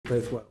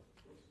both well?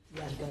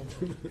 Yeah, I'm going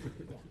to.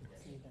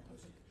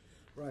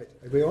 Right,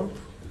 are we on?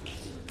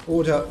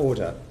 Order,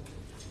 order.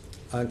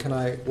 And can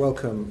I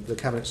welcome the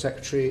Cabinet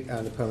Secretary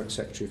and the Permanent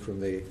Secretary from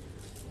the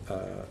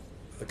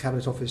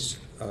Cabinet Office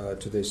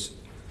to this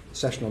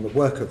session on the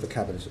work of the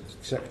Cabinet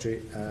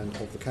Secretary and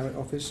of the Cabinet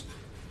Office.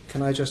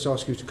 Can I just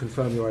ask you to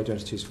confirm your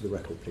identities for the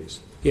record,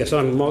 please? Yes,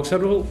 I'm Mark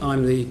Sedwill.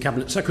 I'm the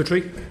Cabinet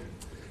Secretary.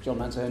 John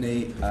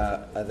Manzoni,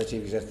 the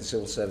Chief Executive of the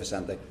Civil Service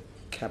and the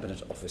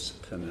Cabinet Office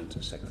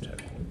Permanent Secretary.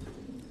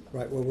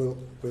 Right, well,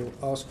 we'll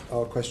ask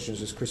our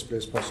questions as crisply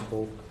as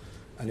possible,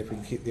 and if we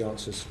can keep the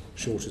answers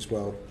short as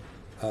well,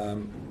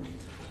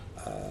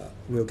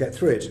 we'll get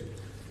through it.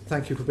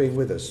 Thank you for being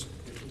with us.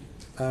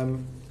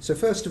 So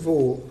first of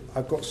all,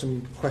 I've got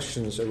some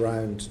questions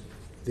around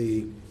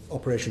the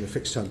operation of the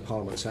Fixed Term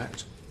Parliaments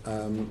Act,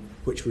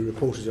 which we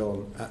reported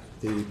on at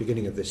the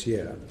beginning of this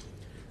year.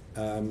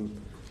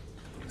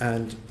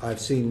 And I've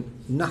seen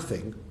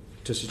nothing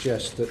to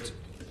suggest that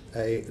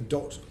a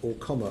dot or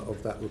comma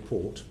of that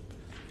report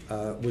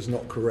was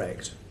not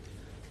correct.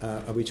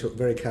 And we took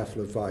very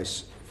careful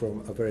advice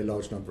from a very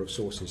large number of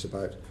sources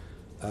about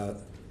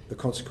the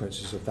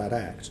consequences of that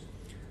act.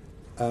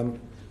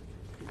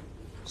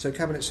 So,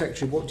 Cabinet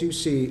Secretary, what do you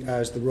see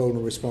as the role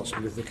and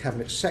responsibility of the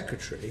Cabinet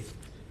Secretary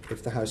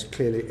if the House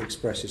clearly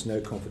expresses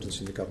no confidence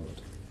in the government?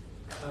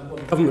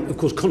 Government, of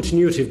course,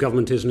 continuity of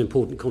government is an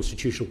important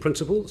constitutional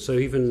principle. So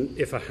even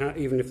if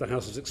the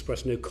House has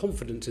expressed no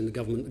confidence in the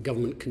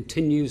government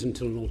continues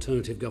until an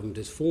alternative government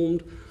is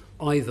formed,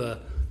 either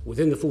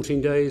within the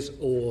 14 days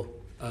or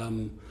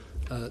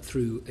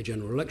through a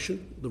general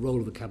election. The role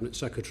of the Cabinet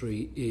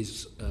Secretary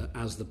is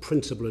as the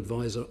principal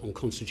advisor on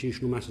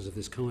constitutional matters of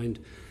this kind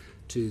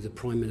to the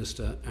Prime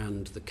Minister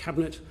and the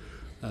Cabinet,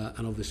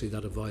 and obviously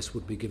that advice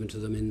would be given to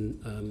them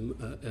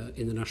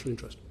in the national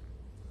interest.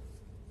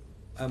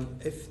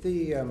 If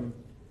the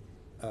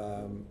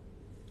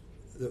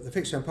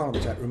Fixed Term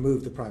Parliament Act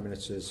removed the Prime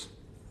Minister's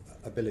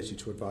ability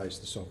to advise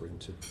the Sovereign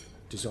to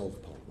dissolve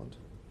Parliament,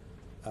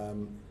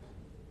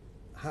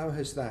 how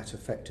has that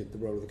affected the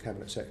role of the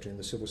Cabinet Secretary and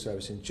the Civil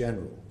Service in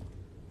general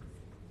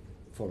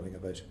following a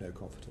vote of no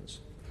confidence?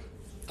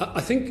 I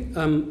think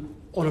on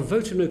a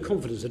vote of no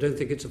confidence, I don't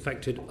think it's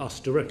affected us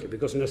directly,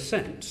 because in a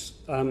sense,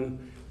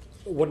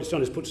 what it's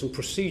done is put some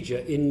procedure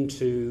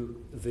into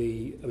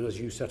as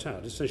you set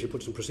out, essentially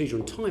put some procedure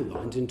and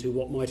timelines into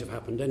what might have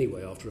happened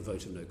anyway after a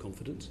vote of no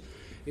confidence.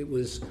 It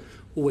was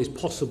always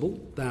possible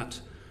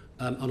that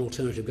an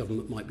alternative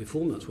government might be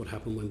formed. That's what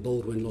happened when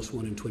Baldwin lost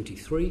one in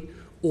 23.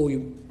 Or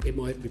it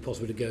might be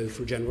possible to go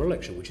for a general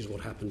election, which is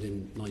what happened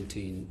in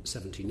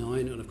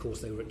 1979. And of course,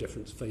 they were at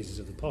different phases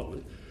of the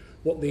Parliament.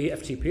 What the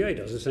FTPA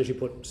does is essentially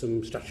put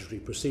some statutory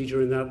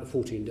procedure in that, the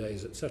 14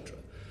 days, etc.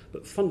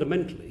 But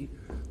fundamentally,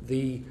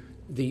 the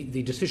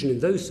decision in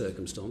those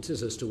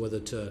circumstances as to whether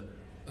to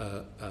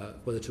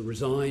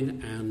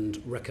resign and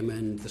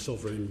recommend the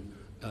Sovereign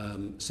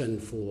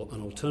send for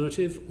an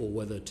alternative, or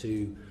whether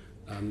to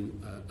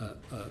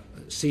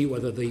see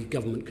whether the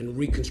government can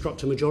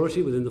reconstruct a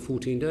majority within the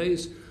 14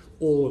 days,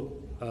 or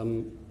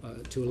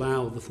to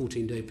allow the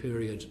 14-day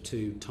period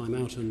to time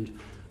out and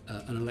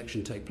an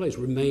election take place,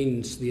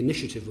 the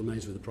initiative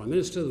remains with the Prime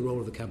Minister. The role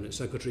of the Cabinet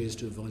Secretary is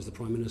to advise the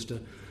Prime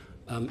Minister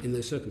in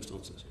those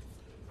circumstances.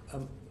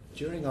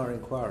 During our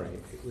inquiry,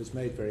 it was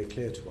made very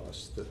clear to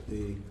us that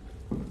the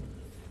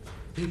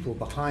people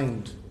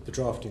behind the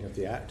drafting of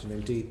the Act, and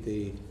indeed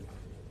the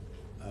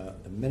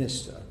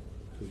Minister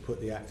who put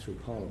the Act through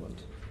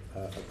Parliament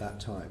at that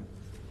time,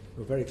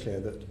 were very clear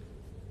that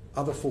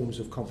other forms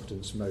of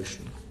confidence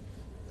motion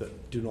that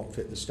do not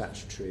fit the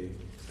statutory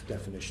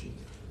definition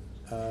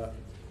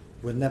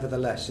were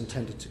nevertheless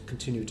intended to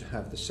continue to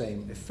have the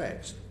same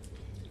effect.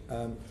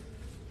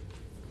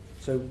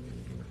 So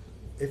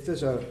if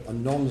there's a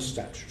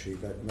non-statutory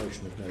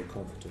motion of no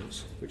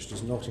confidence, which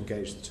does not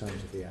engage the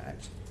terms of the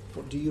Act,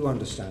 what do you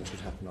understand should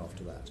happen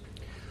after that?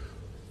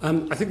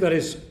 I think that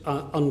is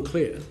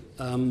unclear.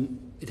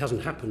 It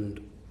hasn't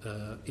happened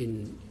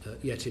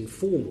yet in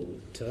formal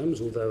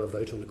terms, although a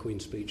vote on a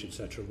Queen's speech,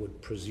 etc.,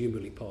 would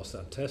presumably pass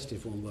that test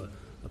if one were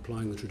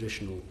applying the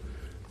traditional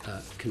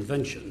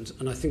conventions.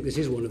 And I think this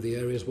is one of the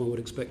areas one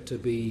would expect to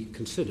be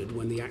considered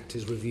when the Act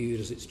is reviewed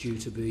as it's due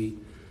to be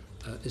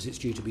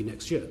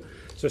next year.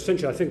 So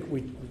essentially, I think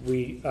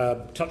we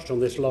touched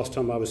on this last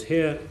time I was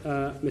here,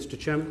 Mr.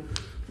 Chairman,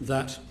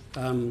 that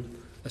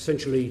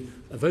essentially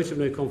a vote of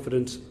no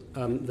confidence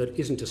that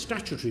isn't a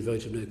statutory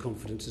vote of no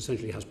confidence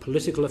essentially has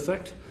political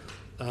effect,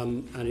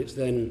 and it's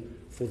then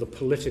for the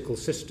political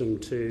system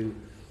to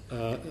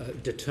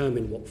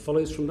determine what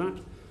follows from that.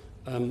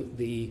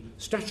 The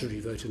statutory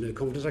vote of no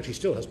confidence actually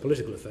still has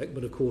political effect,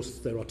 but of course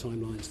there are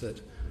timelines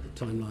that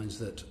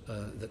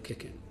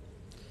kick in.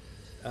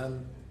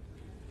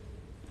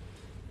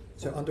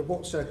 So under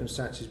what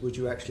circumstances would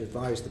you actually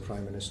advise the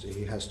Prime Minister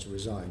he has to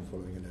resign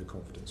following a no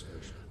confidence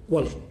motion?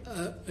 Well,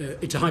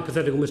 it's a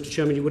hypothetical, Mr.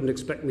 Chairman. You wouldn't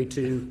expect me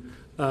to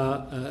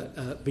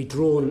be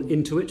drawn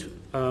into it.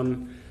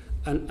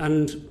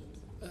 And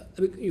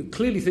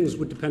clearly things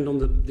would depend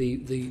on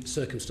the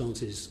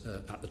circumstances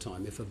at the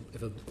time. If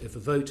a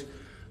vote,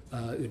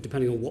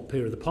 depending on what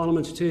period of the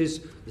Parliament it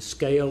is, the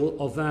scale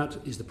of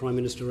that, does the Prime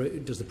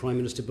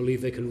Minister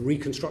believe they can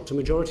reconstruct a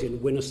majority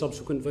and win a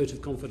subsequent vote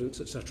of confidence,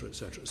 etc.,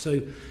 etc.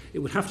 So it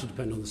would have to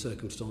depend on the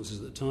circumstances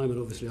at the time, and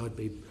obviously I'd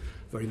be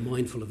very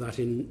mindful of that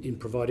in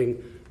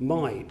providing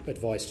my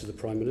advice to the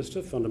Prime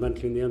Minister.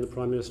 Fundamentally, in the end, the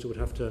Prime Minister would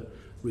have to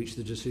reach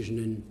the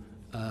decision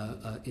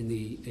in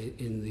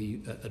the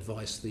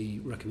advice, the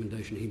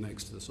recommendation he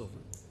makes to the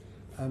Sovereign.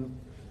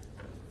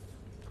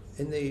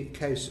 In the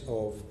case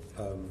of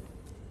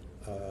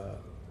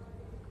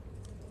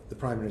the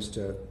Prime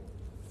Minister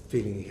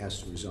feeling he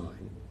has to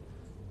resign,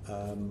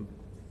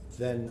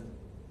 then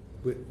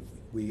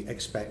we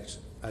expect,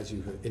 as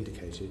you have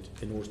indicated,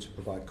 in order to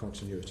provide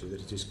continuity,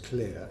 that it is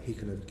clear, he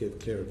can give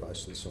clear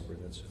advice to the Sovereign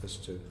as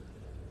to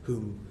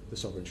whom the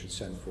Sovereign should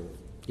send for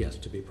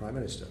to be Prime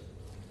Minister.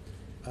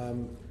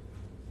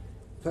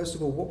 First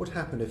of all, what would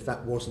happen if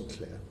that wasn't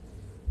clear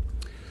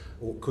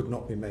or could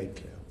not be made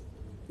clear?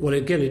 Well,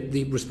 again,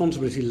 the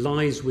responsibility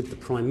lies with the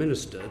Prime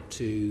Minister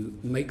to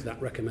make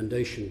that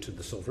recommendation to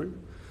the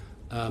Sovereign.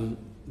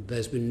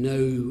 There's been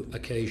no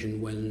occasion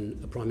when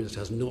a Prime Minister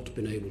has not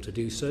been able to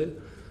do so.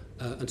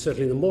 And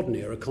certainly in the modern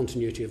era,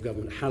 continuity of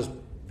government has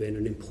been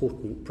an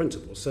important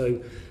principle. So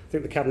I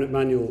think the Cabinet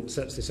Manual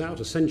sets this out.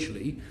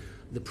 Essentially,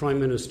 the Prime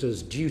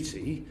Minister's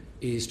duty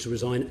is to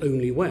resign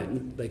only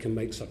when they can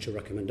make such a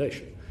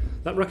recommendation.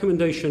 That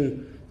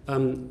recommendation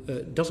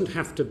doesn't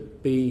have to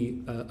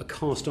be a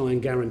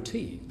cast-iron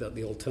guarantee that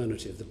the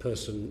alternative, the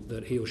person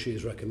that he or she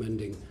is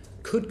recommending,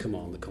 could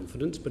command the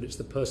confidence, but it's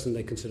the person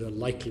they consider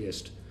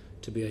likeliest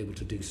to be able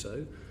to do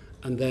so.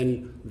 And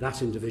then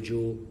that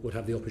individual would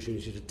have the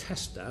opportunity to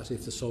test that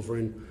if the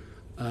Sovereign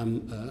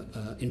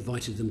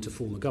invited them to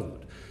form a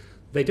government.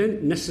 They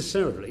don't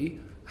necessarily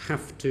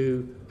have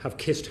to have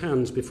kissed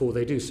hands before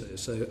they do so.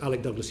 So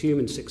Alec Douglas-Hume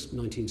in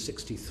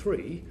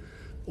 1963,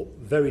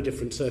 very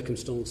different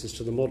circumstances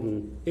to the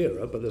modern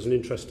era, but there's an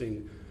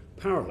interesting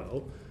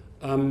parallel,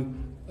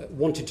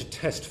 wanted to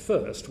test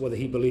first whether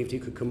he believed he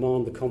could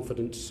command the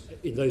confidence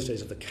in those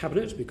days of the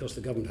Cabinet, because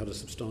the government had a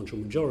substantial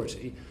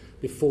majority,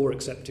 before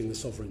accepting the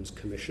Sovereign's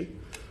commission.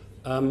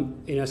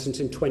 In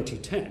essence, in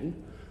 2010,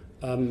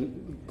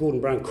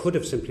 Gordon Brown could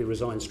have simply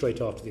resigned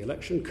straight after the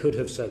election, could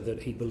have said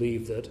that he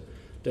believed that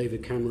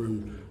David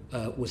Cameron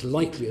was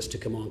likeliest to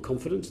command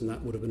confidence, and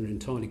that would have been an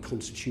entirely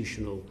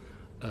constitutional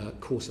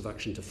course of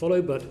action to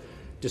follow, but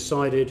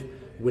decided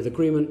with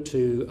agreement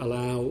to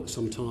allow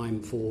some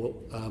time for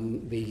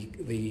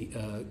the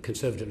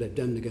Conservative-led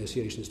Dem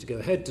negotiations to go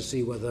ahead to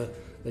see whether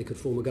they could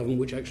form a government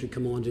which actually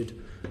commanded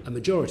a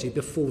majority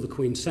before the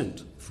Queen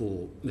sent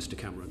for Mr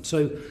Cameron.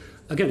 So,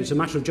 again, it's a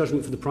matter of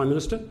judgment for the Prime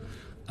Minister.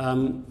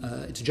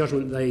 It's a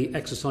judgment they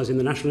exercise in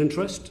the national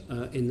interest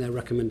in their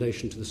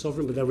recommendation to the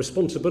Sovereign, but their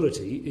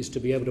responsibility is to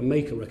be able to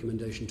make a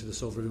recommendation to the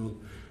Sovereign on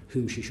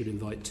whom she should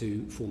invite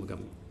to form a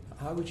government.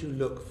 How would you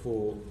look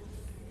for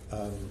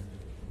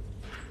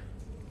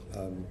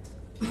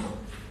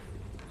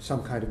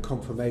some kind of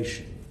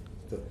confirmation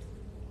that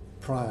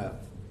prior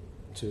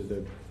to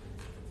the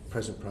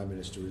present Prime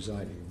Minister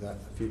resigning, that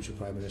a future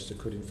Prime Minister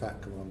could in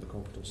fact command the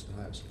confidence of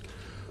the House?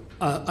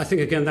 I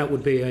think, again, that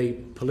would be a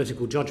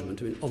political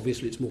judgment. I mean,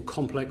 obviously it's more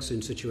complex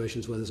in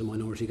situations where there's a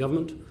minority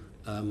government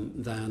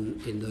than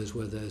in those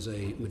where there's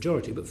a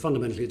majority, but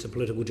fundamentally it's a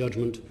political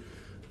judgment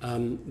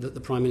that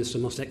the Prime Minister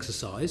must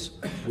exercise,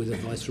 with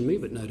advice from me,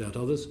 but no doubt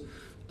others,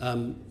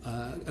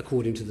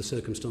 according to the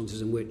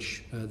circumstances in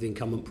which the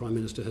incumbent Prime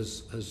Minister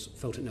has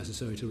felt it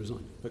necessary to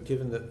resign. But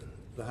given that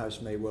the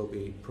House may well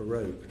be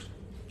prorogued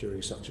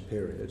during such a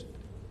period,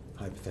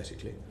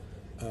 hypothetically,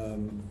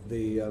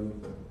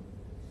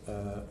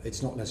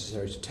 it's not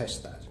necessary to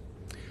test that.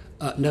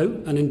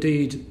 No, and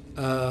indeed,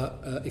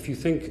 if you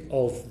think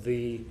of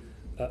the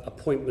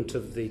appointment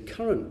of the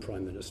current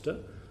Prime Minister,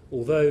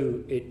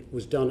 although it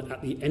was done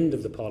at the end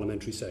of the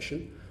parliamentary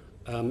session,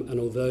 and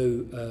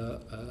although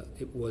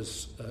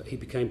he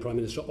became Prime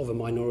Minister of a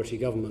minority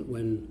government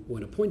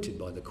when appointed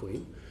by the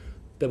Queen,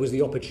 there was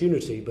the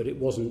opportunity, but it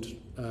wasn't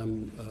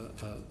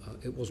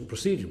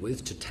proceeded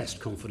with, to test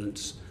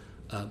confidence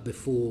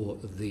before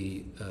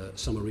the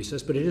summer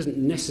recess. But it isn't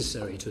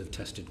necessary to have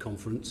tested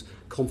confidence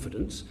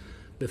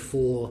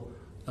before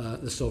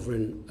the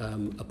Sovereign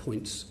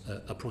appoints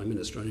a Prime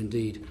Minister. And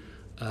indeed,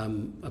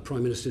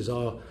 Prime Ministers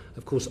are,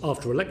 of course,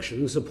 after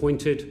elections,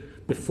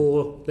 appointed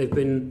before they've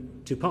been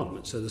to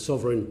Parliament. So the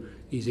Sovereign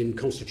is, in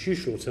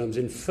constitutional terms,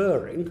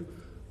 inferring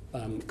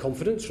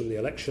confidence from the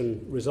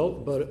election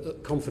result,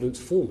 but confidence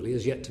formally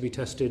is yet to be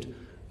tested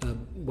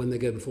when they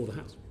go before the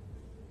House.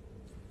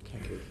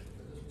 Thank you.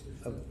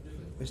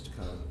 Mr.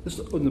 Carroll. Just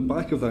on the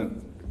back of that,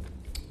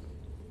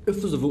 if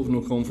there's a vote of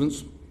no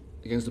confidence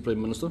against the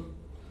Prime Minister,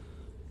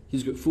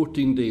 he's got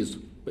 14 days,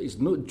 but he's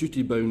not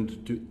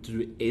duty-bound to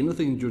do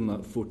anything during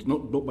that 14,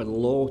 not by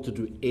law to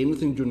do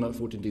anything during that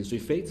 14 days. So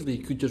effectively,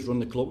 he could just run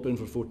the clock down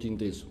for 14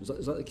 days. Is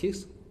that the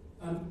case?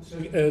 I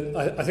think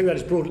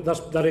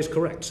that is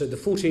correct. So the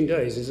 14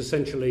 days is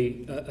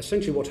essentially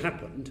what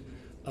happened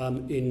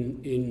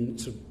in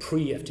sort of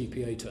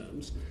pre-FTPA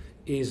terms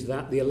is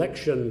that the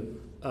election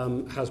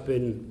has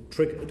been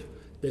triggered.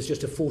 There's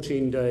just a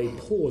 14-day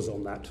pause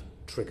on that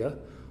trigger,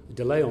 a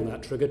delay on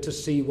that trigger, to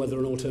see whether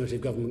an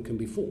alternative government can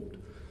be formed,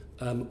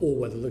 or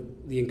whether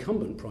the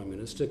incumbent Prime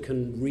Minister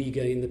can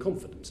regain the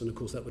confidence. And of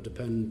course that would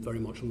depend very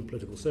much on the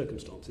political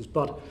circumstances.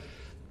 But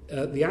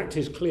the Act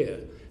is clear.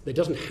 There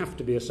doesn't have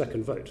to be a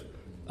second vote.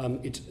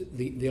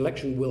 The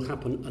election will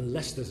happen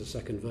unless there's a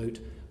second vote,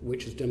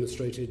 which has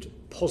demonstrated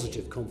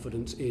positive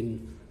confidence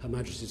in Her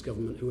Majesty's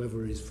government,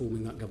 whoever is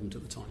forming that government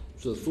at the time.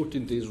 So the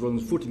 14 days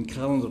runs 14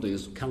 calendar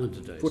days. Calendar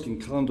days.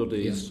 14 calendar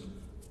days. Yes.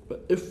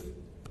 But if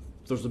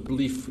there's a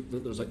belief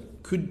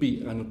that could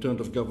be an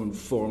alternative government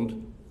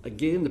formed,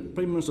 again, the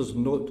Prime Minister is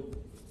not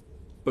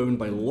bound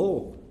by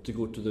law to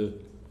go to the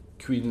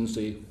Queen and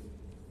say,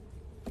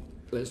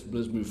 let's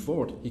move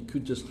forward. He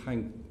could just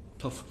hang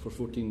tough for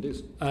 14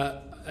 days.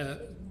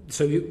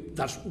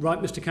 That's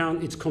right, Mr.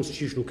 Cowan. It's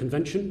constitutional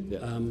convention,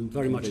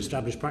 very much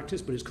established practice,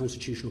 but it's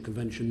constitutional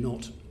convention,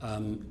 not.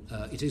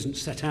 It isn't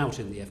set out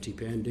in the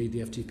FTPA. Indeed,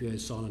 the FTPA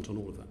is silent on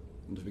all of that.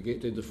 And if we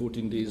get to the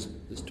 14 days,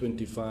 it's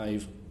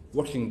 25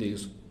 working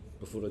days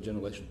before a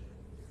general election.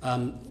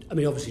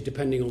 Obviously,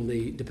 depending on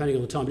the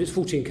time, but it's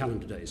 14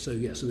 calendar days. So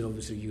yes,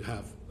 obviously you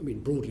have.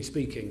 Broadly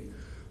speaking.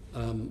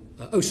 I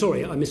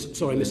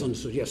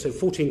misunderstood. Yes, so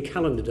 14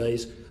 calendar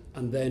days,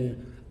 and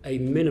then a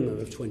minimum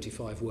of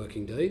 25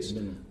 working days.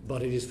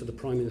 But it is for the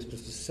Prime Minister to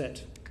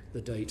set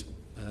the date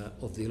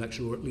of the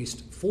election, or at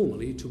least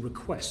formally to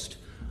request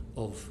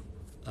of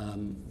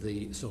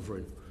the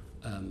Sovereign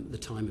the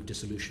time of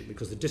dissolution,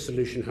 because the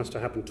dissolution has to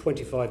happen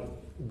 25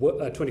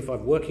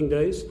 working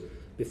days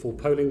before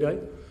polling day.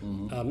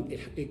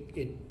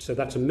 So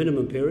that's a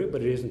minimum period,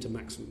 but it isn't a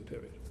maximum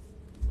period.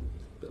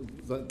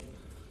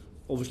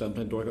 Obviously, I'm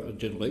trying to work out a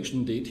general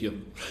election date here.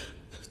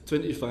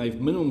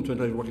 minimum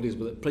 25 working days,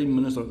 but the Prime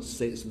Minister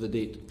sets the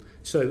date.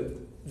 So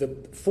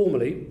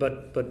formally,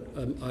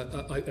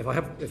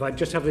 if I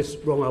just have this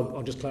wrong,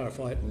 I'll just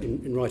clarify it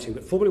in writing.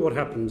 But formally, what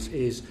happens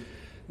is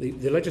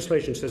the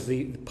legislation says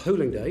the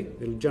polling day,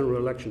 the general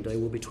election day,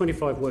 will be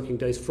 25 working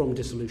days from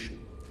dissolution.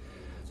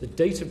 The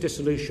date of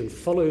dissolution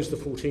follows the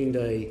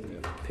 14-day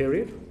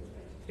period,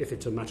 if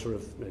it's a matter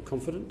of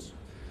confidence.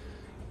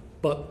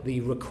 But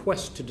the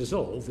request to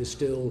dissolve is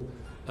still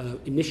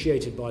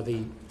initiated by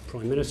the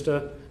Prime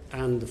Minister,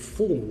 and the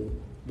formal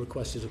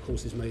request is, of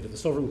course, is made of the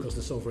Sovereign, because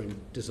the Sovereign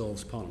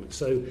dissolves Parliament.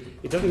 So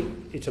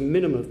it's a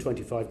minimum of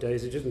 25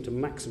 days, it isn't a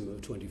maximum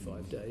of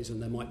 25 days,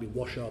 and there might be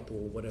wash-up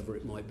or whatever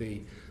it might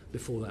be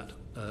before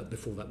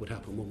that would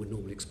happen. One would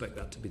normally expect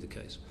that to be the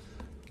case.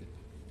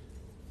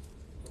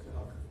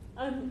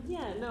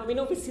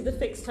 Obviously the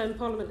Fixed Term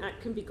Parliament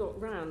Act can be got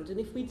round, and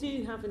if we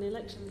do have an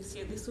election this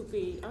year,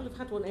 I'll have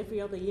had one every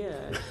other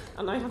year,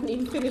 and I haven't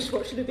even finished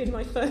what should have been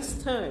my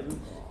first term,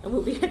 and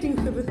we'll be heading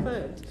for the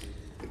third.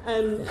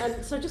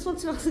 And so I just want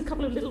to ask a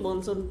couple of little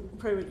ones on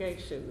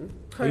prorogation.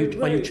 Are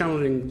you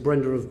channeling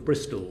Brenda of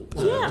Bristol?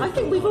 Yeah, I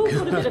think we've all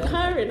got a bit of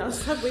her in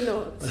us, have we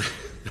not?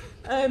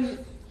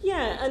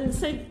 And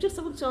so just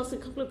I want to ask a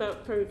couple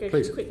about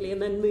prorogation quickly,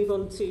 and then move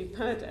on to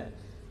Purdah.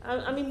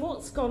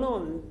 What's gone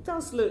on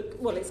does look,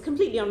 it's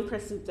completely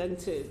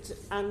unprecedented,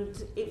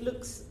 and it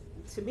looks,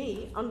 to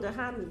me,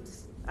 underhand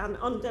and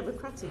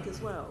undemocratic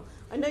as well.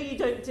 I know you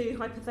don't do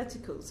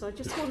hypotheticals, so I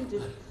just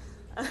wondered,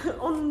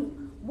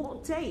 on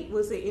what date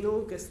was it in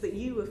August that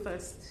you were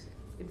first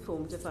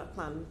informed of that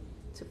plan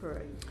to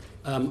prorogue?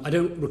 I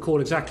don't recall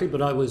exactly,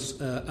 but I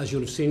was, as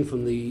you'll have seen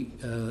from the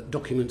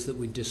documents that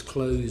we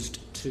disclosed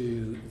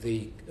in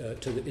the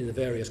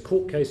various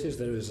court cases,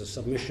 there is a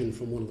submission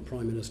from one of the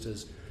Prime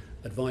Minister's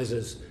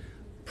advisors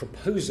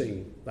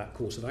proposing that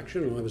course of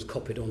action, and I was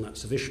copied on that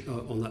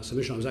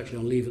submission. I was actually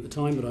on leave at the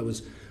time, but I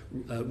was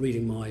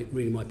reading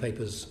my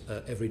papers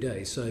every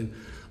day. So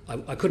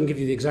I couldn't give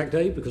you the exact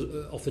day because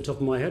off the top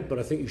of my head, but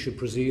I think you should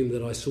presume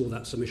that I saw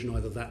that submission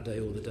either that day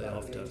or the day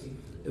after.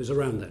 It was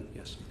around then,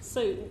 yes.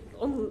 So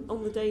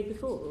on the day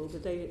before or the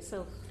day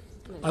itself?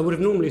 No. I would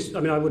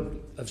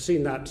have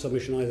seen that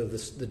submission either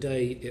the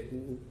day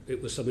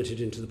it was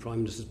submitted into the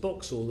Prime Minister's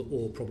box or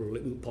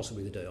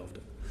possibly the day after.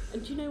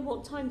 And do you know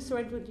what time Sir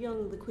Edward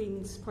Young, the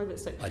Queen's private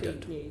secretary,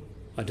 knew?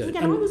 I don't.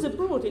 Again, I was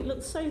abroad. It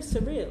looked so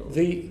surreal.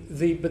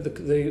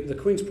 The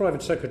Queen's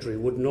private secretary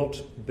would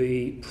not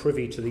be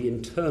privy to the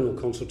internal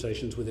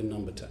consultations within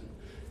Number 10.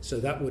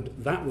 So that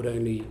would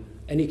only,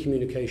 any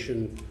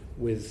communication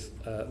with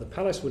the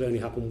palace would only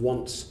happen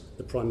once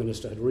the Prime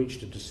Minister had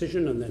reached a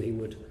decision, and then he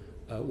would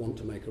want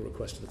to make a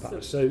request to the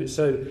palace. So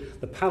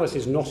the palace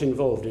is not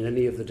involved in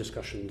any of the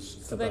discussions.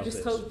 So they're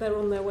just told they're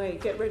on their way.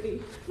 Get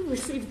ready,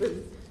 receive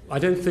them. I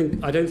don't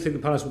think the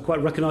palace would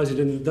quite recognise it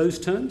in those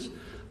terms.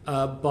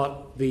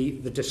 But the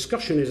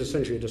discussion is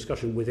essentially a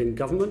discussion within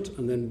government,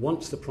 and then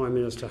once the Prime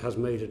Minister has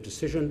made a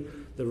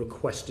decision, the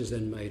request is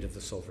then made of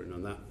the Sovereign,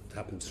 and that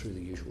happens through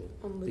the usual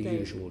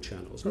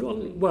channels.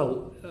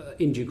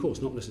 In due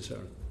course, not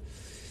necessarily.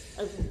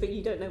 But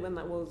you don't know when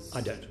that was.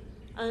 I don't.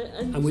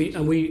 And we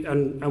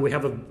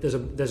have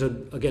there's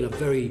again a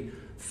very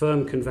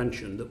firm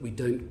convention that we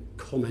don't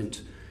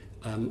comment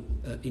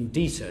in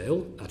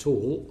detail at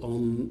all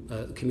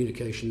on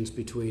communications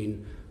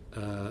between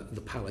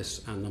the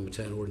Palace and Number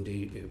 10, or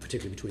indeed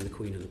particularly between the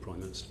Queen and the Prime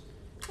Minister.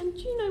 And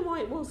do you know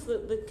why it was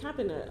that the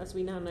Cabinet, as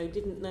we now know,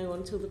 didn't know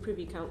until the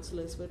Privy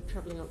Councillors were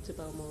travelling up to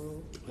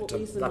Balmoral? What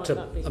reason might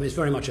that be? I mean, it's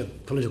very much a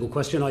political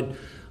question.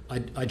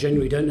 I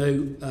genuinely don't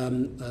know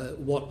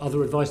what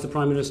other advice the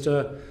Prime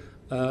Minister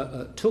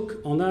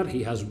took on that.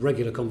 He has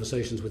regular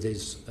conversations with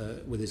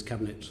his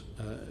Cabinet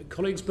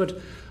colleagues,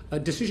 but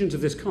decisions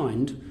of this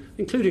kind,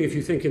 including if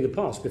you think in the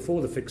past,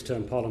 before the Fixed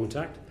Term Parliament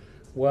Act,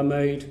 were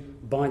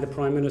made by the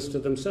Prime Minister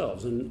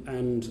themselves,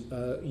 and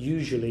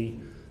usually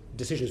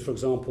decisions, for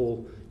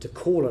example, to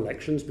call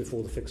elections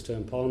before the Fixed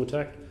Term Parliament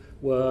Act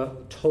were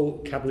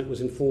told, Cabinet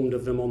was informed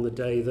of them on the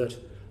day that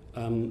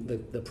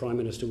the Prime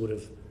Minister would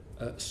have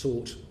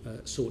sought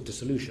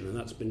dissolution, and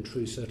that's been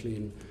true certainly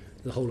in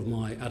the whole of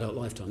my adult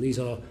lifetime. These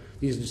are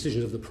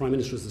decisions of the Prime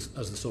Minister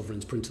as the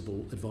Sovereign's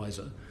principal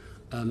advisor,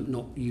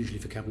 not usually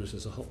for Cabinet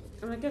as a whole.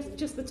 And I guess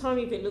just the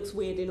timing of it looks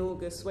weird in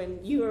August when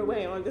you were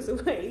away, I was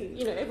away.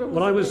 You know, everyone.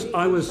 Well, was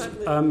I was.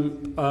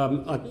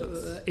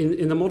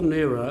 In the modern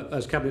era,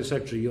 as Cabinet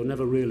Secretary, you're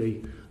never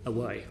really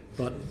away.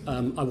 But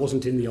I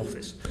wasn't in the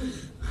office.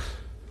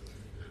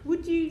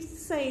 Would you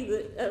say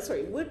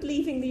that? Would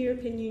leaving the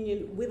European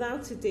Union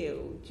without a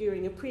deal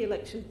during a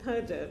pre-election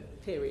purdah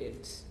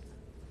period?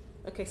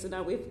 Okay, so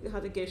now we've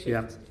had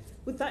negotiations. Yeah.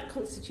 Would that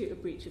constitute a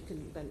breach of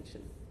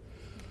convention?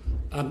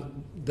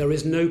 There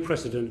is no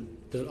precedent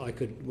that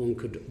one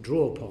could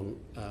draw upon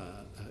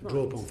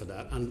for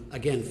that. And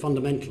again,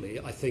 fundamentally,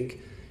 I think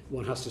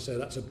one has to say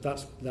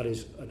that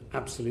is an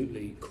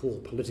absolutely core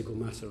political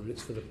matter, and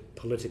it's for the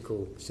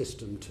political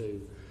system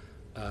to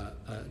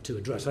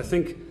address. I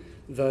think,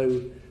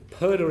 though,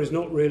 purdah is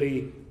not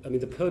really. I mean,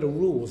 the purdah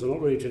rules are not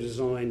really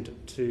designed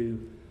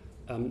to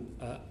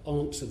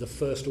answer the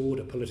first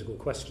order political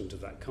questions of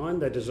that kind.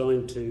 They're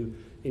designed to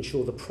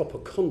ensure the proper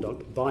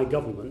conduct by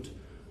government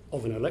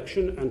of an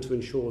election, and to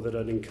ensure that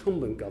an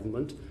incumbent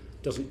government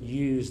doesn't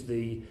use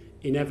the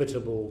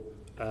inevitable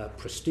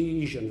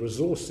prestige and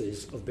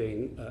resources of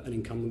being an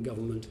incumbent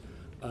government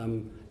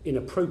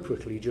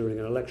inappropriately during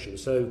an election.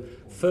 So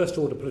first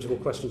order political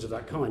questions of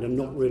that kind are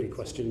not really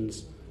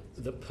questions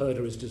that the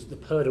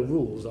purdah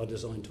rules are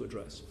designed to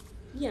address.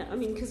 Yeah, I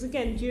mean, because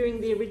again,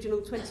 during the original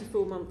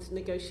 24-month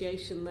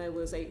negotiation, there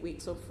was 8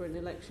 weeks off for an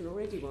election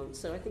already once.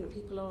 So I think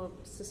people are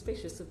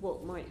suspicious of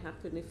what might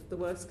happen if the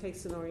worst-case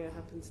scenario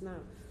happens now.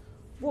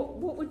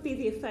 What would be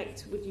the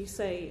effect, would you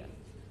say,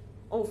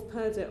 of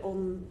purdah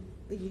on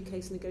the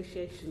UK's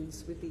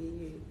negotiations with the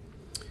EU?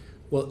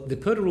 Well, the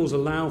purdah rules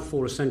allow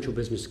for essential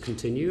business to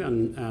continue,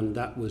 and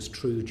that was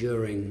true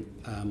during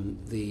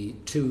the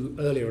 2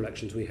 earlier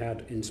elections we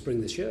had in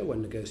spring this year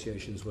when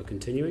negotiations were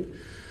continuing.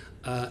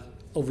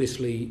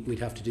 Obviously, we'd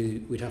have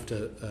to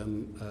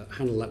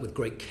handle that with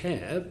great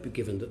care,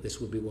 given that this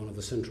would be one of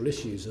the central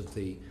issues of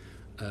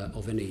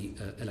any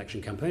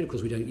election campaign. Of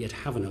course, we don't yet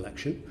have an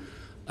election,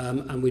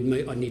 and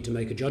I'd need to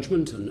make a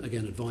judgment and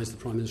again advise the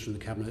Prime Minister and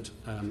the Cabinet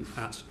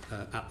at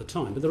the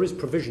time. But there is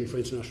provision for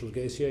international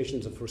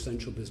negotiations and for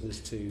essential business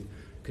to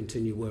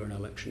continue were an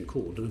election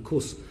called. And of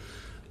course,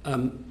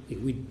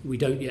 we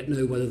don't yet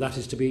know whether that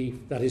is to be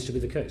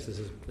the case.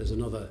 There's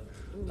another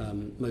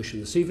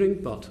motion this evening,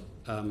 but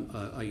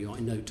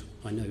I note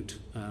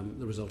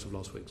the result of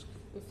last week's.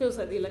 It feels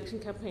like the election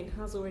campaign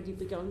has already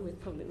begun with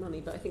public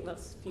money, but I think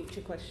that's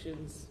future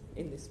questions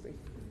in this brief.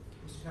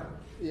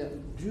 Yeah,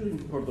 during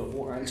purdah,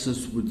 what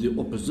access would the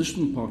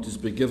opposition parties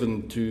be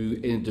given to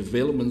any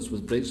developments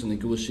with Brexit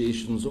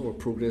negotiations or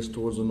progress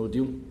towards a no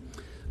deal?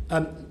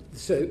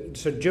 So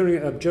during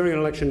an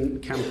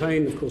election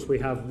campaign, of course, we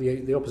have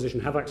the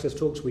opposition have access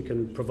talks. We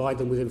can provide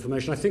them with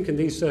information. I think in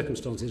these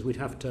circumstances, we'd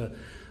have to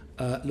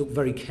look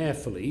very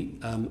carefully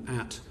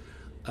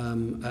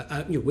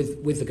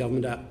with the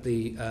government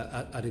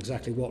at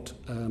exactly what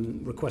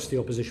request the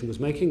opposition was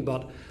making.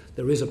 But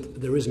there is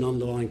an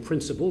underlying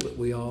principle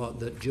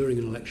that during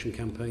an election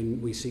campaign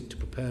we seek to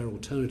prepare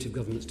alternative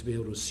governments to be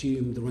able to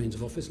assume the reins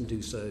of office and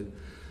do so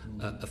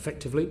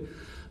effectively.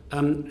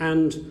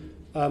 Again,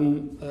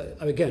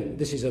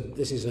 it's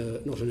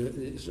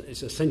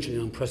essentially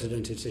an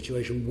unprecedented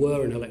situation.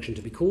 Were an election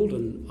to be called,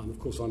 and of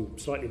course I'm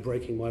slightly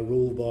breaking my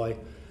rule by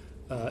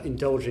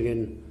indulging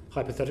in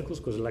hypotheticals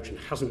because an election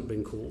hasn't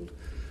been called.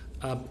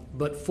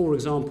 But for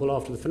example,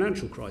 after the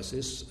financial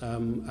crisis,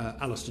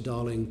 Alistair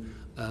Darling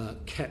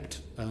kept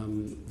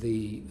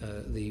the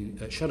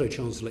Shadow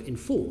Chancellor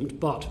informed,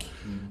 but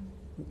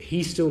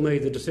he still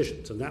made the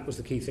decisions, and that was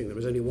the key thing. There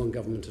was only one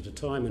government at a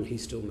time, and he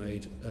still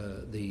made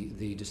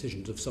the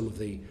decisions of some of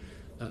the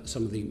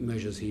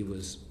measures he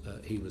was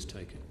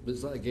taking. But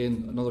is that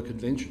again another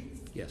convention?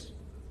 Yes,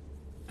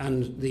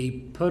 and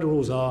the purdah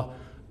rules are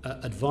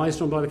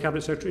advised on by the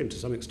Cabinet Secretary and to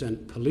some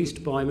extent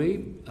policed by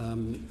me,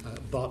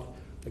 but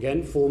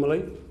again,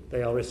 formally,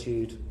 they are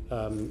issued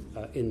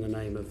in the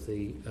name of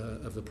the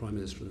Prime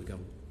Minister and the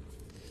government.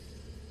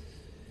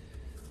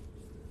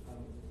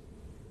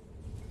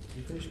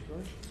 You finish,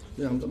 Clive?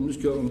 Yeah, I'm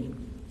just going.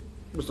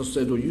 Mr.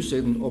 Sedwill, you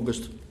said on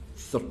August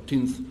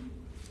 13th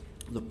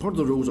The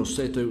Purdah rules are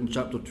set out in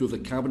Chapter 2 of the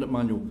Cabinet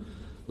Manual.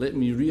 Let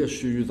me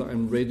reassure you that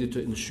I'm ready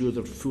to ensure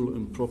their full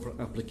and proper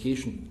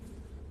application.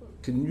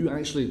 Can you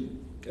actually,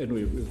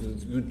 anyway,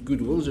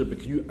 good will is there, but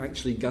can you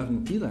actually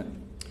guarantee that?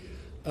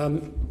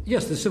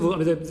 Yes, the civil. I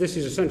mean, this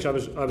is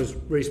essentially. I was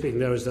really speaking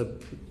there as the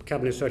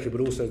Cabinet Secretary,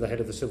 but also the head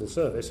of the Civil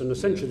Service. And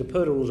essentially, the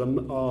Purdah rules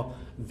are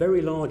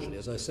very largely,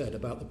 as I said,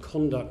 about the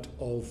conduct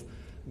of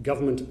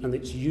government and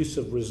its use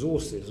of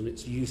resources and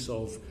its use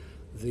of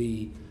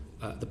the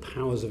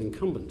powers of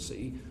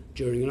incumbency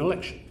during an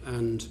election.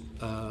 And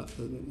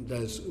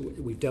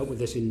we've dealt with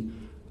this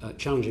in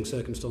challenging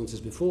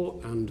circumstances before,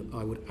 and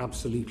I would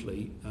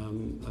absolutely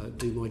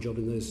do my job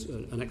in those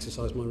and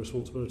exercise my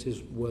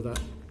responsibilities were that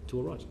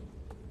to arise.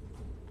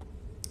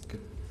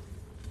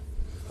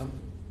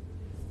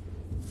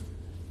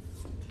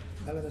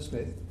 Eleanor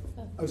Smith.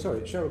 Oh,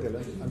 sorry, Cheryl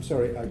Gillan. I'm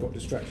sorry, I got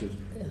distracted.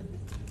 Yeah.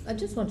 I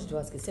just wanted to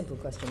ask a simple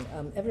question.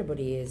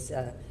 Everybody is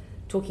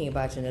talking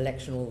about an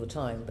election all the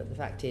time, but the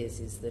fact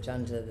is that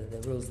under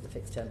the rules of the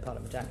Fixed Term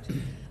Parliament Act,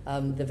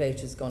 the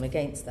vote has gone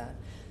against that.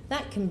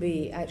 That can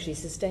be actually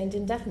sustained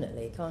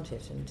indefinitely, can't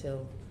it,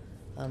 until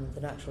the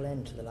natural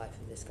end to the life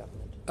of this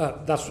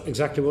government? That's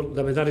exactly what.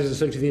 I mean, that is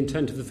essentially the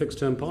intent of the Fixed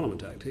Term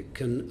Parliament Act. It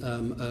can,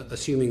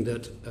 assuming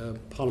that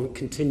Parliament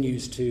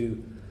continues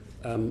to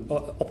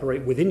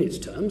operate within its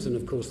terms, and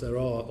of course there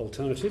are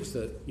alternatives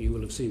that you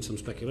will have seen some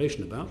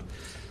speculation about.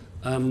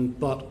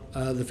 But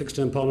the Fixed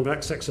Term Parliament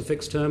Act sets a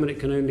fixed term, and it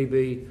can only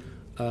be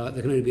there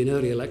can only be an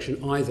early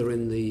election either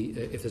in the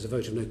if there's a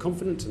vote of no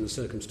confidence in the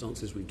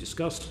circumstances we've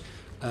discussed,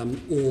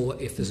 or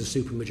if there's a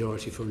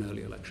supermajority for an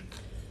early election.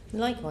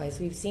 Likewise,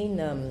 we've seen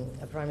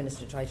a Prime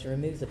Minister try to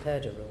remove the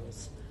Purdah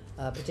rules.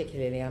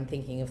 Particularly, I'm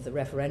thinking of the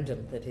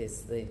referendum that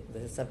is the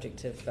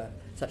subject of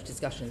such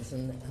discussions,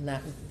 and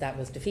that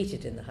was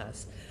defeated in the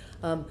House.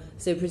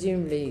 So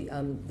presumably,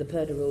 the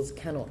Purdah rules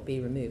cannot be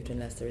removed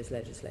unless there is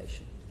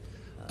legislation.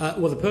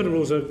 Well, the Purdah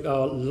rules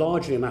are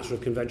largely a matter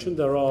of convention.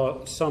 There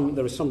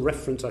is some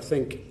reference, I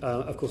think,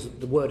 of course,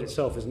 the word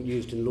itself isn't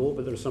used in law,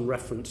 but there is some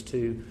reference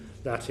to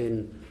that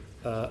in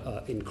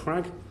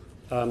CRAG.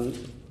 But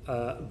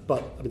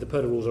I mean, the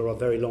Purdah rules are a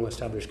very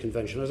long-established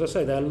convention. As I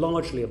say, they're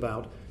largely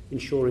about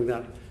ensuring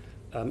that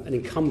an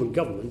incumbent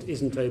government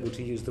isn't able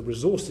to use the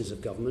resources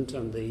of government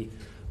and the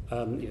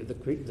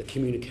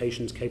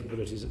communications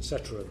capabilities,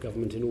 etc., of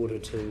government in order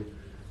to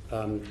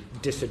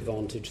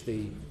disadvantage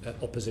the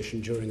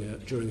opposition during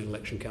an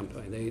election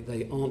campaign.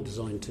 They aren't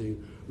designed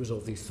to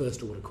resolve these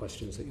first-order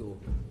questions that you're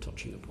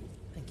touching upon.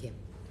 Thank you.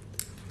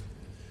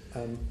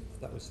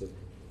 That was the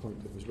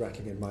point that was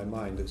rattling in my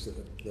mind, is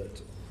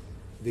that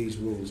these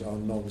rules are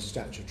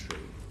non-statutory.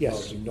 Yes.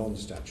 Largely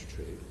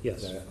non-statutory.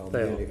 Yes. They are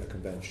merely a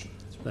convention.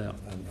 They are.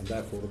 And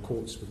therefore the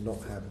courts would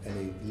not have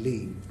any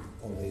lien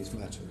on these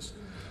matters.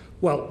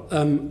 Well,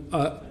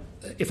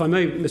 if I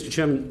may, Mr.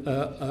 Chairman,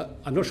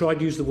 I'm not sure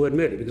I'd use the word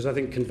merely, because I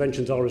think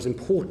conventions are as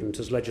important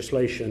as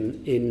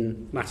legislation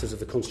in matters of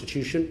the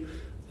Constitution.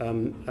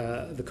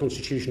 The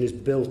Constitution is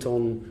built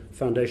on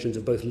foundations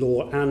of both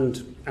law and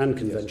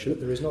convention. Yes, but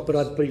there is not.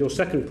 But your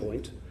second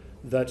point,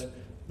 that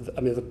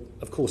I mean,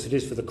 of course, it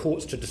is for the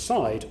courts to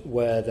decide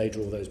where they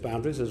draw those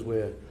boundaries, as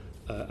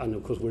and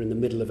of course we're in the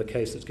middle of a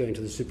case that's going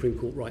to the Supreme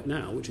Court right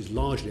now, which is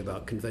largely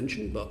about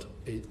convention, but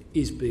it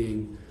is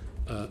being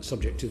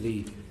subject to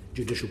the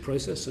judicial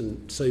process,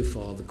 and so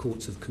far the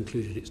courts have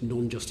concluded it's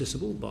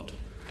non-justiciable, but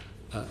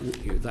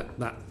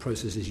that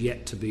process is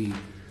yet to be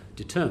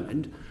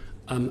determined.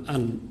 And I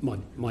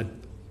mean,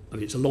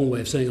 it's a long way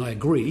of saying I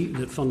agree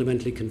that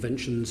fundamentally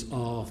conventions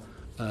are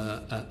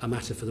a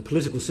matter for the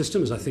political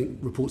system, as I think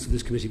reports of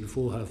this committee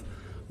before have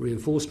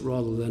reinforced,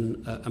 rather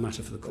than a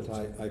matter for the courts.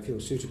 But I feel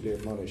suitably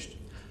admonished.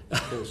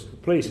 Of course,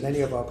 Please. many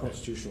of our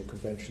constitutional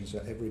conventions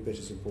are every bit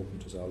as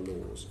important as our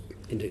laws.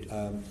 Indeed.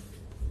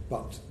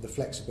 But the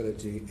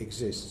flexibility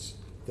exists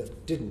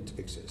that didn't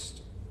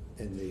exist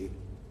in the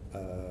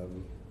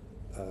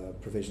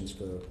provisions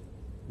for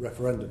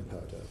referendum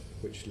Purdah,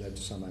 which led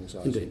to some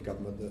anxiety in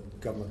government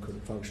that government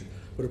couldn't function.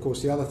 But of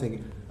course the other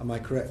thing, am I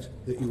correct,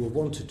 that you will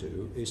want to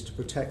do is to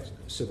protect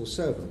civil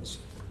servants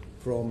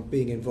from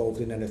being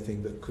involved in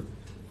anything that could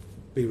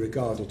be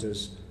regarded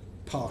as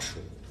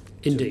partial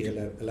to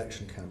the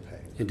election campaign.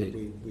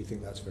 Indeed. We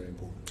think that's very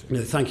important too.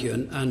 No, thank you.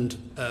 And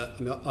I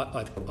mean,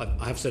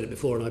 I have said it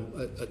before,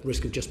 and at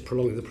risk of just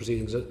prolonging the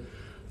proceedings for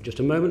just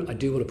a moment, I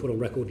do want to put on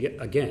record yet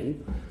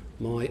again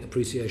my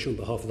appreciation on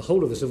behalf of the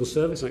whole of the civil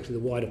service, and actually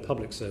the wider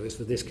public service,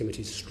 for this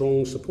committee's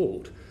strong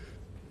support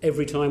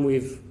every time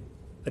we've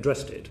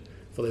addressed it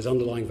for those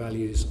underlying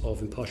values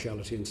of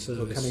impartiality and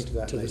service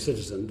to the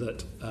citizen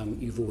that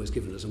you've always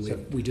given us,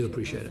 and we do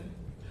appreciate it.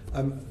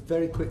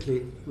 Very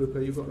quickly,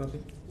 Rupa, you've got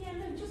nothing? Yeah,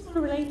 no, just on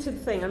a related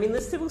thing. I mean, the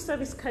Civil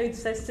Service Code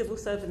says civil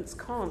servants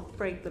can't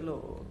break the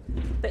law,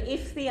 but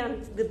if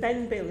the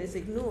Ben bill is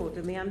ignored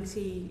and the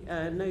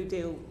anti-no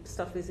deal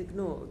stuff is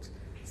ignored,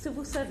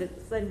 civil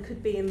servants then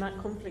could be in that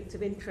conflict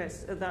of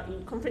interest,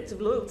 that conflict of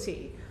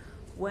loyalty,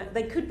 where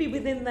they could be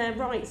within their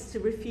rights to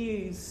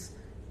refuse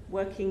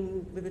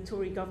working with the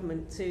Tory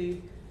government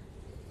to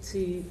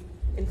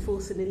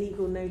enforce an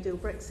illegal no-deal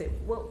Brexit.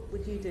 What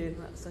would you do in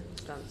that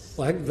circumstance?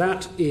 Well, I think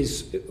that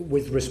is,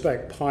 with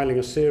respect, piling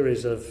a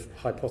series of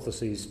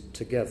hypotheses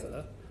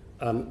together.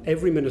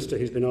 Every minister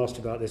who's been asked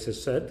about this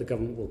has said the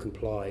government will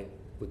comply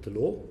with the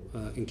law,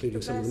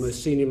 including some of the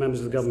most senior members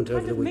of the government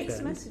over the weekend.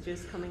 Mixed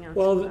messages coming out.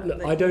 Well, of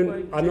that, I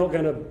don't. I'm not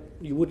going to.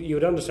 You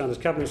would understand as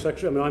cabinet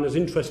secretary. I mean, I'm as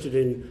interested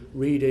in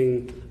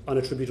reading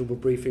unattributable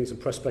briefings and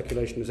press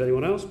speculation as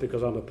anyone else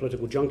because I'm a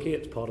political junkie.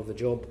 It's part of the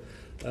job,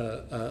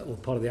 or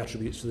part of the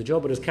attributes to the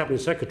job. But as cabinet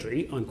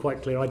secretary, I'm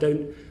quite clear. I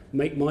don't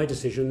make my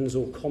decisions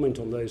or comment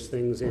on those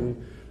things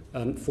in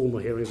formal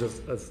hearings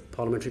of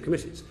parliamentary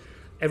committees.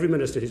 Every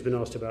minister who's been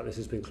asked about this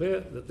has been clear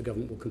that the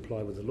government will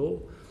comply with the law.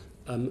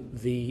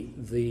 The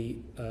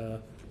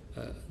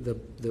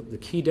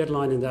key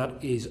deadline in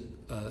that is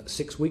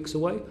 6 weeks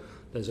away.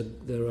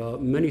 There are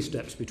many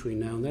steps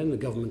between now and then. The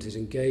government is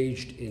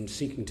engaged in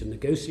seeking to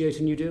negotiate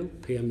a new deal.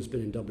 PM's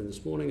been in Dublin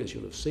this morning, as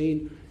you'll have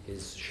seen.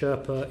 His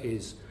Sherpa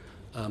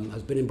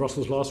has been in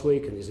Brussels last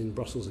week and is in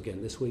Brussels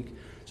again this week.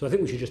 So I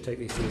think we should just take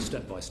these things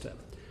step by step.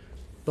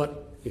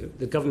 But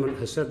the government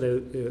has said,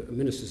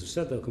 ministers have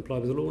said they'll comply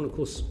with the law, and of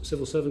course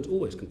civil servants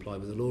always comply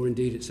with the law.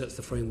 Indeed, it sets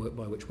the framework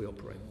by which we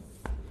operate.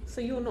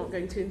 So you're not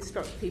going to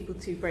instruct people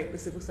to break the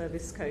Civil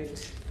Service Code?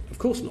 Of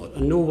course not,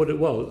 and nor would it,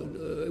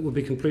 it would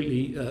be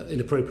completely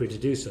inappropriate to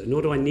do so,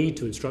 nor do I need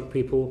to instruct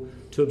people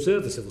to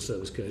observe the Civil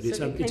Service Code.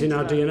 So It's in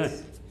our DNA.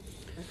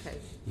 Okay.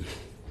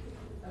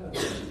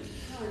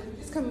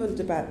 Just comment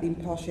about the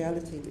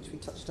impartiality, which we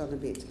touched on a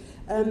bit.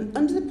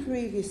 Under the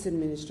previous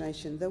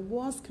administration, there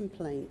was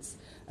complaints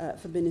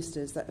for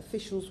ministers that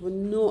officials were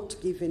not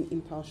given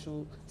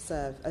impartial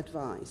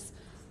advice.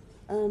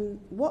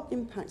 What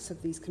impacts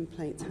have these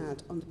complaints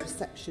had on the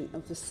perception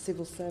of the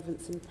civil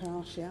servants'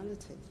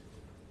 impartiality?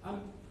 No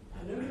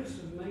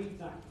minister made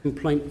that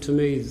complaint to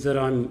me that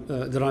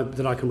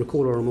I can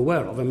recall or I'm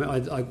aware of. I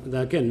mean,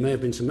 there again may have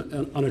been some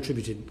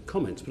unattributed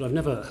comments, but I've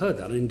never heard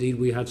that. And indeed,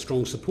 we had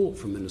strong support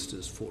from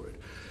ministers for it.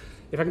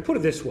 If I can put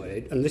it this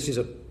way, and this is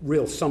a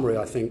real summary,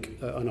 I think,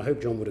 and I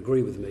hope John would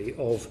agree with me,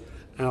 of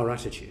our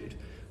attitude.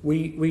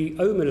 We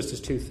owe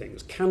ministers two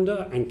things: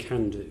 candour and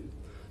can-do.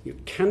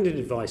 Candid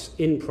advice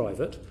in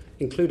private,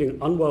 including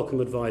unwelcome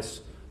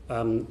advice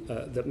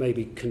that may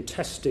be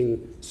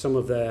contesting some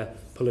of their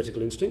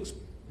political instincts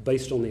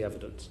based on the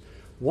evidence.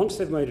 Once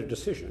they've made a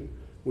decision,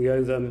 we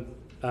owe them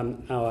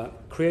our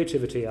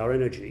creativity, our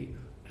energy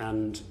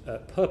and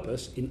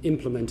purpose in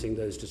implementing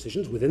those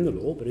decisions within the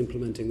law, but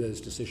implementing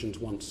those decisions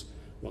once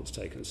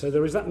taken. So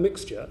there is that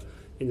mixture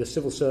in the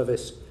civil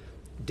service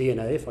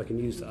DNA, if I can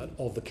use that,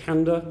 of the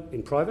candour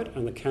in private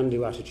and the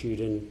can-do attitude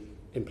in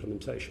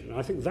implementation. And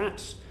I think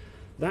that's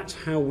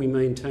how we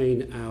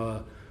maintain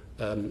our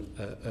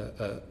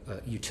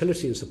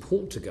utility and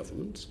support to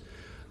governments.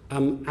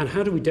 And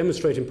how do we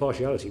demonstrate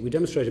impartiality? We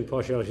demonstrate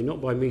impartiality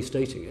not by me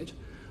stating it,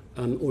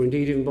 or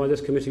indeed even by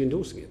this committee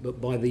endorsing it, but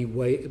by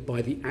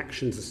the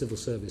actions the civil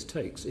service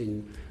takes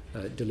in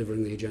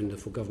delivering the agenda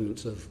for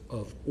governments of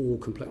all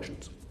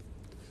complexions.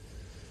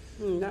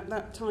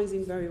 That ties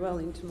in very well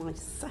into my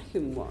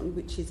second one,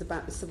 which is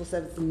about the civil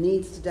service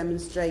needs to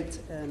demonstrate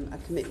a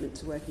commitment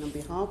to working on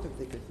behalf of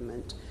the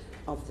government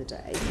of the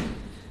day.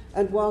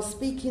 And while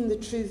speaking the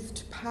truth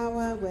to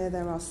power, where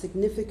there are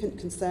significant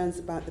concerns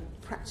about the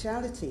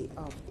practicality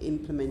of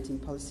implementing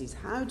policies,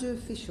 how do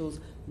officials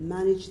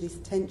manage this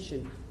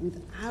tension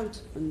without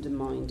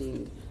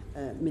undermining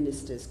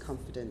ministers'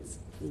 confidence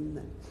in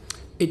them?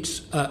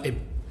 I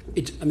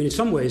mean, in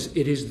some ways,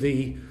 it is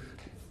the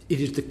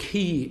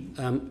key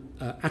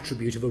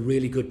attribute of a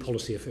really good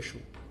policy official.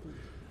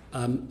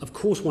 Of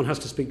course, one has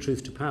to speak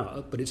truth to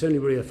power, but it's only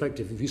really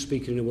effective if you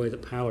speak in a way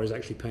that power is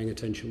actually paying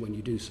attention when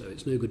you do so.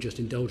 It's no good just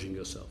indulging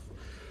yourself.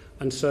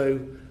 And so,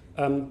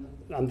 and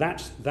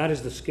that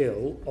is the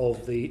skill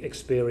of the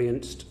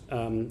experienced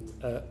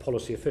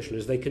policy official,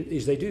 is they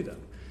do that.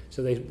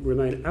 So they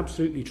remain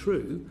absolutely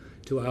true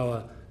to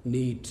our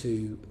need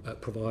to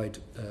provide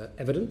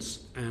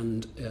evidence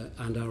and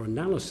our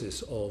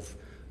analysis of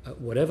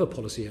whatever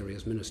policy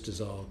areas ministers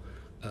are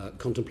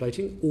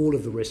contemplating, all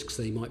of the risks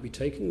they might be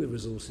taking, the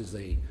resources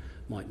they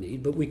might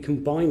need. But we have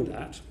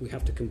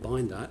to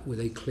combine that with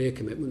a clear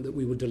commitment that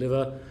we will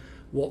deliver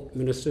what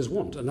ministers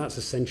want. And that's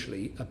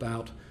essentially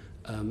about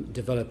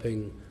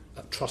developing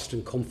trust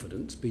and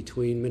confidence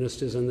between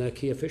ministers and their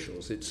key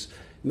officials. It's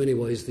in many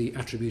ways the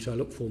attribute I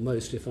look for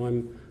most if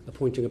I'm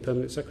appointing a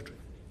permanent secretary.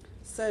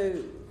 So,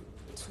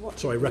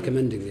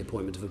 recommending the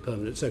appointment of a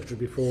permanent secretary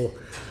before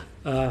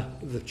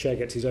the chair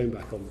gets his own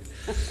back on me.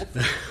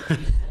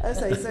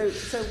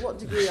 So what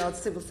degree are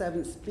civil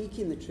servants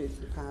speaking the truth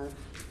to power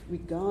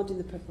regarding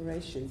the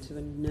preparation to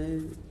a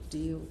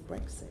no-deal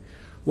Brexit?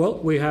 Well,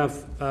 we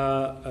have.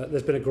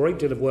 There's been a great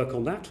deal of work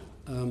on that,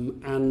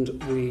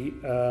 and we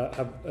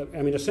have.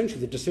 I mean,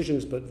 essentially, the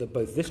decisions that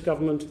both this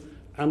government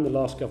and the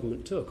last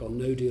government took on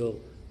no-deal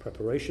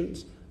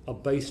preparations are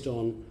based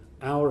on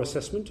our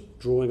assessment,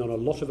 drawing on a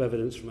lot of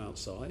evidence from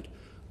outside,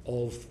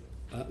 of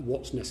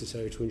what's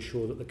necessary to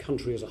ensure that the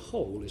country as a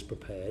whole is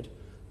prepared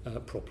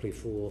properly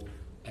for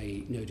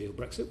a no-deal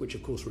Brexit, which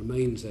of course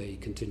remains a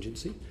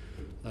contingency.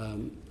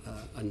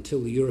 Until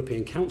the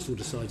European Council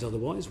decides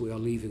otherwise, we are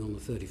leaving on the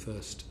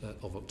 31st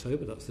of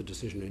October. That's the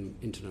decision in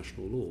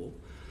international law.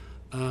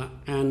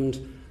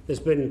 And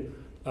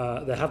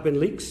there have been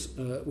leaks,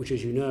 which,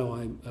 as you know,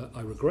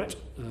 I regret,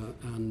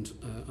 and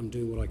I'm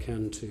doing what I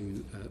can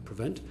to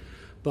prevent.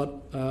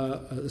 But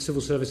the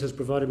civil service has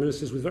provided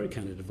ministers with very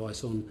candid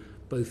advice on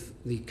both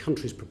the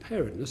country's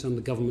preparedness and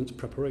the government's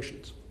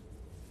preparations.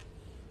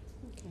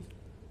 Okay.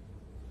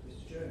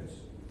 Mr. Jones?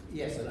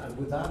 Yes, and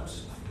without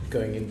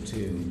going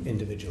into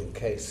individual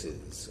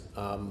cases,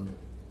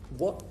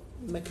 what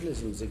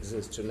mechanisms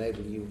exist to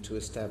enable you to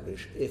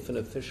establish if an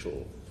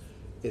official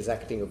is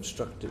acting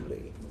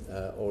obstructively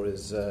or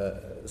is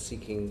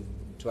seeking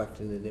to act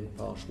in an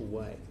impartial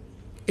way?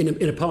 In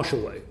a partial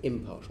way?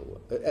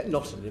 Impartial way.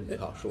 Not an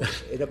impartial way,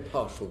 in a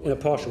partial way. In a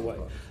partial way.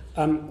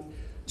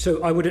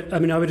 So I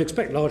would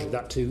expect largely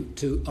that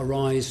to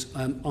arise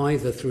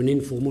either through an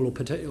informal or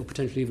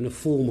potentially even a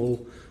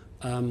formal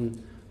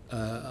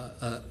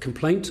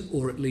complaint,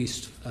 or at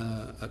least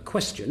a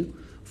question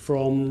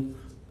from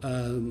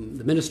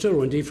the minister,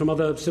 or indeed from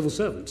other civil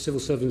servants. Civil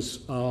servants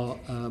are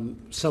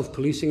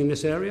self-policing in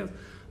this area.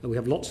 We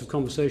have lots of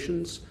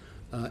conversations,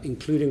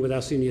 including with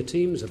our senior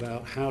teams,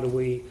 about how do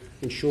we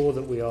ensure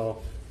that we are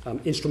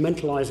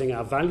instrumentalising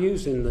our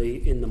values in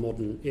the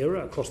modern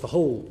era across the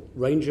whole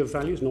range of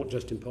values, not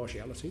just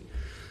impartiality.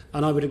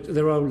 And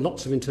there are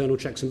lots of internal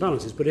checks and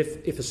balances. But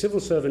if a civil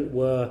servant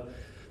were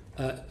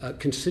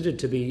considered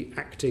to be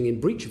acting in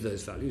breach of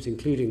those values,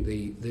 including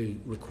the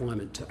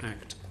requirement to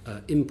act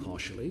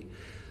impartially,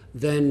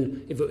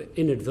 then if it were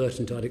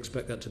inadvertent, I'd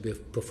expect that to be a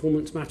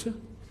performance matter,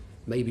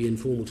 maybe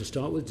informal to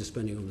start with,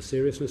 depending on the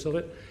seriousness of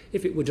it.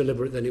 If it were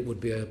deliberate, then it would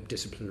be a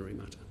disciplinary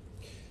matter.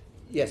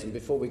 Yes, and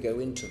before we go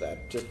into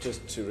that,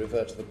 just to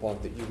revert to the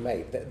point that you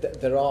made,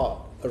 there are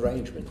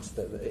arrangements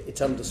that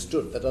it's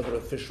understood that other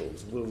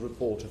officials will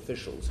report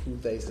officials who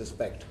they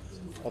suspect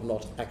of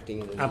not acting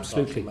in an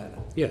impartial manner.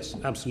 Yes,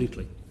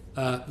 absolutely.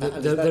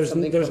 There's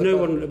no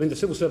one. I mean, the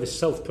civil service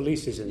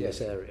self-polices in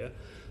this area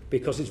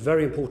because it's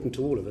very important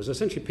to all of us.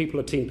 Essentially, people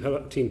are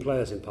team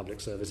players in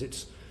public service.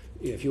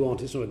 If you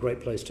aren't, it's not a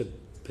great place to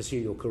pursue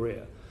your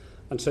career.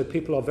 And so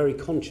people are very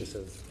conscious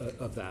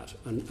of that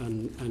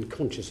and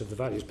conscious of the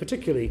values,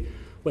 particularly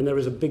when there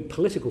is a big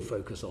political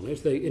focus on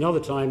it. In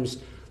other times,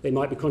 they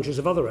might be conscious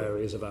of other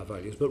areas of our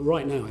values. But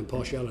right now,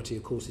 impartiality,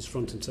 of course, is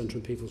front and centre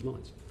in people's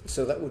minds.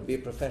 So that would be a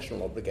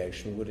professional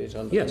obligation, would it,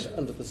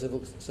 under the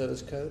Civil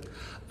Service Code?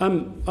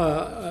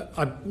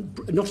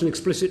 Not an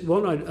explicit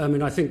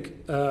one. I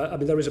think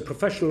there is a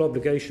professional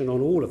obligation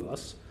on all of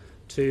us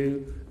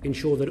to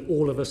ensure that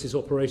all of us is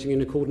operating in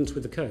accordance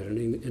with the code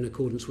and in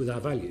accordance with our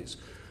values.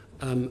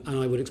 And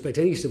I would expect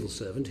any civil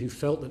servant who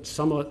felt that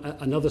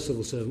another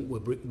civil servant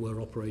were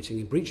operating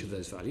in breach of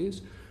those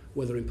values,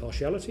 whether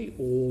impartiality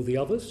or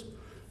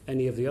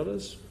any of the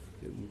others,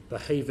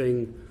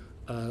 behaving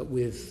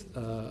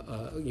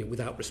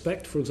without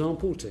respect, for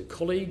example, to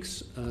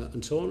colleagues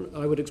and so on,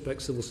 I would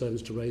expect civil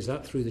servants to raise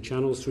that through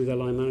their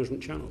line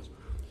management channels.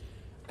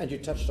 And you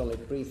touched on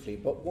it briefly,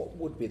 but what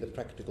would be the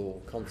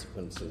practical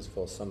consequences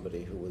for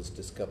somebody who was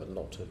discovered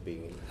not to have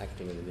been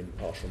acting in an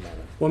impartial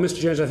manner? Well, Mr.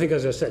 Jones, I think,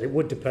 as I said, it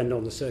would depend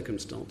on the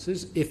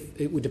circumstances.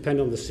 It would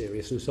depend on the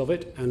seriousness of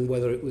it and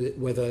whether it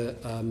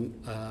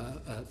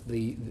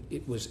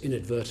was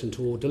inadvertent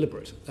or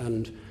deliberate.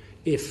 And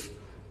if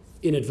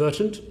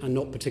inadvertent and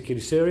not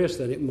particularly serious,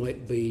 then it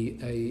might be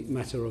a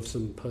matter of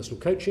some personal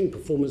coaching,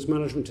 performance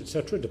management,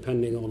 etc.,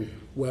 depending on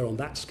where on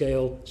that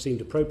scale seemed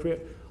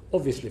appropriate.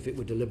 Obviously, if it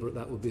were deliberate,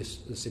 that would be a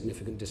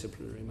significant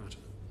disciplinary matter.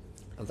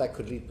 And that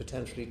could lead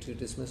potentially to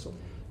dismissal?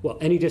 Well,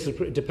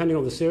 depending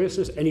on the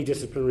seriousness, any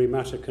disciplinary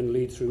matter can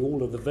lead through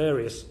all of the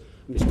various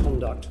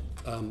misconduct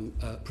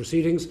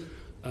proceedings.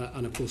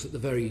 And, of course, at the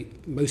very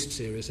most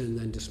serious end,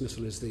 then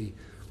dismissal is the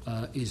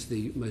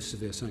most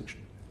severe sanction.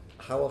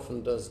 How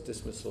often does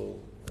dismissal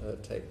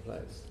take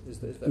place?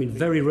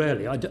 Very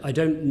rarely. I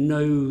don't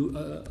know.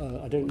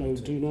 I don't know.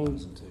 Do you know?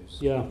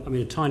 Yeah,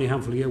 a tiny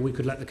handful a year. We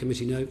could let the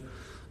committee know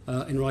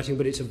in writing,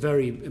 but it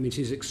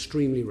is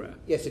extremely rare.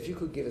 Yes, if you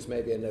could give us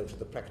maybe a note of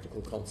the practical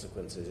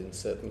consequences in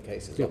certain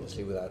cases,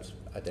 obviously without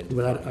identifying.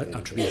 Without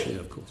attribution,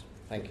 of course.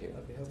 Thank you.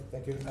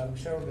 Thank you.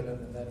 Cheryl Dillon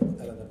and then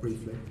Eleanor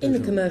briefly. In the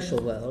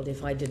commercial world,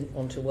 if I didn't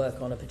want to work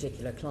on a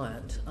particular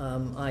client,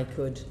 I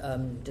could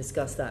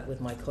discuss that with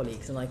my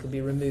colleagues and I could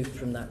be removed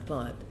from that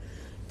client.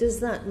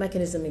 Does that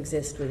mechanism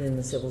exist within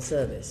the civil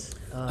service?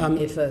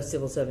 If a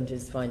civil servant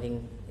is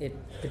finding it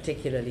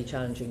particularly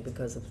challenging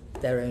because of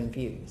their own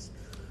views?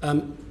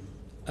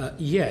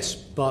 Yes,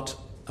 but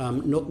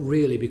not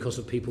really because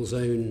of people's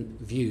own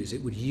views.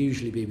 It would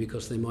usually be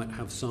because they might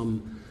have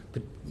some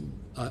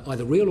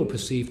either real or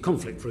perceived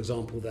conflict. For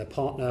example, their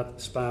partner,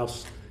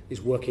 spouse, is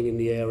working in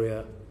the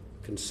area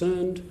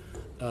concerned,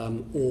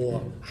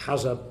 or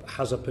has a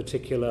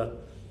particular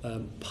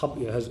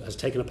has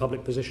taken a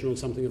public position on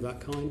something of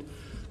that kind.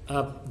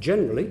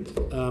 Generally,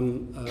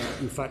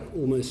 in fact,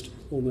 almost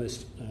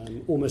always,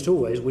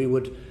 we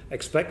would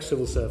expect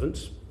civil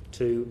servants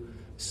to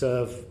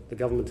serve the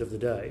government of the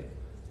day,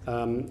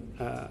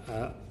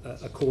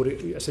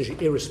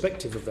 essentially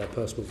irrespective of their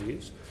personal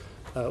views,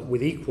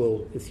 with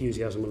equal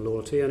enthusiasm and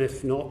loyalty, and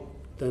if not,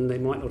 then they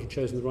might not have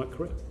chosen the right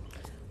career.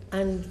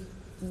 And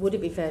would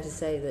it be fair to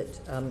say that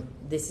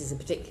this is a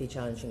particularly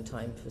challenging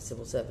time for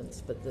civil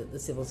servants, but that the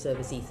civil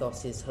service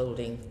ethos is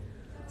holding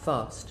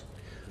fast?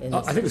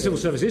 I think the civil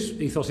service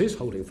ethos is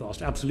holding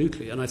fast,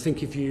 absolutely. And I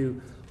think if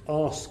you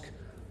ask,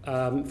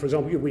 for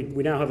example,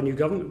 we now have a new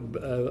government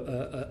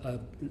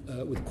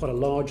with quite a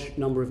large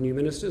number of new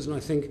ministers, and I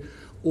think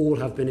all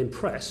have been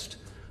impressed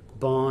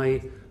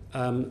by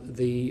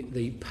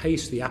the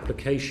pace, the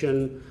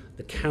application,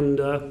 the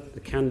candour, the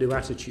can-do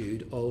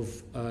attitude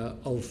of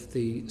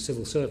the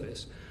civil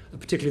service,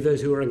 particularly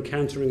those who are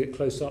encountering it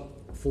close up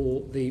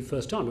for the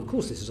first time. Of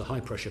course, this is a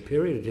high-pressure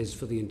period. It is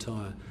for the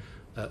entire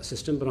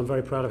system, but I'm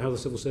very proud of how the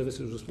civil service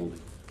is responding.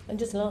 And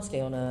just lastly,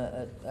 on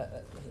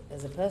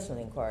as a personal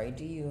inquiry,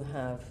 do you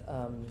have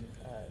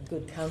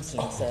good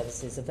counselling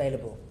services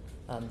available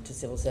to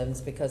civil servants,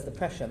 because the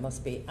pressure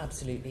must be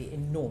absolutely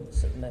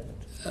enormous at the moment?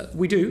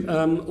 We do,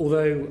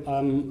 although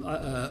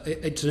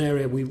it's an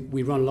area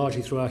we run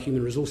largely through our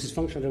human resources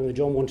function. I don't know whether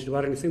John wanted to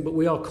add anything, but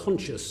we are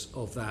conscious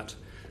of that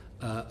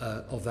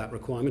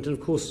requirement. And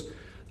of course,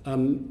 I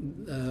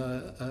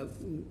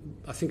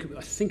think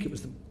it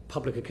was the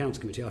Public Accounts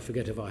Committee, I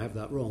forget if I have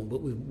that wrong, but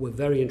we're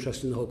very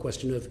interested in the whole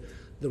question of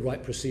the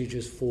right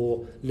procedures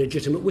for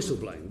legitimate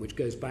whistleblowing, which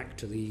goes back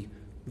to the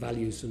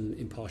values and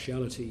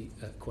impartiality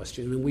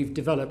question. And we've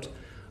developed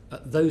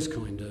those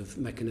kind of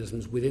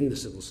mechanisms within the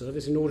civil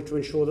service in order to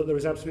ensure that there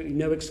is absolutely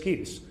no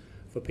excuse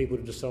for people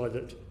to decide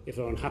that if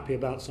they're unhappy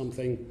about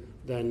something,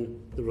 then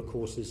the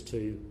recourse is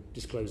to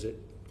disclose it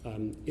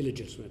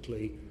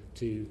illegitimately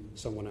to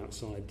someone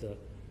outside the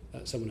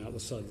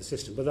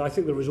system. But I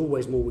think there is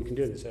always more we can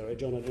do in this area.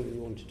 John, I don't know if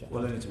you wanted to add.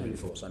 Well, only to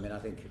reinforce. I mean, I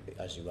think,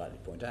 as you rightly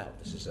point out,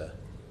 this is a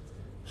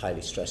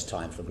highly stressed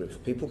time for a group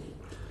of people.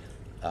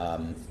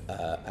 And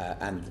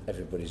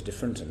everybody's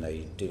different and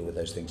they deal with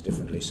those things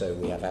differently, so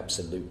we have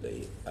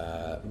absolutely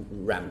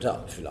ramped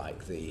up, if you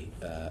like, the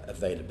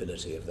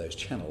availability of those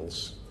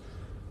channels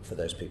for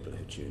those people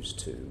who choose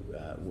to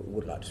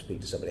would like to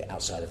speak to somebody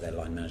outside of their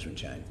line management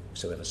chain.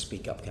 So we have a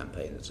Speak Up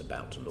campaign that's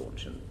about to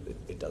launch, and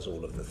it does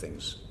all of the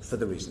things for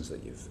the reasons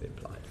that you've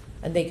implied.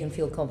 And they can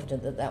feel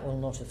confident that that will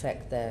not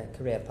affect their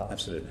career path.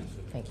 Absolutely.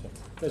 Thank you.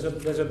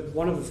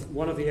 One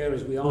of the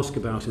areas we ask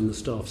about in the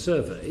staff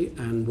survey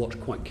and watch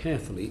quite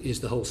carefully is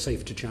the whole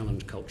safe to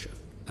challenge culture,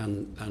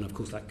 and of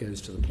course that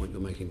goes to the point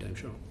you're making, Dame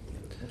Cheryl.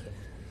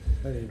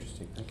 Very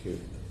interesting. Thank you.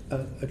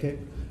 Okay.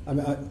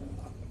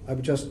 I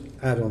would just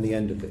add on the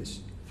end of this.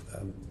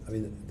 I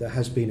mean, there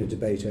has been a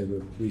debate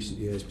over recent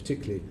years,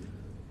 particularly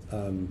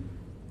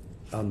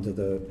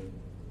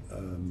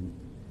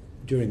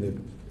during the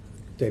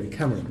David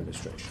Cameron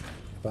administration,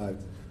 about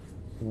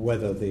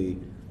whether the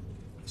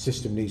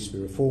system needs to be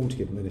reformed to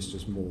give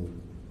ministers more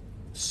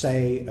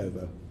say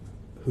over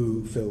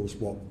who fills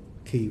what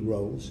key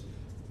roles.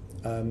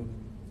 And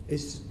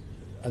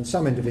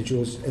some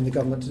individuals in the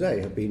government today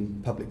have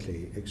been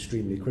publicly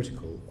extremely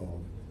critical of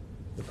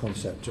the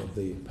concept of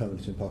the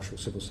permanent impartial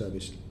civil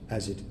service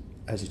as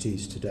it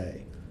is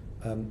today.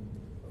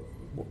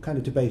 What kind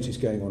of debate is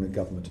going on in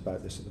government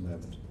about this at the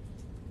moment?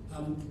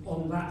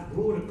 On that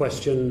broader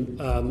question,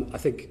 I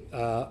think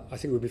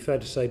it would be fair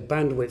to say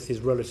bandwidth is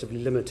relatively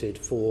limited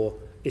for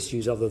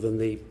issues other than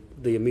the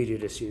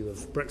immediate issue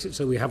of Brexit.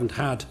 So we haven't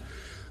had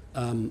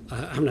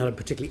a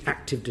particularly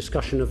active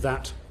discussion of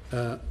that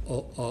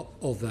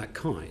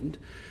kind.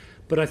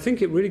 But I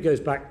think it really goes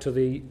back to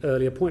the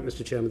earlier point,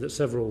 Mr. Chairman, that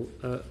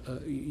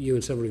you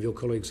and several of your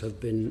colleagues have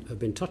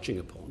been touching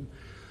upon.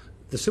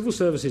 The civil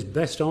service's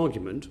best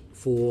argument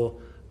for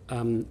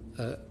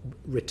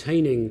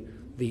retaining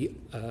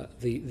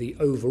the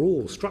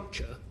overall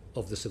structure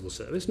of the civil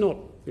service, not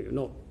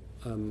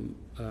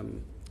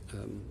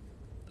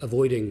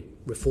avoiding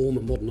reform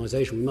and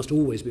modernisation. We must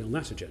always be on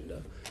that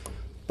agenda.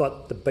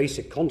 But the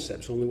basic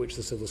concepts on which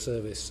the civil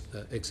service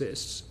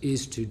exists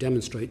is to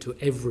demonstrate to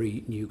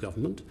every new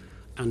government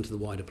and to the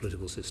wider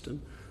political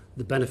system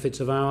the benefits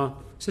of our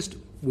system.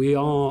 We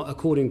are,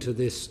 according to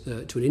this,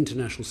 to an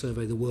international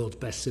survey, the world's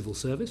best civil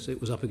service.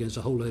 It was up against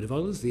a whole load of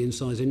others. The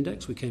Insize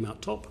Index, we came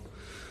out top.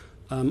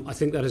 I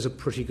think that is a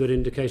pretty good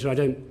indicator.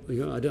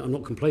 I'm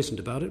not complacent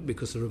about it,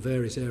 because there are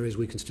various areas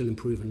we can still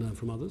improve and learn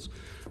from others.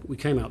 We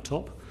came out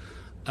top,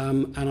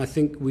 and I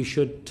think we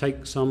should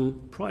take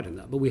some pride in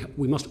that. But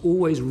we must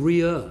always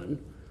re-earn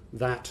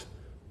that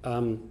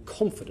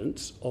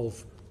confidence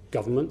of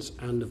governments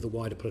and of the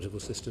wider political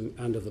system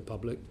and of the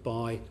public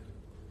by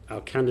our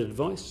candid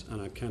advice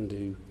and our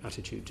can-do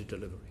attitude to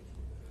delivery.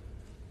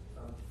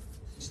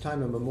 Since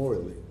time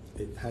immemorial,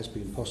 it has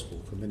been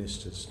possible for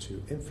ministers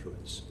to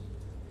influence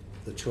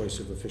the choice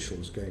of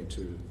officials going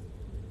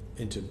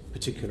into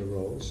particular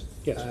roles.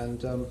 Yes. And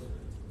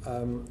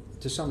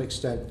to some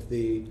extent,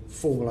 the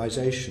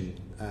formalisation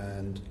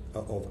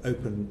of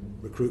open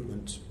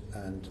recruitment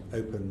and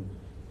open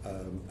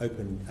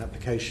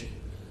application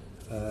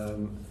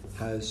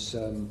has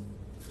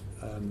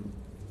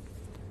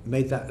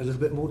made that a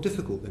little bit more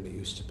difficult than it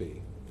used to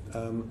be.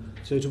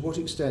 So to what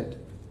extent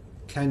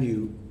can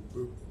you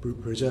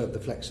preserve the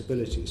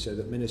flexibility so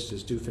that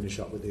ministers do finish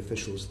up with the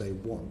officials they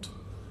want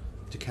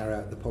to carry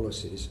out the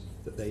policies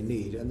that they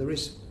need? And there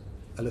is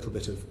a little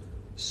bit of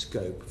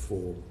scope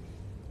for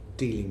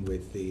dealing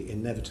with the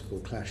inevitable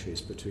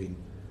clashes between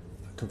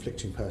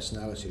conflicting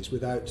personalities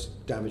without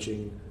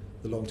damaging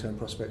the long-term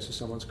prospects of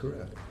someone's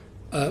career.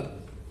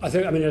 I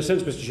think, in a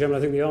sense, Mr. Chairman,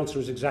 I think the answer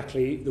is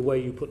exactly the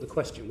way you put the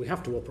question. We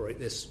have to operate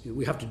this.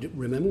 We have to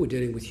remember we're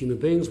dealing with human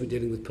beings, we're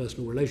dealing with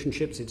personal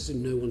relationships. It's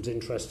in no one's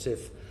interests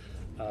if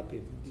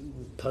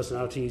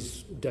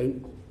personalities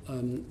don't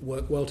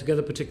work well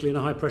together, particularly in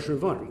a high-pressure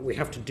environment. We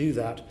have to do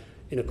that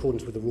in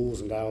accordance with the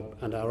rules and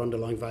our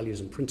underlying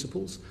values and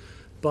principles.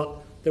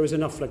 But there is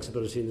enough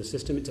flexibility in the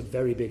system. It's a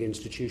very big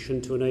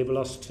institution to enable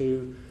us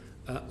to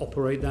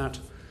operate that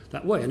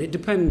way. And it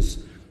depends.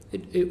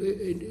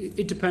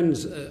 It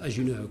depends, as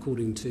you know,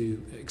 according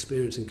to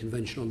experience and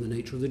convention, on the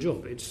nature of the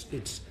job.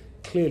 It's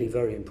clearly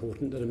very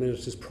important that a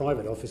minister's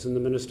private office and the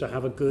minister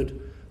have a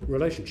good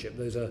relationship.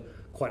 Those are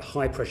quite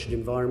high-pressured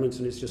environments,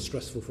 and it's just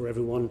stressful for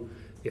everyone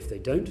if they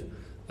don't.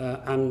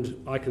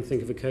 And I can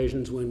think of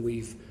occasions when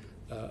we've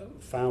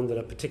found that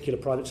a particular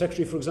private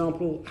secretary, for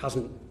example,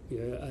 hasn't,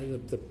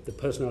 the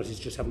personalities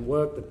just haven't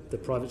worked, the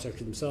private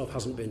secretary themselves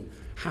hasn't been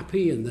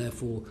happy and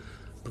therefore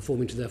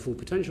performing to their full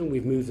potential.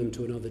 We've moved them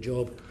to another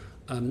job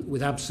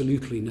with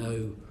absolutely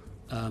no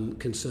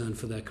concern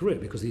for their career,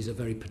 because these are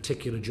very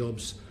particular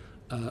jobs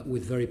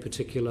with very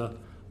particular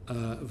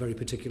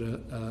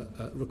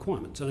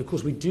requirements. And of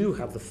course we do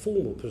have the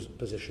formal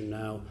position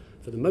now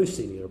for the most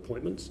senior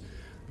appointments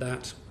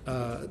that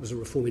was a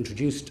reform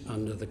introduced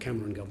under the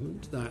Cameron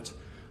government, that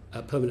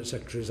permanent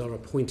secretaries are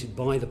appointed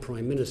by the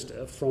Prime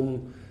Minister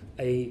from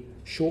a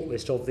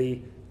shortlist of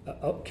the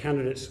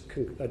candidates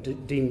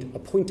deemed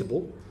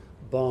appointable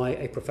by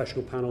a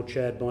professional panel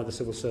chaired by the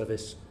Civil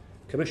Service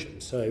Commission.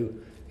 So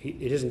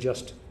it isn't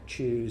just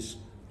choose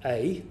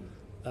A.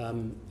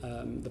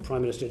 The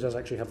Prime Minister does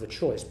actually have the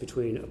choice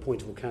between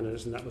appointable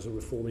candidates, and that was a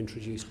reform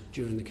introduced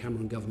during the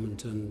Cameron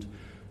government and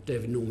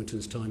David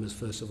Normanton's time as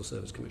first Civil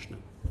Service Commissioner.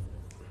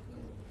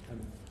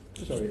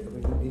 Sorry,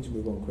 we need to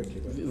move on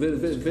quickly.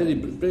 Very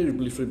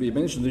briefly, you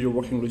mentioned that your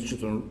working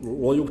relationship and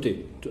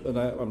loyalty, and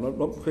I'm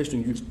not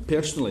questioning you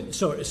personally.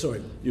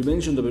 Sorry. You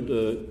mentioned about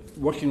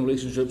working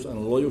relationships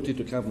and loyalty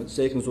to Cabinet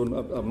Seconds.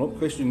 I'm not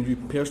questioning you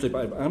personally,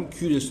 but I'm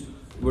curious,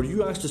 were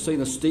you asked to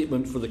sign a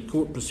statement for the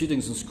court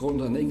proceedings in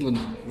Scotland and England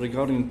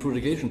regarding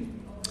prorogation?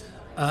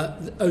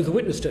 The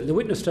witness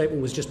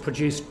statement was just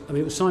produced.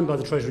 It was signed by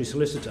the Treasury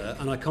Solicitor,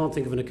 and I can't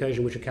think of an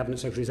occasion which a Cabinet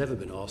Secretary has ever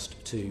been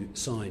asked to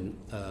sign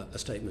a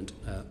statement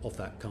of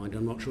that kind.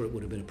 I'm not sure it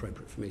would have been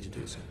appropriate for me to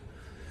do so.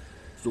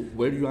 So,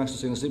 were you asked to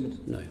sign a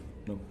statement? No.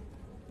 No.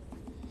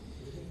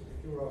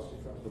 You were asked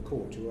in front of the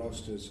court. You were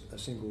asked as a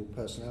single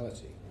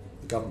personality,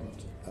 the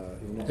government. You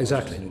were not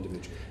exactly. Asked as an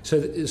individual.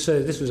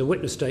 So this was a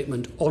witness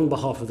statement on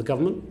behalf of the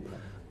government.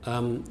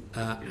 And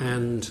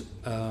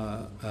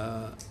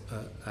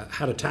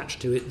had attached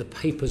to it the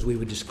papers we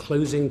were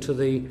disclosing to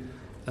the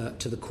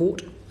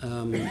court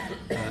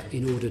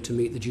in order to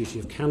meet the duty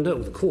of candour,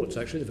 or the courts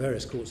actually, the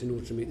various courts, in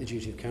order to meet the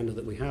duty of candour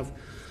that we have.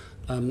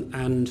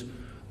 And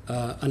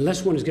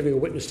unless one is giving a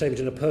witness statement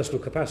in a personal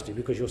capacity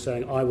because you're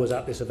saying I was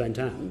at this event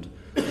and,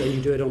 then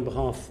you do it on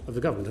behalf of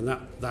the government, and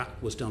that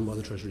was done by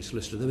the Treasury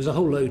Solicitor. There was a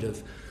whole load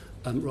of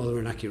rather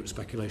inaccurate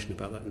speculation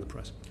about that in the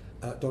press.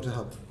 Dr.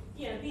 Hubb.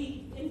 Yeah,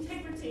 the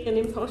integrity and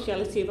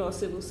impartiality of our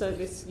civil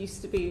service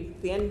used to be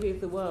the envy of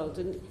the world,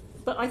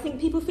 but I think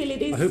people feel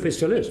it is. I hope it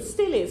still is. It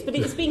still is, but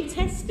it's being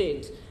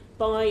tested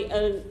by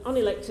an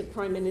unelected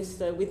Prime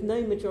Minister with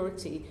no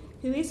majority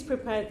who is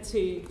prepared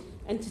to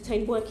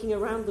entertain working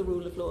around the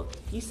rule of law.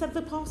 You said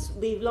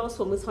the last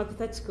one was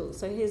hypothetical,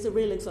 so here's a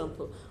real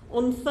example.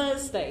 On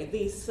Thursday,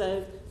 these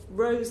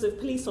rows of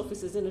police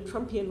officers in a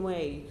Trumpian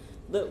way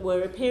that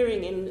were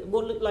appearing in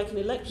what looked like an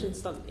election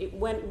stunt, it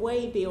went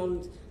way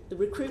beyond the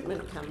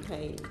recruitment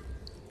campaign.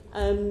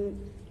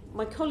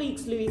 My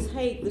colleagues Louise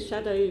Haigh, the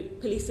shadow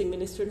policing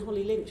minister, and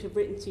Holly Lynch have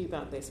written to you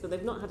about this, but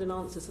they've not had an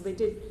answer, so they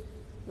did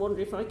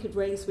wonder if I could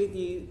raise with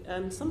you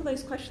some of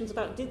those questions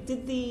about did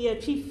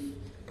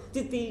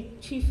the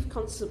chief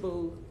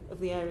constable of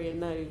the area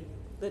know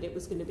that it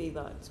was going to be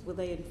that? Were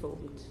they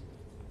informed?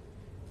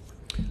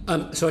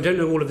 So I don't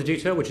know all of the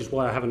detail, which is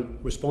why I haven't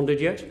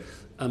responded yet.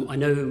 I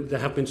know there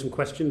have been some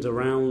questions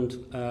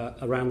around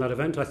that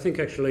event. I think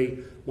actually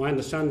my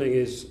understanding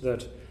is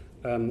that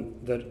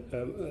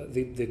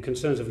the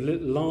concerns have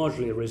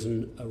largely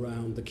arisen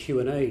around the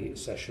Q&A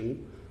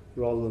session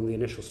rather than the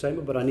initial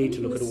statement. But I need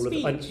to look at all of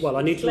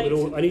I need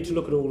to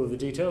look at all of the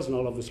details, and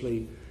I'll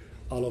obviously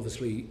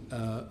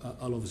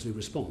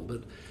respond.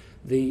 But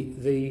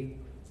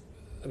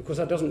of course,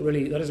 that isn't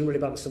really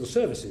about the civil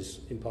services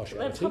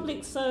impartiality. They're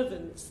public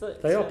servants.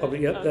 They are public.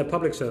 Yeah, they're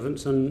public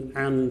servants, and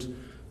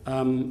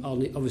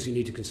I'll obviously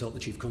need to consult the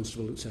Chief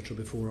Constable, etc.,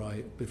 before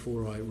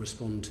I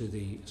respond to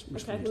the.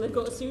 Okay, and I've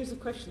got a series of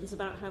questions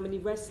about how many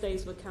rest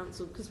days were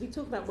cancelled, because we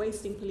talk about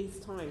wasting police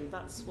time.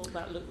 That's what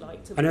that looked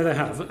like. To I know they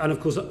have, and of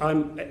course I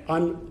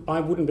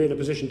wouldn't be in a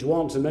position to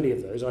answer many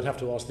of those. I'd have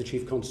to ask the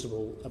Chief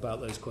Constable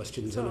about those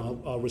questions, and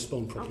I'll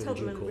respond properly. I'll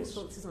tell in them due the course.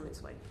 response is on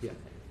its way. Yeah,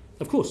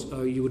 of course.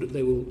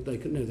 They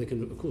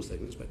can. Of course, they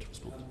can expect a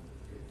response.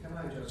 Can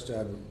I just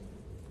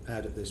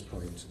add at this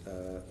point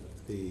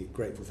the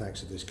grateful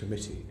thanks of this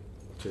committee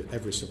to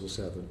every civil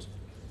servant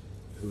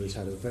who has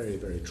had a very,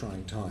 very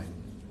trying time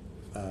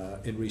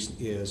in recent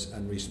years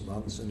and recent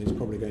months, and is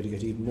probably going to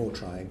get even more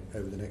trying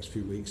over the next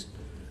few weeks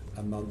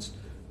and months.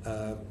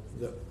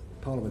 That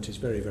Parliament is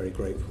very, very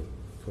grateful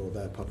for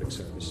their public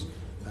service,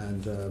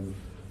 and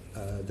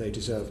they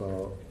deserve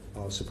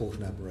our support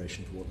and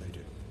admiration for what they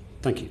do.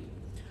 Thank you.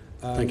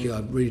 Thank you.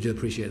 I really do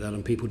appreciate that,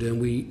 and people do. And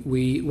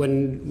we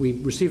when we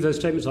receive those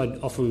statements, I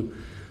often,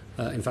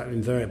 in fact,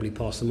 invariably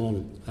pass them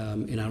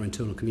on in our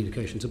internal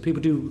communications. So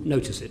people do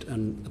notice it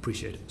and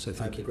appreciate it. So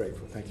thank you. I'm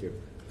grateful. Thank you.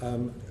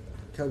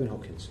 Kelvin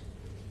Hopkins.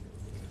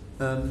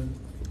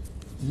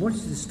 What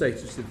is the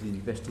status of the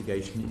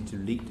investigation into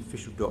leaked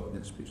official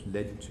documents which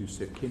led to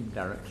Sir Kim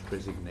Darroch's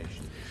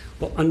resignation?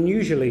 Well,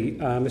 unusually,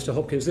 Mr.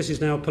 Hopkins, this is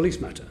now a police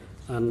matter,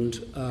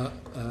 and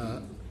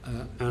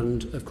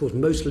of course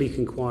most leak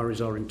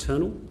inquiries are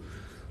internal,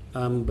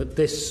 but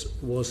this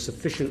was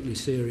sufficiently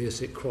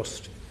serious it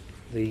crossed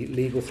the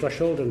legal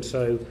threshold, and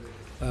so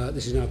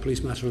this is now a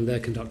police matter and they're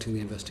conducting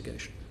the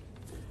investigation.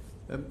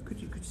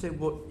 Could you say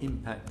what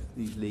impact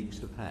these leaks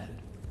have had?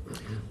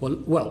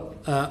 Well,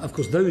 of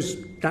course,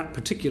 that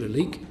particular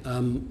leak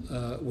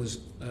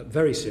was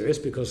very serious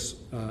because,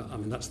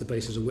 that's the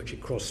basis on which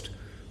it crossed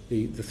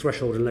the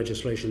threshold in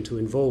legislation to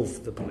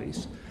involve the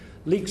police.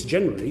 Leaks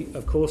generally,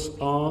 of course,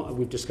 are,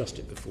 we've discussed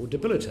it before,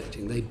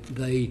 debilitating.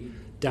 They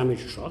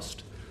damage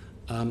trust.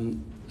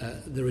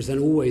 There is then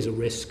always a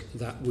risk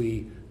that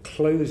we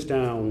close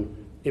down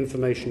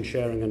information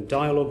sharing and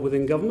dialogue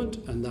within government,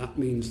 and that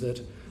means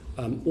that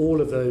all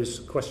of those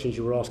questions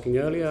you were asking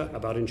earlier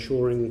about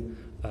ensuring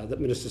that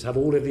ministers have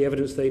all of the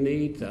evidence they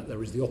need, that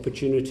there is the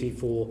opportunity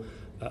for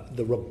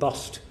the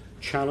robust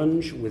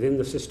challenge within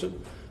the system,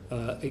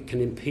 it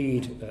can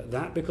impede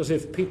that, because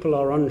if people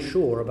are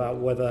unsure about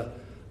whether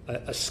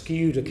a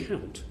skewed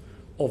account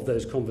of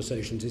those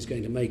conversations is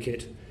going to make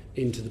it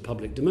into the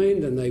public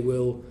domain, then they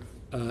will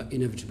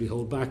inevitably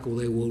hold back or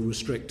they will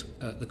restrict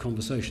the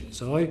conversation.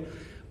 So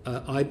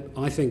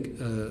I think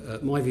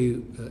my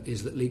view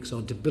is that leaks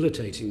are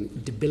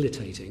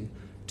debilitating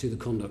to the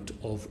conduct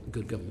of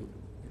good government.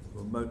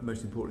 Well,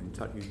 most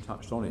importantly, you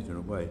touched on it in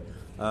a way.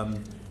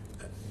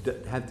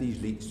 Have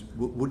these leaks,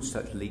 would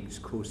such leaks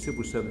cause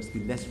civil servants to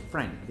be less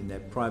frank in their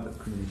private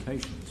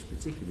communications,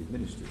 particularly with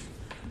ministers,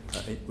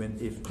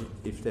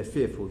 if they're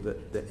fearful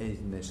that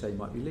anything they say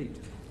might be leaked?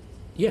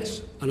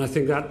 Yes, and I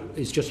think that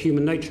is just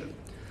human nature.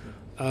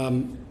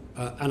 And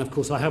of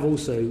course, I have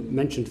also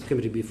mentioned to the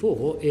committee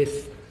before,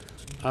 if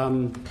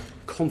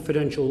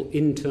confidential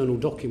internal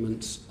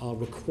documents are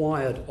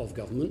required of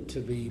government to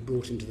be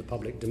brought into the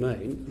public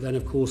domain, then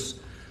of course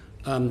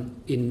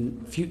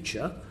in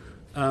future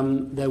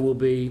there will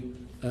be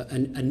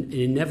an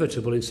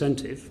inevitable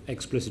incentive,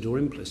 explicit or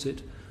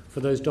implicit, for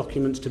those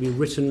documents to be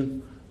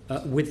written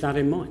with that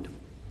in mind.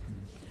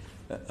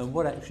 And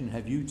what action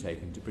have you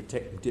taken to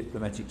protect the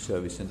diplomatic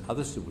service and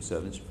other civil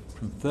servants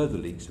from further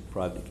leaks of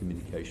private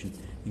communication,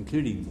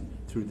 including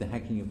through the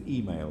hacking of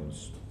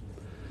emails?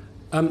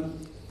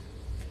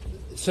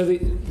 So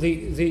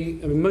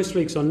most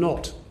leaks are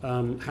not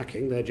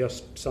hacking. They're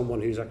just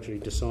someone who's actually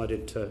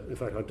decided to. In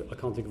fact, I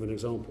can't think of an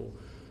example.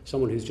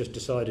 Someone who's just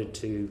decided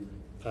to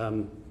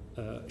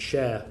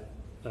share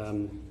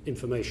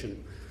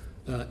information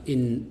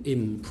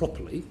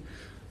improperly.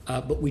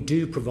 But we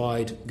do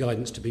provide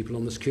guidance to people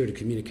on the security of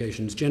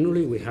communications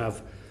generally. We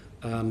have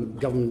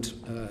government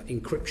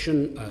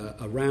encryption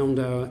around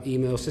our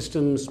email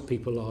systems.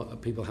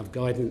 People have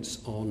guidance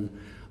on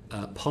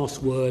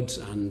passwords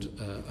and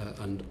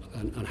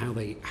how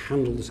they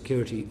handle the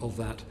security of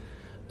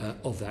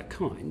that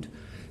kind.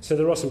 So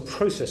there are some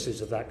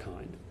processes of that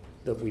kind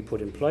that we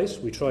put in place.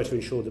 We try to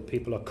ensure that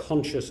people are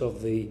conscious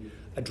of the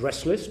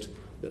address list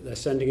that they're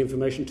sending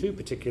information to,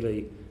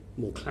 particularly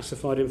more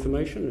classified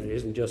information. It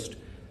isn't just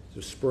sort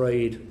of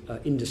sprayed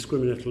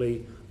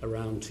indiscriminately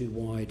around too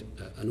wide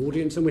an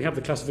audience. And we have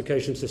the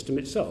classification system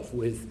itself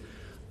with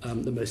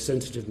the most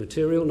sensitive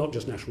material, not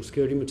just national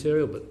security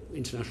material, but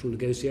international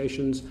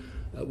negotiations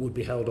would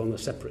be held on a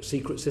separate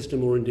secret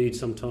system, or indeed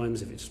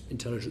sometimes, if it's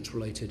intelligence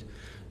related,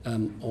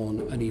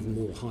 on an even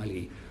more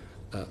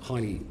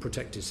highly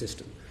protected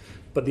system.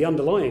 But the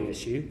underlying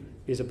issue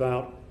is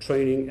about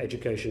training,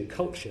 education,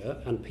 culture,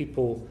 and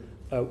people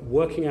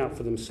working out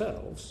for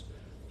themselves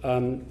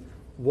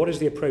what is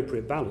the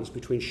appropriate balance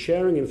between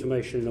sharing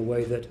information in a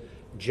way that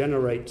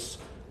generates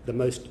the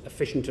most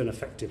efficient and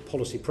effective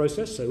policy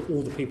process, so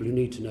all the people who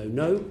need to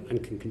know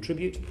and can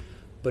contribute,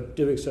 but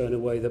doing so in a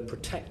way that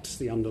protects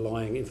the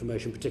underlying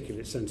information,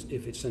 particularly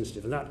if it's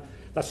sensitive. And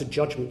that's a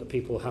judgment that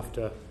people have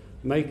to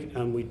make,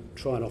 and we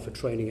try and offer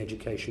training,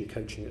 education,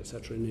 coaching,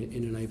 etc., in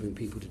enabling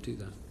people to do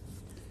that.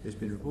 It's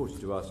been reported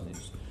to us, and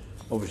it's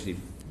obviously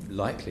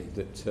likely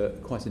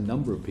that quite a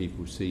number of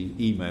people see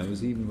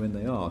emails, even when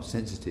they are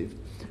sensitive,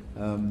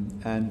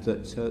 and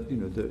that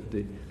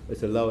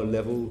at a lower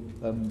level,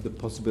 the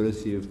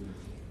possibility of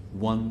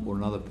one or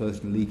another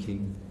person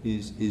leaking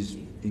is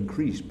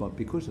increased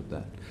because of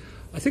that.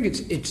 I think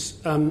it's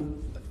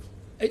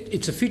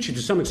a feature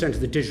to some extent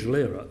of the digital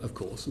era, of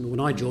course. I mean, when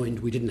I joined,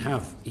 we didn't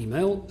have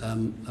email.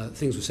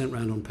 Things were sent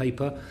around on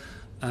paper,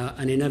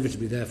 and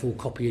inevitably, therefore,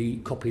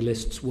 copy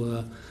lists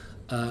were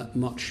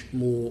much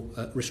more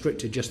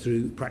restricted just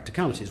through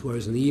practicalities,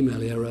 whereas in the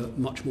email era,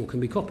 much more can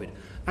be copied.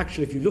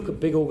 Actually, if you look at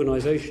big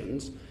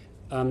organisations,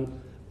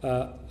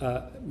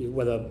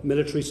 whether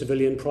military,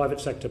 civilian, private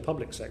sector,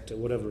 public sector,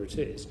 whatever it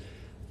is,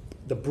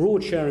 the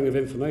broad sharing of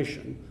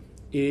information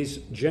is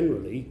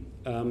generally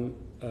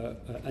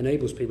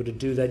enables people to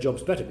do their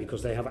jobs better,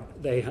 because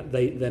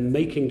they're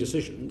making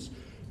decisions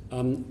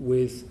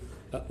with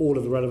all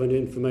of the relevant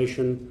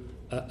information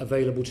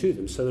available to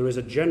them. So there is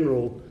a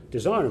general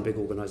desire in big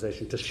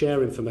organisations to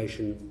share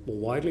information more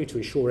widely, to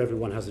ensure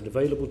everyone has it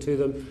available to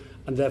them,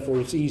 and therefore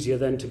it's easier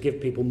then to give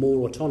people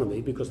more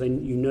autonomy, because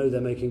then they're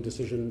making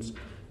decisions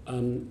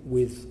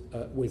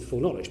with full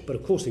knowledge. But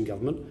of course in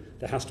government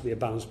there has to be a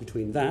balance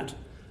between that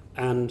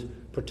and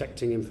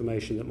protecting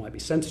information that might be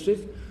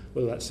sensitive,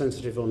 whether that's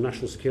sensitive on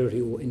national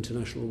security or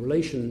international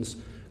relations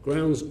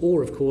grounds,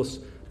 or of course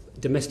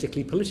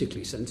domestically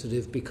politically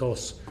sensitive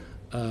because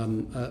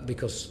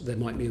there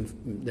might be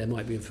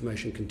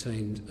information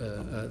contained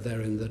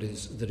therein that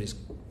is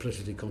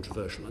politically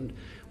controversial, and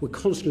we're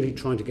constantly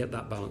trying to get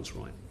that balance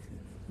right.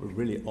 Well,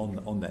 really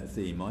on that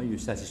theme, are you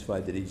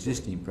satisfied that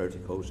existing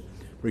protocols,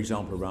 for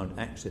example around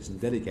access and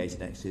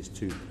delegated access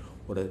to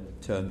what are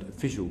termed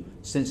official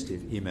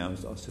sensitive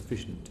emails, are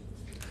sufficient?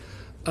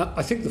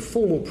 I think the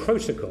formal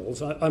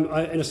protocols, in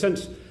a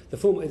sense,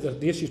 the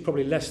issue is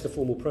probably less the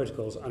formal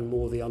protocols and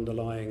more the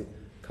underlying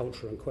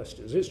culture and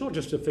questions. It's not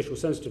just official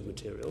sensitive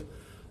material.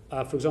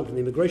 For example, in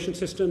the immigration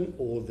system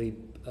or the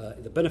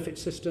benefit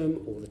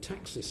system or the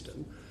tax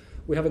system,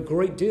 we have a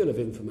great deal of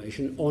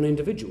information on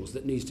individuals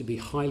that needs to be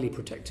highly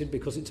protected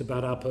because it's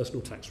about our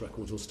personal tax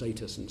records or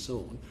status and so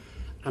on.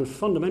 And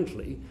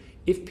fundamentally,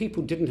 if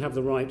people didn't have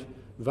the right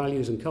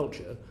values and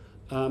culture,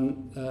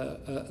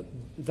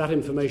 that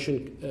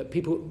information,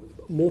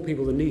 more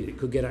people than need it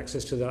could get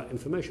access to that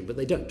information, but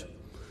they don't.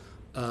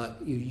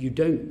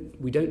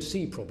 We don't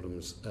see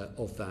problems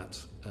of that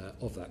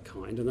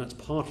kind, and that's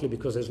partly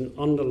because there's an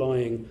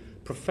underlying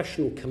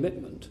professional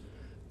commitment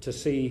to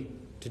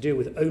deal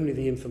with only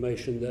the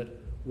information that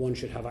one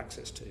should have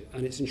access to,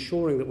 and it's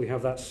ensuring that we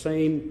have that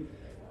same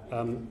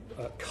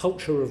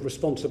culture of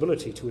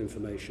responsibility to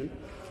information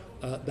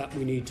that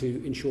we need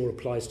to ensure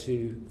applies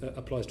to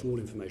all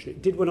information.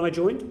 It did when I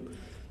joined,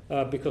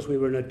 because we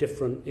were in a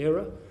different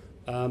era.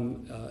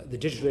 The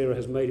digital era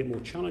has made it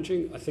more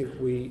challenging. I think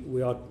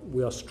we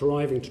are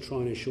striving to try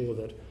and ensure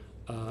that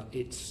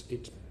it's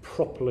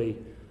properly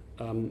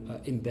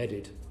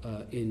embedded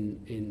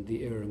in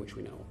the era in which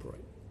we now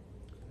operate.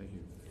 Thank you.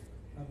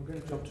 We're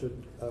going to jump to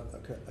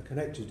a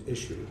connected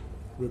issue.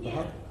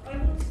 Yeah, I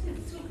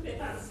wanted to talk a bit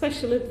about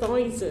special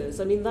advisors.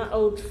 I mean, that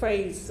old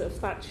phrase of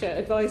Thatcher,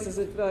 advisors.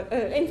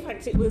 In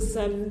fact, it was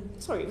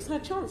it was her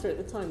Chancellor at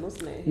the time,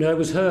 wasn't it? No, it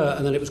was her,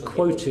 and then it was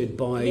quoted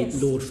by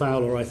Yes. Lord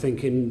Fowler, I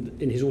think, in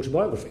his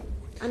autobiography.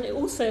 And it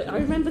also, I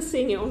remember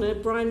seeing it on a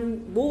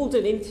Brian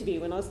Walden interview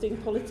when I was doing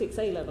politics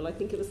A-level. I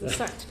think it was the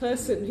sacked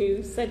person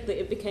who said that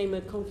it became a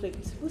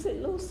conflict. Was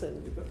it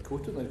Lawson?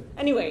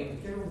 Anyway,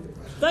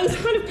 those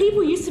kind of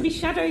people used to be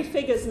shadowy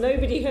figures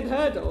nobody had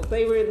heard of.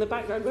 They were in the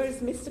background, whereas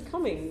Mr.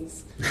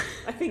 Cummings,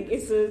 I think,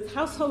 is a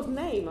household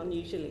name,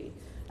 unusually.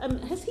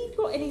 Has he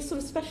got any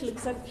sort of special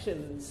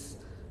exemptions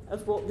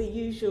of what the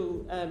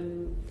usual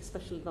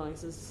special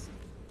advisors...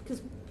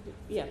 Because,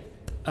 yeah.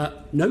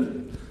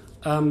 No.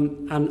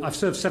 And I've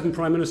served 7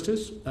 prime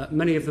ministers.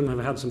 Many of them have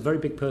had some very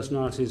big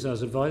personalities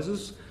as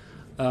advisors.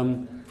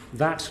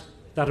 That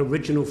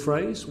original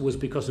phrase was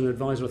because an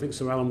advisor, I think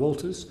Sir Alan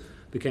Walters,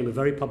 became a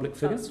very public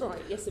figure. That's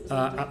right, yes, it was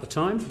at the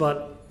time.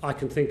 But I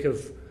can think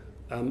of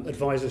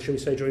advisors, shall we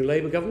say, during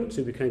Labour governments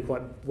who became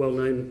quite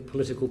well-known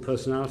political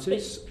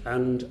personalities,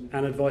 and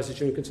advisors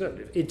during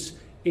Conservative.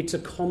 It's a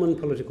common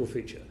political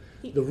feature.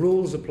 The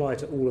rules apply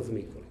to all of them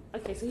equally.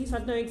 Okay, so he's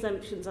had no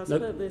exemptions as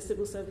per the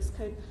Civil Service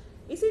Code.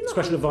 Is it not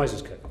Special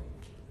Advisors Code.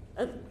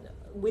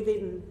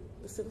 Within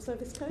the Civil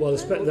Service Code? Well,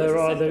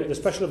 the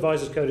Special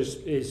Advisors Code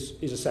is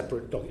a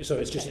separate document. So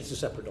it's a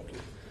separate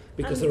document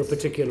because there are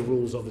particular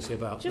rules, obviously,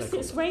 about. Just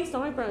it's raised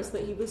eyebrows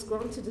that he was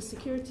granted a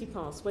security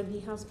pass when he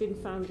has been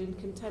found in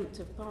contempt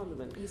of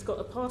Parliament. He's got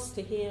a pass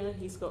to here.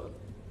 He's got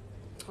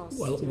a pass.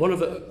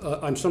 Well,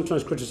 I'm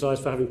sometimes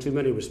criticised for having too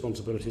many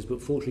responsibilities,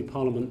 but fortunately,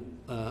 Parliament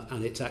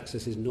and its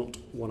access is not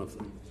one of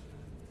them.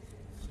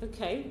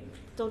 Okay,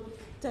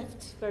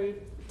 very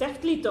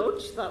deftly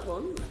dodged that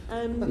one.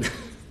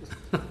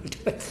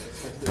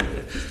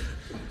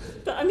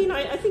 But I mean,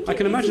 I think I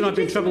can imagine I'd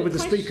be in trouble with the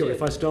legitimate Speaker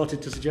if I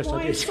started to suggest I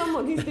why did. is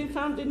someone who's been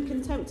found in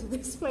contempt of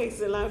this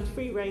place allowed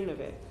free reign of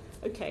it?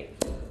 Okay.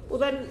 Well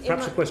then,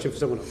 Perhaps a question for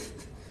someone else.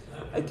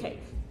 Okay.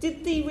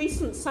 Did the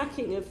recent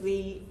sacking of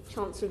the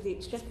Chancellor of the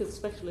Exchequer's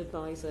Special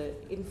Advisor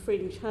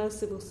infringe her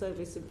civil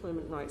service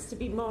employment rights to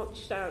be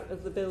marched out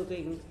of the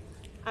building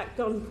at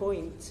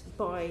gunpoint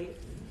by,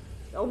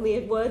 on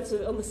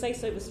the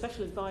say-so of a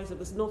Special Advisor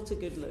was not a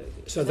good look?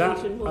 So that,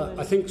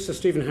 I think Sir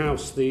Stephen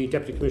House, the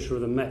Deputy Commissioner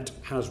of the Met,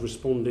 has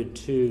responded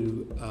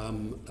to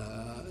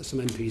some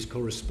MPs'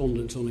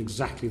 correspondence on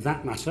exactly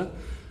that matter.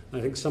 I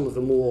think some of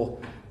the more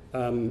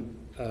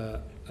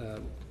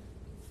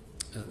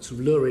sort of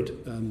lurid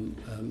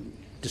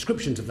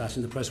descriptions of that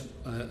in the press,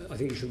 I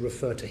think you should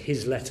refer to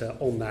his letter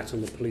on that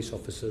and the police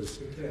officer's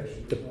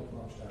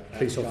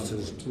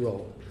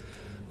role.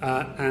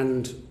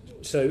 And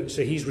so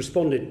he's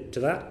responded to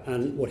that,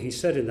 and what he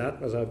said in that,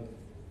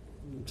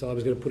 so I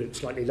was going to put it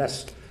slightly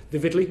less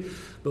vividly,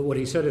 but what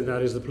he said in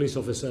that is the police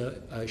officer,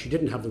 she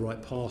didn't have the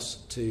right pass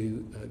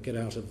to get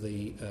out of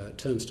the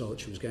turnstile that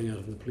she was going out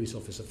of, and the police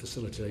officer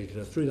facilitated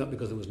her through that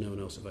because there was no one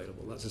else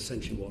available. That's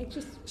essentially what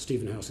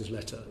Stephen House's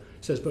letter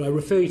says. But I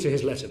refer you to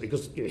his letter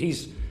because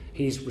he's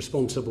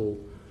responsible.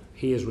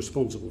 He is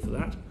responsible for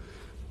that.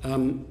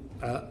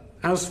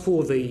 As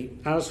for the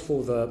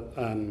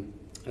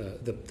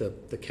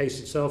case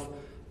itself,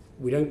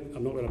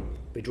 I'm not going to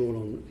be drawn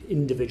on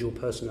individual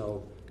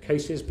personnel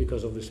cases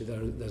because obviously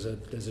there's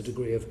a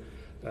degree of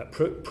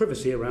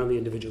privacy around the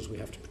individuals we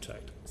have to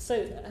protect.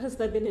 So has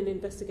there been an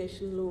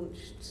investigation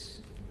launched?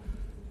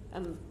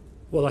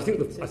 Well, I think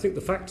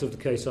the facts of the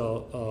case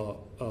are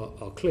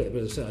clear,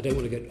 but as I say, I don't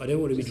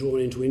want to be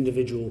drawn into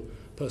individual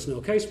personnel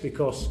case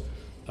because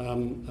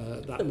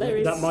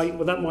that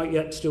might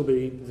yet still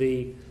be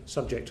the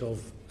subject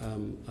of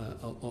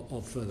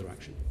further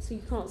action. So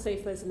you can't say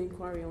if there's an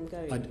inquiry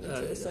ongoing into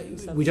the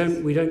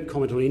circumstances? We don't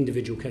comment on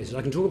individual cases.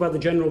 I can talk about the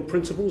general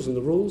principles and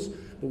the rules,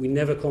 but we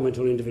never comment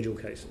on individual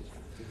cases.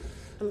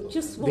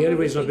 The only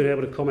reason I've been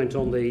able to comment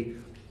on the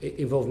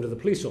involvement of the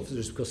police officers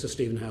is because Sir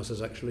Stephen House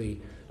has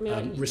actually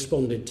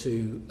responded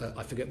to,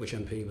 I forget which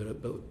MP,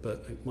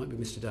 but it might be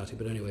Mr Doughty,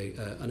 but anyway,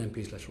 an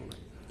MP's letter on it.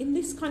 In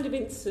this kind of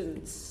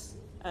instance,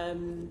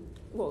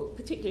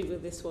 particularly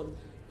with this one,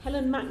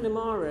 Helen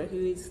McNamara,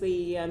 who is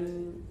the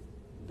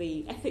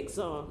ethics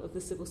czar of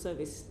the civil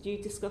service, do you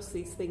discuss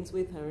these things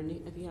with her, and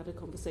have you had a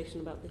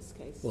conversation about this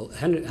case? Well,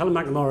 Helen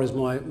McNamara is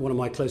one of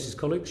my closest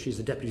colleagues. She's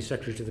the Deputy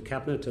Secretary to the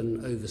Cabinet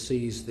and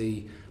oversees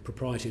the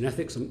propriety and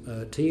ethics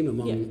team,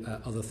 among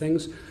other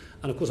things.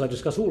 And of course I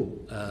discuss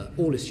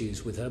all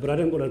issues with her, but I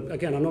don't want to,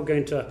 again, I'm not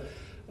going to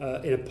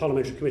in a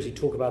parliamentary committee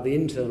talk about the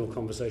internal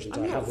conversations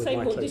I have with my closest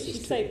team. What did she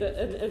say, but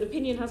an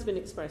opinion has been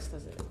expressed,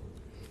 has it?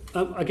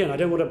 Again, I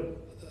don't want to...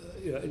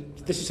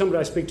 this is somebody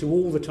I speak to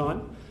all the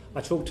time. I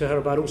talk to her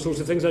about all sorts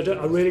of things. I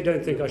really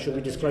don't think I should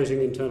be disclosing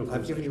the internal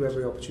conversations. I've given you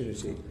every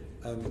opportunity.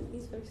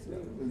 He's very slow.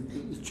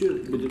 The Chair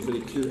made it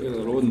very clear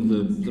earlier on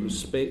the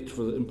respect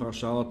for the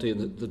impartiality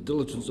and the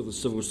diligence of the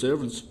civil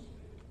servants.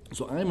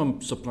 So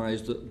I'm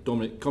surprised that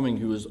Dominic Cumming,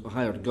 who is a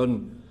hired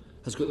gun,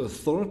 has got the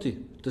authority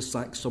to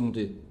sack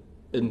somebody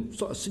in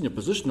sort of senior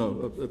position,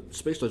 a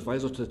special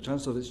advisor to the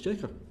Chancellor of the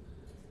Exchequer.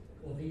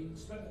 Well, the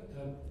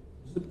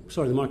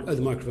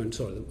microphone.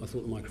 Sorry, I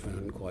thought the microphone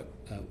hadn't quite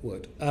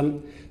worked.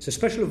 So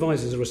special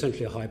advisors are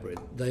essentially a hybrid.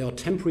 They are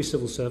temporary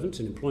civil servants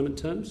in employment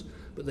terms,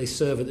 but they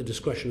serve at the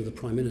discretion of the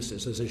Prime Minister.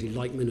 So essentially,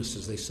 like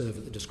ministers, they serve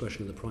at the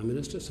discretion of the Prime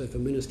Minister. So if a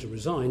minister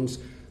resigns,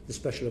 the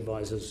special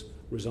advisors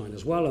resign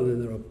as well, and then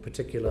there are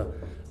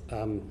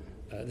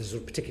there's a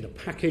particular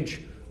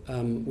package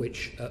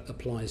which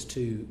applies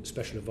to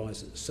special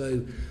advisors.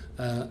 So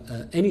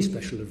any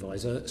special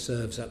advisor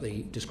serves at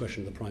the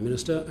discretion of the Prime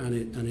Minister, and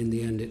in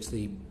the end it's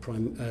the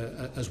Prime,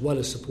 as well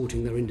as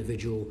supporting their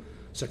individual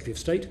Secretary of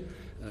State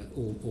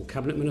or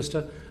Cabinet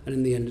Minister, and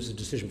in the end it's a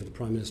decision for the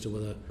Prime Minister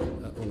whether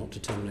or not to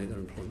terminate their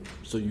employment.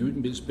 So you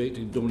wouldn't be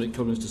expecting Dominic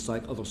Cummings to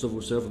sack other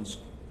civil servants?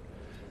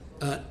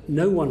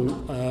 No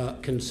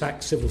one can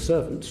sack civil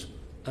servants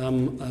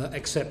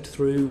except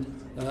through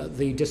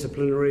the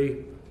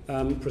disciplinary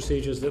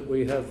procedures that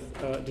we have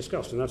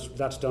discussed, and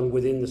that's done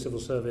within the Civil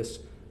Service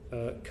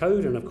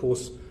Code and, of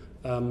course,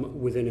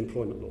 within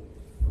employment law.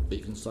 But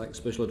you can sack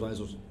special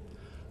advisors?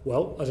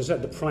 Well, as I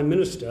said, the Prime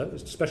Minister,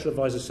 special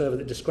advisors serve at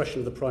the discretion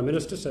of the Prime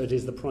Minister, so it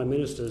is the Prime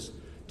Minister's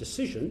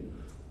decision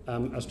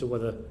as to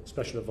whether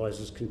special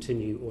advisors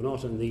continue or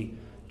not, and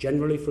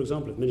generally, for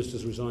example, if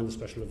ministers resign, the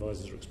special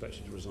advisors are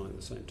expected to resign at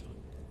the same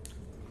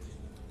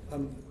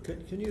time.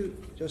 Can you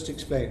just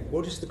explain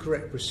what is the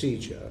correct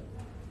procedure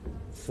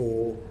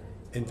for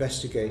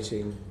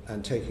investigating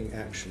and taking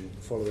action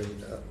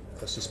following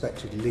a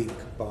suspected leak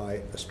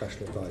by a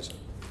special advisor?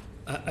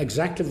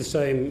 Exactly the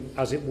same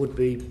as it would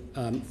be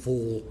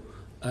for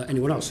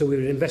anyone else. So we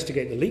would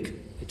investigate the leak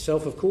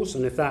itself, of course,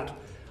 and if that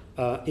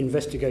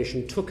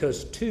investigation took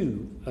us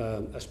to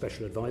a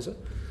special advisor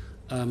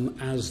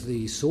as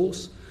the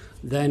source,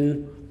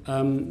 then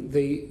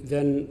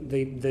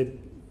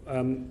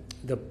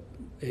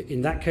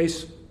in that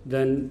case,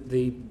 then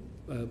the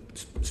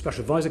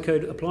Special Advisor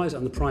Code applies,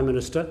 and the Prime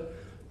Minister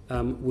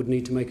would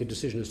need to make a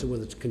decision as to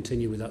whether to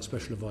continue with that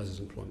Special Advisor's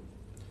employment.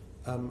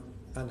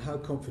 And how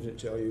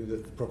confident are you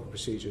that the proper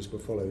procedures were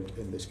followed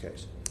in this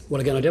case?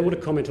 Well, again, I don't want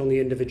to comment on the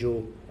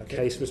individual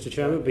case, Mr.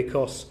 Chairman,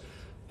 because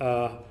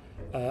there's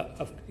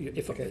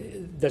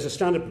a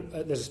standard.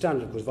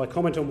 Because if I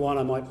comment on one,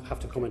 I might have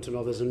to comment on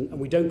others, and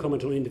we don't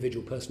comment on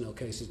individual personnel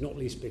cases, not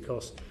least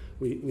because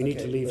we need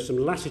to leave some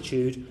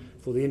latitude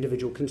for the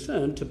individual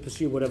concerned to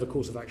pursue whatever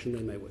course of action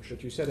they may wish.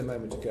 But you said a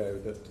moment ago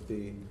that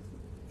the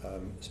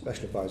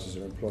special advisors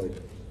are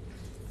employed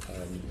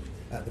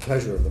at the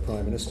pleasure of the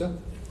Prime Minister.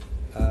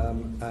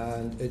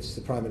 And it's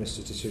the Prime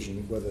Minister's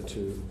decision whether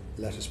to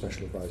let a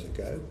special advisor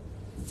go.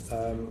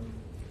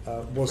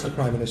 Was the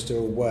Prime Minister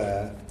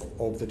aware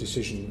of the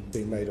decision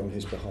being made on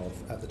his behalf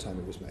at the time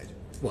it was made?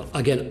 Well,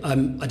 again,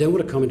 I don't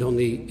want to comment on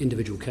the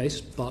individual case,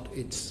 but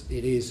it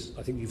is.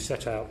 I think you've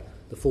set out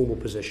the formal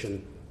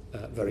position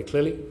very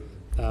clearly,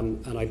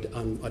 and I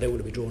don't want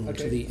to be drawn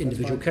onto the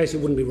individual case. It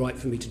wouldn't be right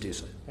for me to do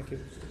so. Thank you.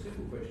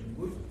 Simple question: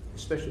 would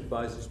special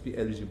advisors be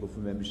eligible for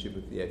membership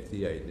of the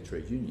FDA, the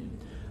trade union?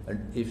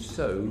 And if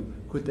so,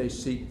 could they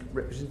seek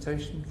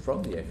representation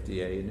from the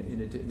FDA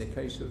in a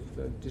case of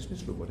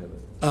dismissal or whatever?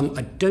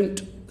 I don't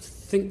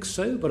think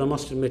so, but I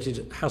must admit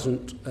it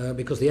hasn't,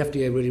 because the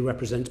FDA really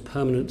represents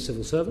permanent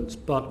civil servants.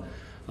 But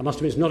I must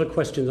admit it's not a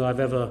question that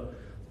I've ever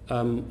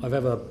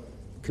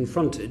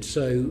confronted.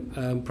 So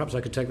perhaps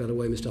I could take that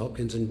away, Mr.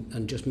 Hopkins,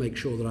 and just make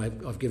sure that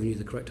I've given you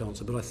the correct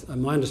answer. But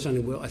my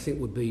understanding, I think,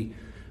 would be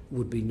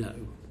no.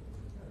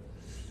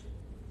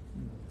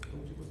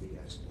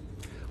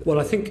 Well,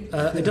 I think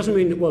it doesn't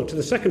mean, well, to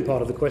the second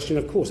part of the question,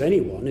 of course,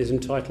 anyone is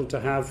entitled to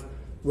have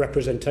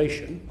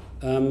representation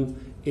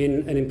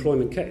in an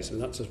employment case, and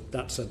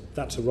that's a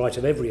right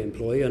of every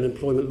employee, and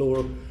employment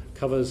law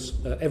covers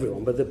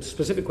everyone. But the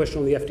specific question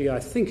on the FDA, I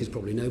think, is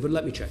probably no, but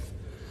let me check.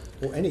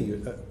 But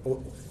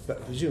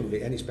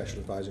presumably any special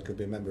advisor could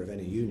be a member of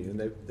any union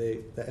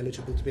they're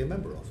eligible to be a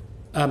member of.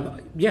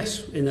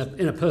 Yes, in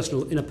a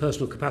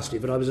personal capacity,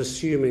 but I was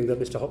assuming that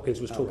Mr.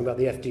 Hopkins was talking about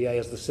the FDA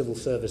as the civil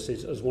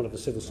services, as one of the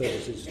civil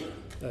services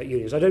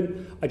unions.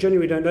 I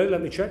genuinely don't know.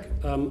 Let me check.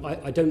 I'm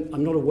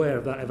not aware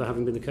of that ever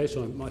having been the case.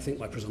 So I think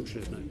my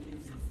presumption is no.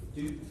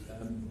 Do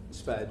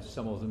SPAD,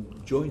 some of them,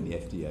 join the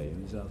FDA?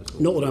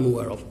 Not that I'm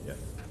aware of. Yeah.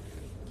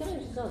 Can I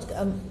just ask,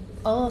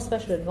 are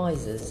special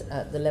advisors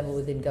at the level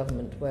within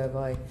government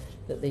whereby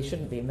that they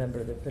shouldn't be a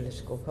member of the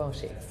political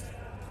party?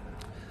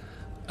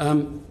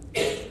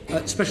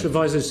 Special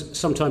advisors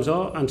sometimes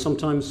are and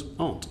sometimes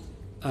aren't.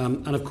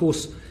 And of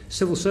course,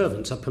 civil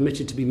servants are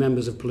permitted to be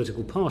members of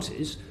political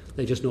parties.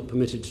 They're just not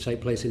permitted to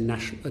take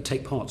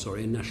part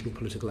in national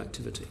political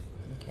activity.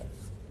 Okay.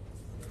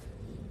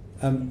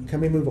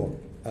 Can we move on?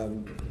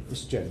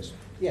 Mr. Jones.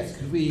 Yes,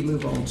 could we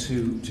move on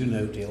to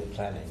no-deal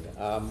planning?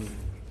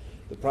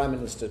 The Prime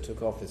Minister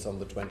took office on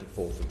the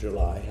 24th of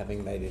July,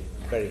 having made it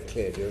very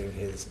clear during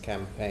his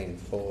campaign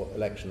for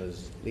election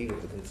as leader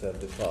of the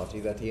Conservative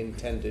Party that he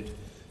intended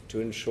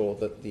to ensure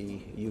that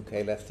the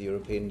UK left the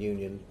European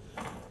Union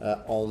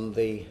on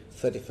the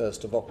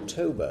 31st of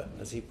October,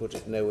 as he put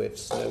it, no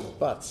ifs, no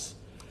buts.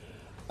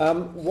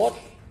 What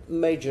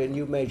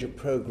new major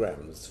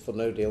programmes for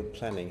no-deal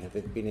planning have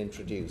been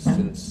introduced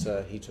since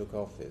he took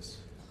office?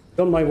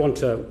 John might want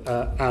to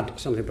add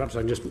something. Perhaps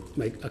I can just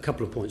make a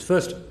couple of points.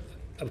 First,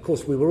 of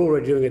course, we were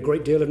already doing a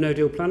great deal of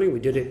no-deal planning.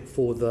 We did it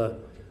for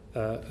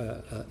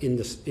in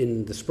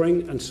the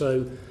spring, and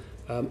so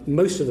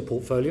most of the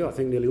portfolio, I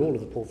think nearly all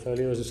of the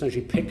portfolio, has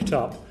essentially picked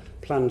up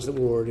plans that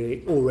were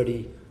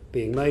already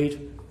being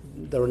made.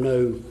 There are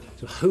no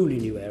sort of wholly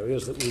new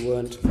areas that we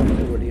weren't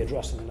already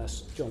addressing,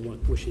 unless John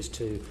wishes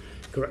to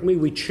correct me.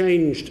 We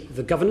changed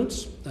the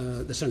governance,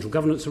 the central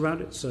governance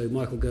around it. So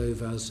Michael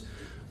Gove, as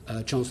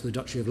Chancellor of the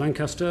Duchy of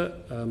Lancaster,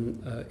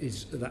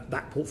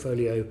 that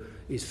portfolio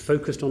is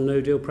focused on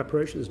no-deal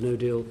preparations,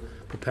 no-deal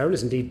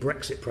preparedness, indeed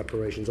Brexit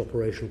preparations,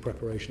 operational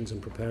preparations and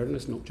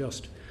preparedness, not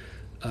just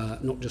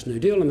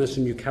no-deal, and there's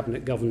some new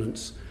cabinet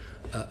governance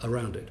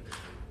around it.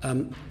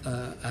 And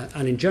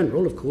in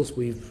general, of course,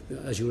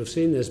 as you will have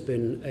seen, there's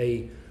been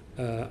a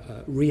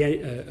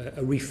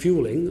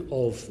refueling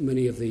of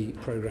many of the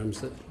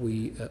programmes that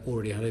we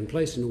already had in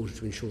place in order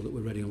to ensure that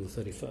we're ready on the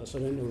 31st. I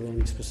don't know if there are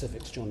any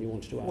specifics, John, you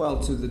wanted to add. Well,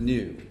 to the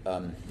new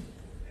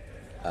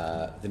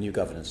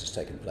governance has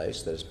taken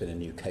place. There's been a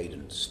new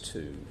cadence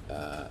to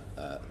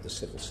the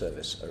civil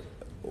service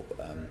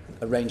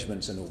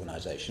arrangements and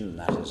organisation, and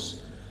that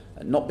has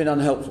not been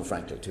unhelpful,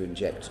 frankly, to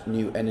inject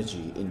new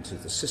energy into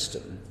the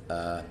system.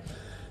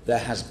 There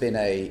has been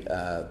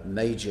a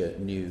major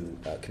new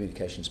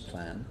communications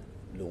plan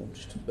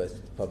launched, both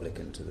to the public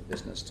and to the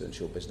business, to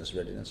ensure business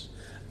readiness.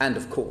 And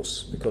of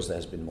course, because there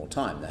has been more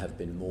time, there has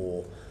been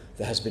more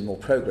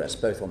progress,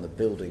 both on the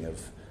building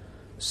of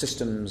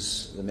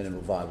systems. The minimum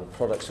viable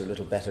products are a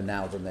little better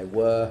now than they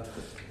were.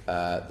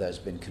 There's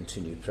been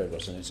continued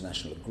progress on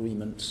international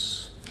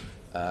agreements.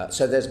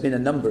 So there's been a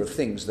number of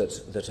things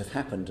that have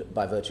happened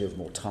by virtue of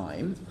more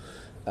time.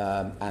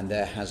 And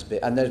there's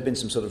been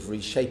some sort of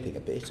reshaping a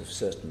bit of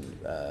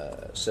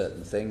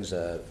certain things.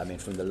 I mean,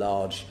 from the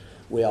large,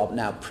 we are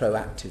now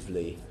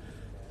proactively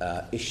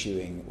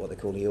issuing what they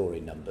call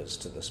EORI numbers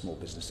to the small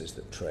businesses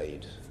that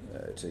trade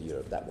to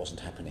Europe. That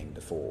wasn't happening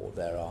before.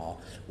 There are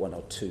one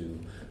or two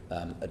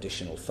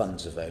additional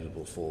funds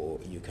available for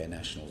UK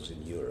nationals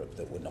in Europe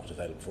that were not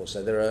available before.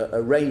 So there are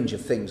a range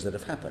of things that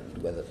have happened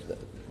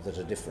that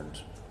are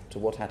different to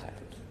what had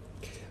happened.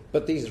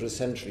 But these are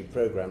essentially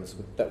programmes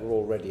that were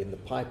already in the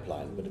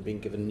pipeline, but have been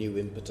given new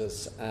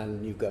impetus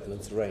and new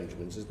governance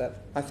arrangements. Is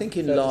that? I think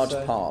in large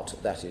part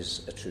that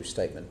is a true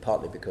statement,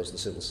 partly because the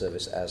civil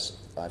service, as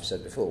I've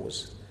said before,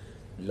 was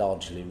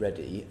largely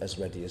ready as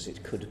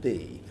it could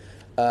be.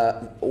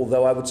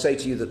 Although I would say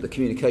to you that the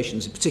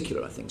communications in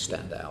particular, I think,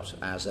 stand out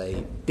as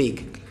a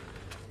big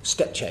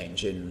step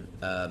change in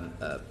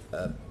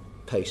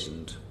pace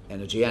and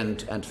energy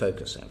and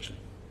focus, actually.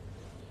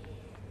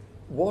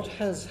 What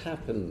has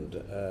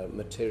happened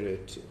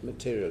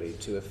materially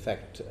to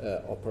affect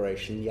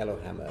Operation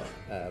Yellowhammer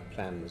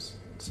plans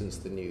since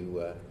the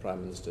new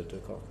Prime Minister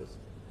took office,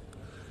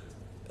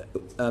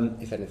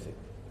 if anything?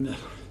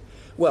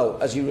 Well,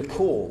 as you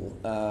recall,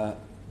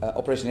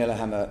 Operation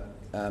Yellowhammer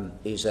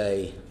is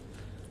a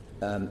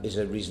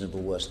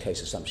reasonable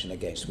worst-case assumption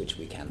against which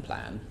we can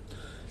plan.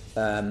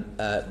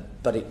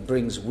 But it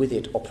brings with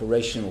it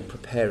operational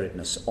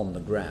preparedness on the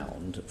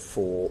ground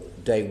for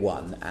day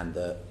one and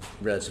the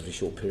relatively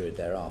short period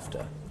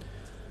thereafter.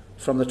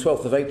 From the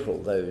 12th of April,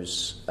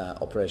 those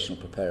operational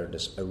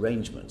preparedness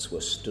arrangements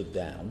were stood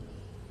down,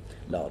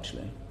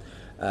 largely.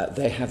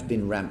 They have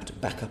been ramped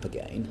back up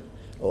again,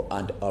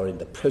 and are in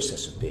the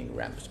process of being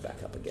ramped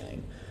back up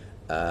again,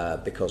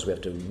 because we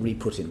have to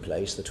re-put in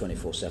place the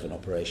 24/7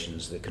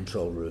 operations, the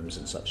control rooms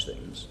and such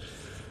things.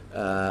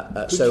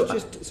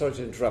 Sorry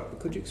to interrupt, but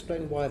could you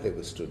explain why they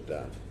were stood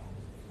down?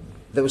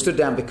 They were stood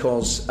down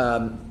because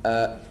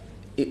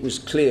it was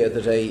clear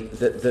that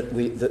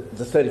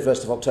the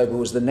 31st of October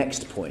was the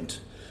next point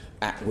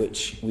at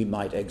which we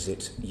might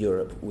exit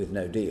Europe with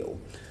no deal.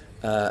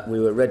 We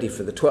were ready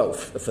for the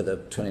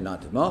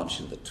 29th of March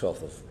and the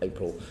 12th of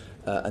April,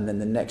 and then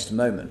the next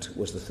moment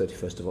was the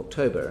 31st of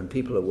October, and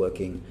people are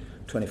working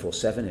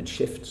 24/7 in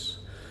shifts.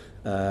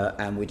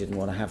 And we didn't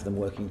want to have them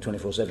working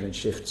 24/7 in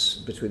shifts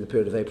between the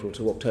period of April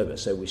to October,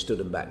 so we stood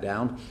them back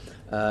down.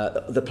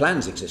 The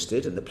plans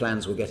existed, and the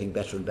plans were getting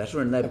better and better,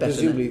 and they're better.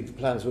 Presumably the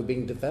plans were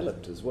being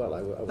developed as well,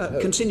 I would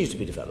hope. Continue to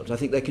be developed. I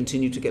think they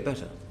continue to get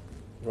better.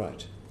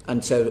 Right.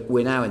 And so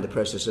we're now in the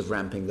process of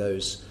ramping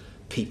those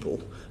people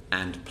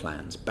and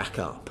plans back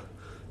up,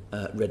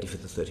 ready for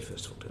the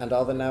 31st of October. And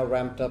are they now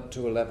ramped up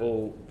to a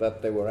level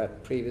that they were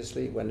at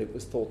previously when it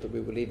was thought that we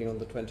were leaving on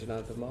the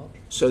 29th of March?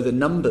 So the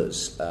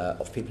numbers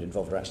of people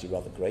involved are actually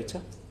rather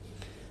greater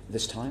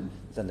this time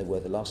than they were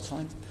the last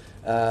time.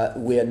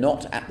 We are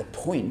not at the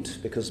point,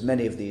 because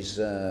many of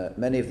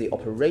the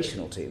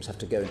operational teams have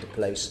to go into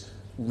place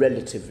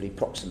relatively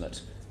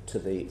proximate to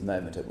the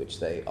moment at which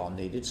they are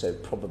needed, so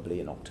probably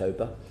in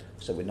October.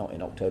 So we're not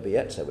in October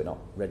yet, so we're not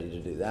ready to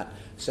do that.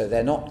 So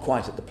they're not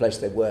quite at the place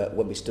they were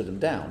when we stood them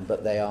down,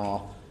 but they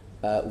are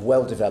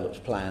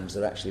well-developed plans.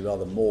 They're actually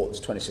rather more. There's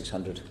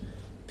 2,600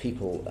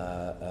 people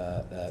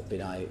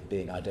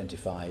being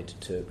identified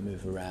to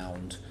move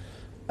around.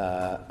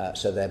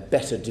 So they're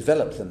better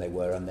developed than they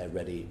were, and they're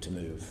ready to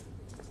move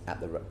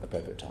at the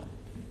appropriate time.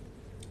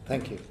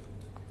 Thank you.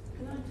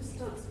 Can I just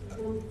ask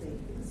one thing?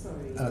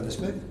 Sorry. This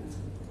way.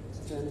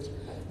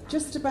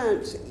 Just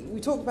about,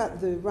 we talked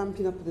about the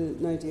ramping up of the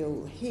no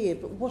deal here,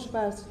 but what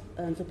about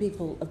for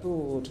people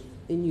abroad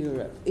in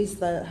Europe?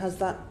 Has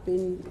that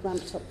been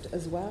ramped up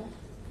as well?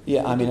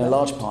 Yeah, I mean, a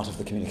large part of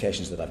the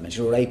communications that I've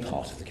mentioned, or a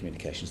part of the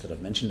communications that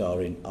I've mentioned,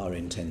 are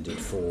intended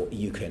for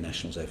UK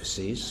nationals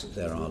overseas.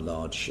 There are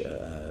large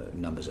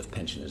numbers of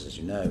pensioners, as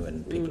you know,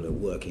 and people who are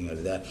working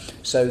over there.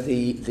 So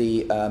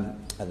the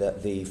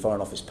Foreign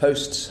Office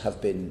posts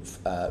have been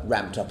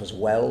ramped up as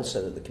well,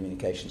 so that the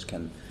communications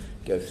can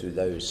go through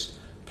those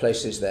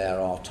places. There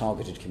are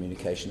targeted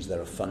communications.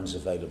 There are funds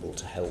available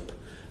to help.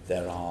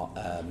 There are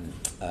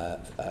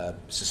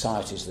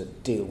societies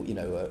that deal,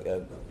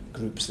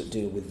 groups that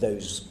deal with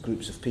those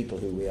groups of people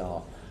who we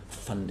are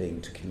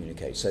funding to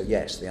communicate. So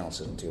yes, the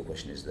answer to your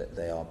question is that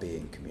they are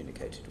being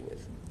communicated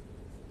with.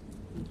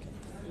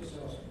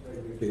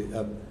 Okay.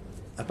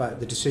 About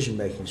the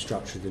decision-making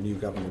structure the new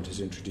government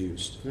has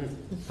introduced.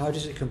 How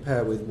does it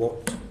compare with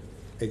what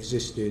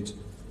existed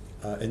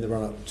in the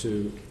run-up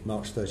to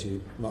March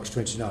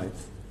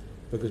 29th?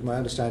 Because my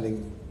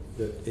understanding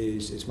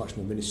is it's much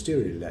more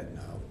ministerially led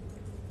now,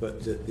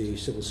 but that the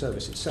civil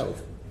service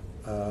itself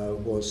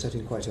was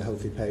setting quite a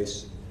healthy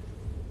pace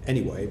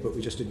anyway, but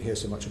we just didn't hear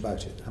so much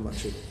about it. How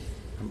much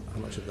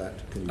of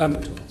that can you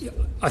comment on?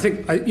 I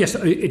think, yes,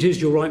 it is,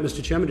 you're right,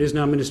 Mr. Chairman, it is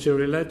now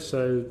ministerially led,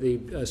 so the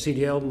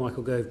CDL,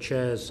 Michael Gove,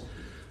 chairs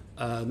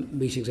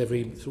meetings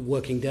every sort of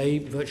working day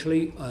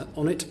virtually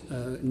on it,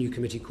 a new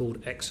committee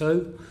called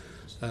EXO,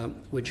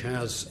 which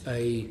has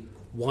a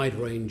wide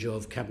range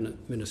of cabinet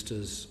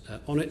ministers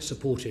on it,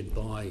 supported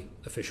by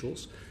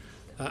officials.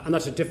 And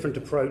that's a different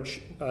approach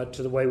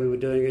to the way we were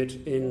doing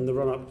it in the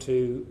run-up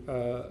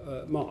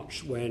to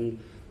March, when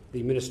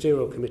the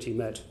Ministerial Committee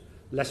met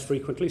less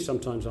frequently,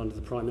 sometimes under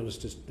the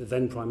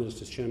then Prime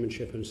Minister's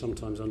chairmanship and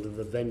sometimes under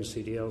the then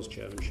CDL's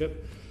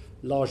chairmanship,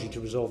 largely to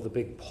resolve the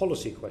big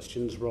policy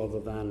questions rather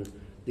than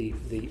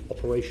the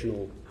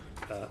operational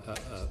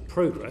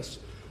progress.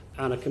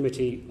 And a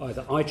committee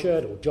either I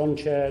chaired or John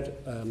chaired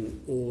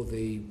or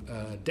the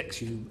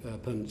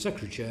DEXU Permanent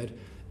Secretary chaired,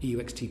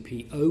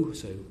 EUXTPO,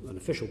 so an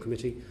official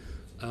committee,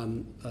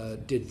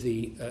 did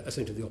the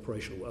essentially the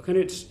operational work. And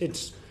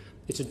it's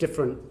a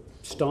different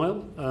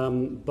style,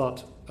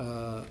 but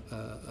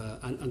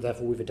and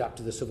therefore we've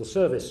adapted the civil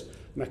service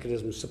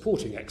mechanism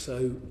supporting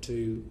EXO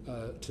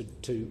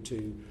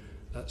to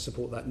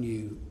support that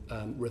new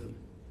rhythm.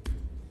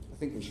 I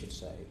think we should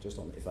say, just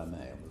on, if I may,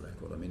 on the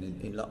record, I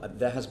mean,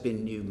 there has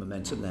been new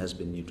momentum, there has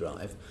been new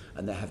drive,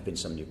 and there have been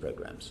some new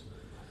programmes.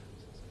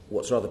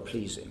 What's rather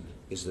pleasing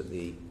is that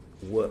the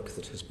work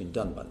that has been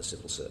done by the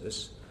civil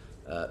service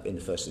in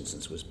the first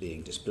instance was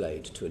being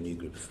displayed to a new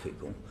group of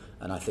people,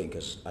 and I think,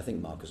 as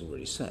Mark has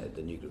already said,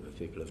 the new group of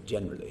people have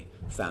generally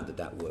found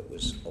that work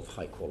was of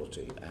high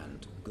quality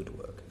and good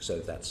work, so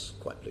that's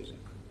quite pleasing.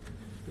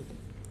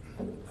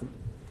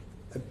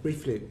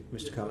 Briefly,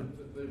 Mr. Cowan.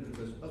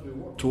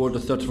 Toward the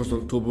 31st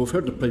of October, we've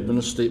heard the Prime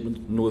Minister's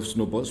statement, no ifs,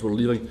 no buts, we're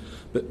leaving,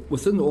 but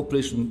within the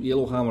Operation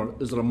Yellowhammer,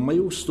 is there a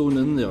milestone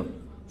in there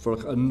for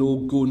a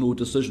no-go, no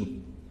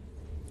decision?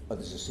 Oh,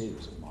 there's a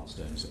series of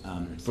milestones.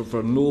 For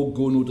a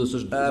no-go, no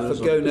decision. For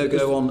go,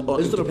 no-go on...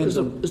 Is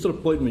there a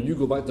point when you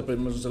go back to the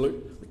Prime Minister and say,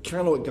 look, we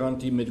cannot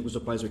guarantee medical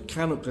supplies, we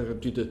cannot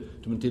guarantee to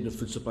maintain the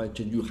food supply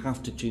chain, you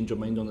have to change your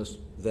mind on this?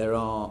 There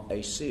are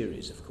a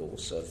series, of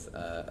course,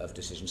 of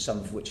decisions, some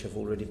of which have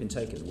already been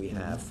taken. We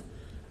have,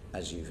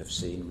 as you have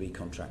seen,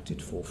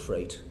 recontracted for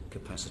freight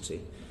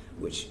capacity,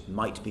 which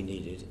might be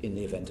needed in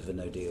the event of a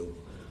no deal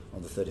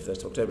on the 31st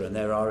of October. And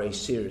there are a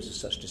series of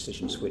such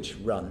decisions which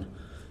run,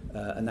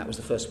 and that was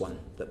the first one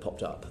that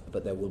popped up.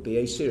 But there will be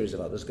a series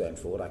of others going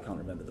forward. I can't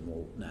remember them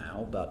all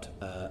now, but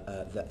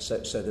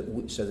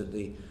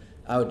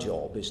our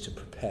job is to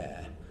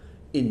prepare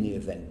in the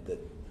event that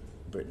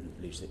Britain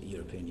leaves the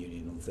European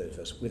Union on the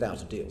 31st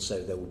without a deal.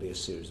 So there will be a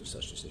series of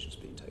such decisions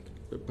being taken.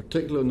 But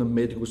particularly on the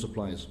medical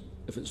supplies.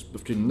 If it's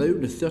between now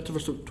and the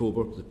 31st of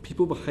October, the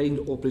people behind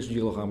Operation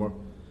Yellowhammer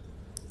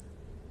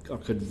are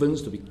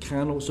convinced that we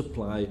cannot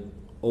supply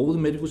all the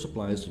medical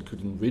supplies,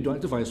 including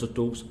radioactive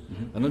isotopes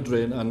and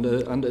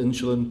adrenaline and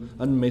insulin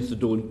and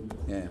methadone.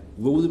 Yeah.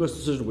 Will there be a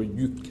decision where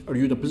are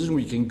you in a position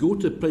where you can go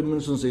to the Prime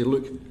Minister and say,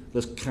 look,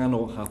 this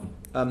cannot happen?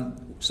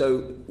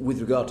 So with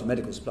regard to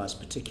medical supplies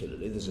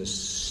particularly, there's a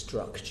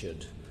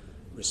structured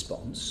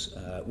response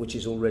which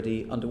is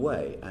already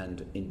underway,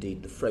 and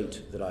indeed the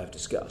freight that I have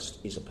discussed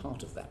is a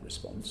part of that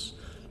response.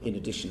 In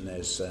addition,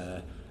 there's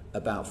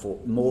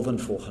more than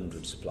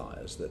 400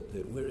 suppliers that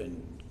we're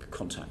in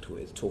contact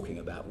with, talking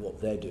about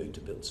what they're doing to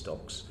build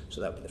stocks.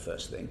 So that would be the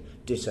first thing.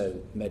 Ditto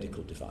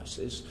medical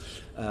devices.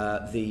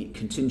 The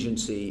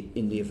contingency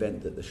in the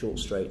event that the short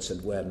straits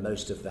and where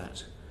most of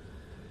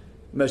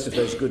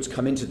those goods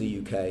come into the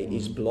UK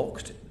is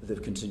blocked. The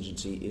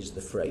contingency is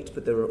the freight,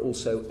 but there are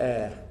also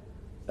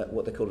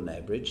what they call an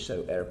air bridge,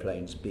 so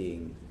aeroplanes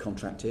being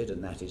contracted,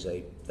 and that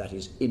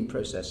is in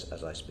process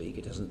as I speak.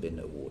 It hasn't been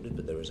awarded,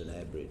 but there is an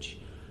air bridge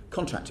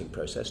contracting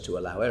process to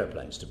allow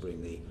aeroplanes to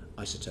bring the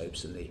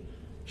isotopes and the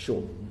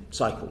short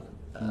cycle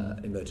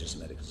emergency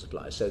medical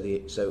supplies.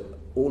 So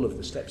all of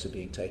the steps are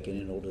being taken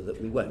in order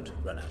that we won't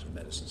run out of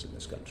medicines in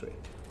this country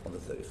on the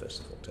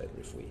 31st of October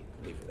if we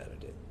leave without a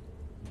deal.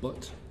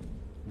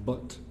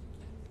 But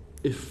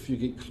if you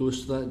get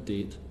close to that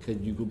date,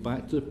 can you go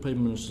back to the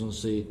Prime Minister and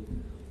say,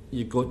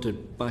 you've got to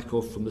back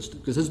off from this?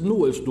 Because there's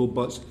no ifs, no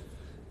buts.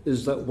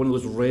 Is that one of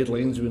those red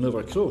lines we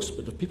never cross?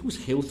 But if people's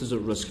health is at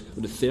risk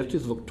on the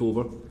 30th of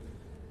October,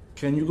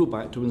 can you go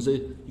back to them and say,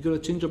 you've got to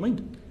change your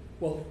mind?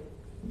 Well,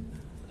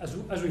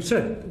 as we've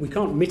said, we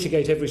can't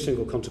mitigate every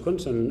single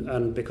consequence,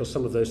 and because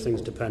some of those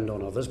things depend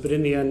on others. But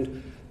in the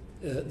end,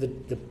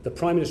 the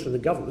Prime Minister and the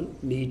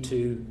government need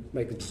to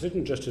make the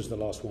decision, just as the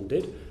last one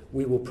did.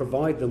 We will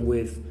provide them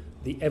with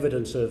the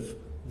evidence of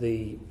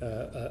the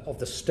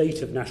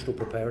state of national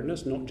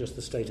preparedness, not just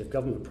the state of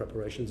government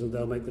preparations, and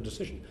they'll make the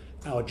decision.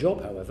 Our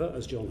job, however,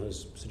 as John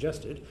has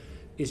suggested,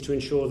 is to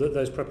ensure that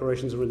those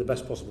preparations are in the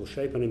best possible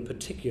shape, and in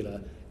particular,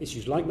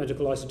 issues like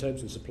medical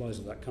isotopes and supplies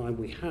of that kind,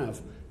 we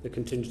have the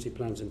contingency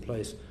plans in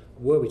place,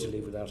 were we to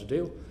leave without a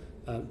deal,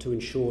 to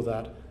ensure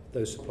that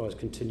those supplies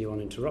continue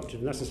uninterrupted.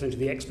 And that's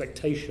essentially the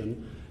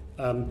expectation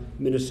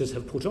ministers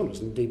have put on us,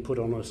 and indeed put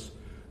on us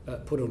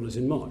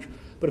in March.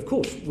 But of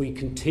course, we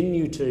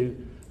continue to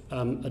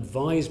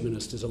advise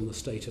ministers on the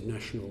state of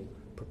national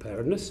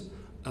preparedness,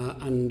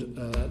 and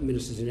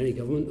ministers in any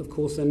government, of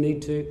course, then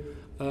need to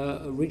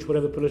reach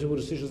whatever political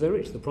decisions they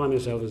reach. The Prime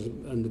Minister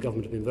and the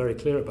government have been very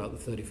clear about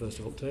the 31st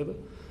of October.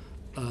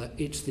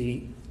 It's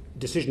the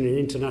decision in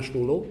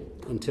international law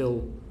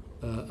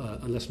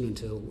unless and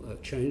until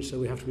changed, so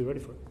we have to be ready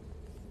for it.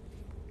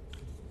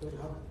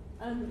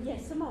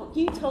 Yes, so Mark,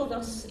 you told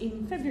us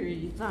in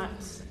February that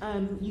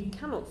you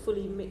cannot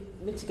fully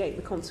mitigate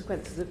the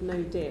consequences of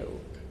no deal.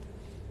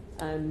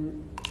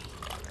 And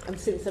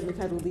since then we've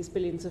had all these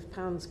billions of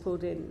pounds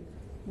poured in.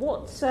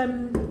 What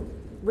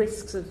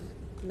risks of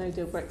no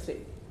deal Brexit,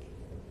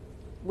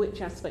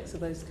 which aspects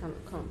of those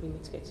can't be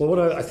mitigated? Well, what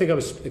I think I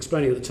was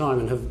explaining at the time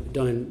and have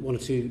done in one or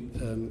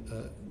two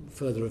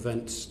further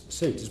events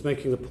since is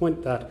making the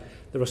point that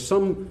there's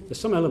some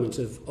elements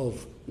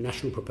of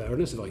national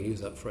preparedness, if I use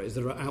that phrase,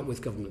 that are out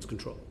with government's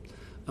control,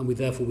 and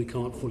therefore we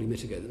can't fully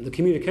mitigate them. The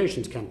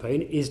communications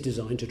campaign is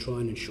designed to try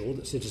and ensure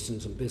that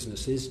citizens and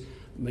businesses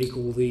make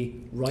all the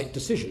right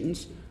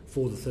decisions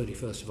for the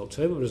 31st of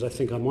October. But as I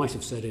think I might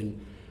have said in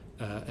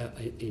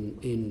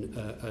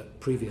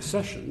previous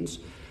sessions,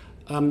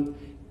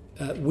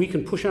 we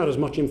can push out as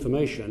much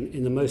information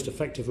in the most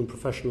effective and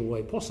professional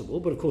way possible,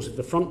 but of course if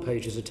the front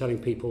pages are telling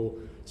people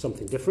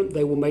something different,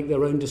 they will make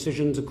their own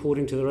decisions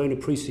according to their own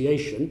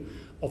appreciation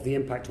of the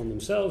impact on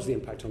themselves, the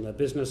impact on their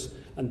business,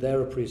 and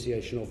their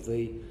appreciation of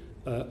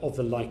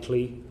the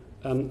likely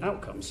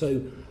outcome.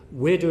 So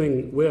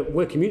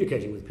we're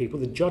communicating with people.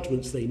 The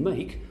judgments they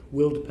make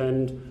will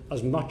depend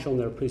as much on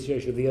their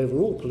appreciation of the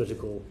overall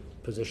political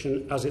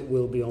position as it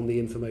will be on the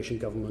information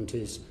government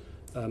is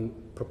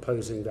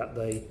proposing that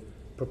they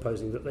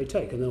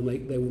take, and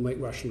they will make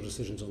rational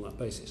decisions on that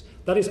basis.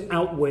 That is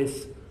out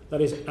with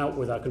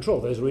our control.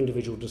 Those are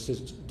individual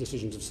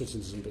decisions of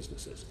citizens and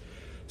businesses.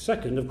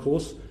 Second, of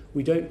course,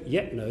 we don't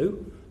yet know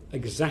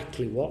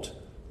exactly what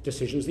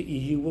decisions the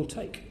EU will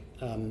take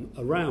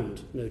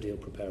around no deal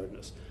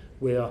preparedness.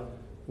 We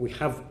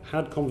have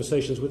had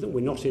conversations with them.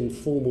 We're not in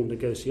formal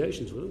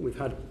negotiations with them. We've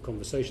had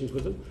conversations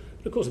with them.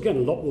 But of course, again,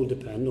 a lot will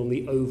depend on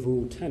the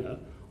overall tenor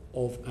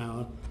of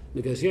our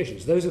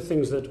negotiations. Those are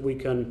things that we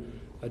can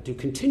do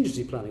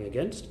contingency planning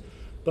against.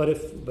 But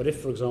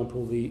if, for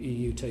example, the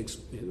EU takes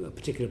a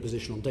particular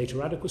position on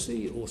data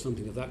adequacy or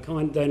something of that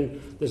kind, then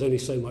there's only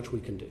so much we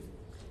can do.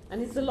 And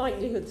is the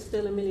likelihood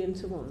still 1,000,000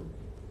 to 1?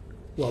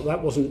 Well,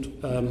 that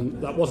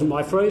wasn't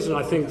my phrase, and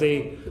I think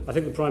the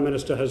Prime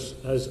Minister has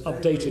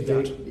updated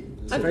that.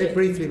 Very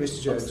briefly,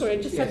 Mr. Jones. Sorry,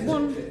 I just had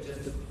one.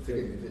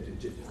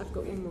 I've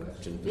got one more.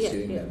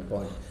 Pursuing that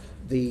point.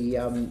 The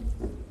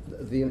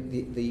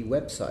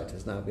website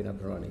has now been up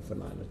and running for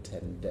 9 or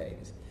 10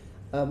 days.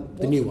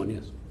 The new one,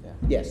 yes. Yeah.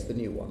 Yes, the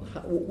new one.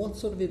 What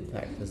sort of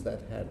impact has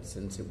that had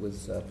since it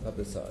was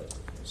publicised?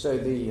 So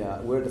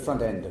we're at the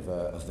front end of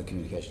the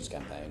communications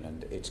campaign,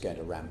 and it's going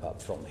to ramp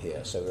up from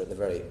here. So we're at the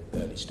very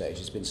early stage.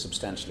 It's been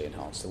substantially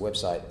enhanced. The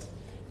website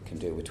can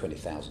deal with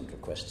 20,000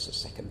 requests a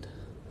second.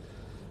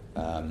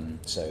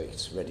 So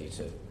it's ready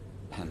to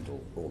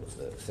handle all of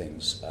the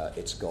things.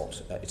 It's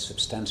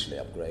substantially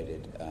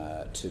upgraded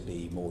to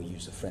be more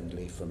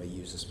user-friendly from a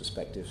user's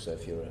perspective. So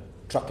if you're a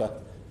trucker,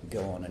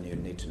 go on and you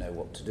need to know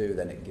what to do,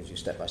 then it gives you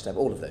step-by-step,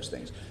 all of those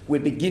things. We're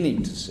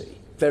beginning to see,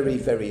 very,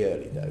 very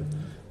early though,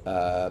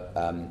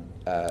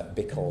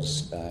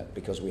 because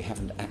we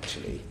haven't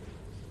actually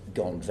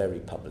gone very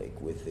public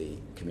with the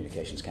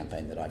communications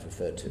campaign that I've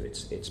referred to.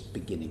 It's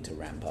beginning to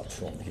ramp up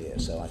from here.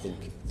 So I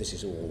think this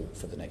is all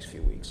for the next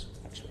few weeks,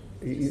 actually.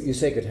 You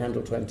say it could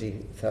handle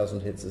 20,000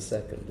 hits a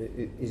second.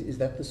 Is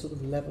that the sort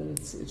of level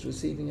it's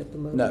receiving at the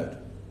moment? No.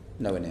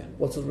 Nowhere near.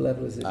 What sort of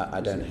level is it?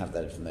 I don't have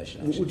that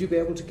information. Actually. Would you be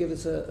able to give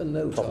us a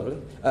note? Probably.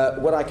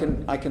 What I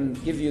can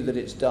give you that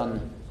it's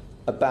done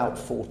about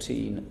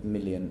 14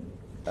 million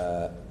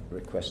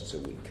requests a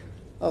week.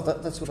 Oh,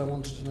 that's what I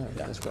wanted to know.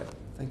 Yeah. That's great.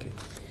 Thank you.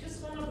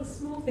 Just one other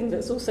small thing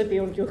that's also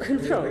beyond your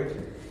control.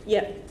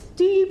 Yeah.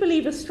 Do you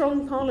believe a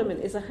strong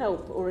Parliament is a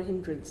help or a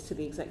hindrance to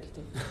the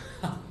executive?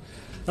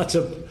 That's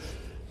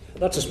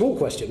a small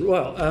question.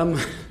 Well.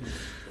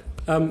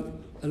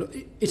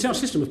 It's our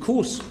system. Of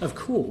course,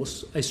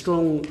 a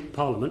strong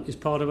Parliament is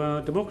part of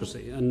our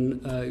democracy,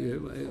 and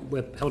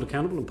we're held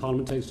accountable, and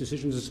Parliament takes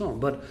decisions and so on.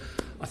 But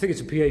I think it's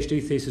a PhD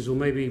thesis, or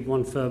maybe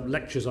one for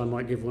lectures I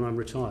might give when I'm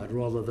retired,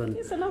 rather than for now.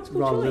 It's not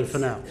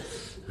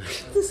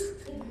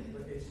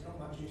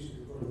much use if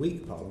we've got a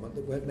weak Parliament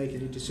that won't make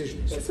any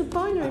decisions. It's a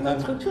binary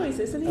multiple choice,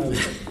 isn't it?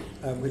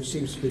 Which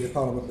seems to be the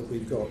Parliament that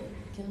we've got.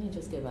 Can I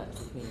just go back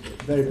to the community?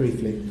 Very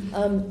briefly.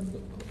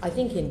 I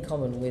think in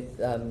common with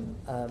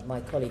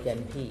my colleague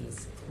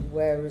MPs,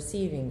 we're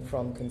receiving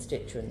from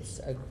constituents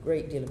a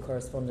great deal of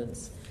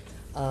correspondence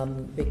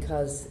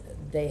because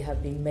they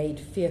have been made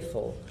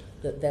fearful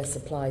that their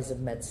supplies of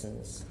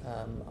medicines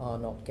are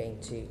not going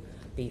to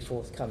be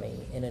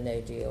forthcoming in a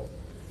no-deal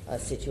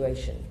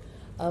situation.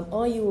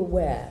 Are you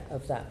aware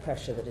of that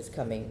pressure that is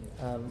coming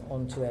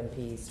onto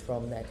MPs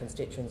from their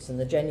constituents and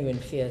the genuine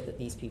fear that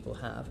these people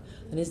have?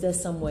 And is there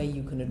some way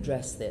you can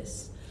address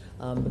this?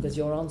 Because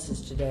your answers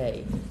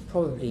today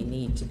probably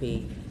need to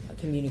be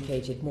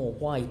communicated more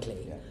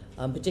widely,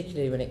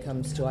 particularly when it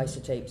comes to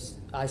isotopes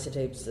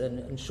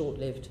and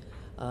short-lived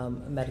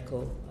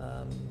medical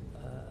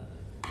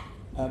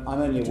I'm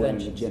only aware in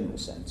the general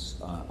sense,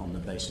 on the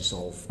basis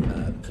of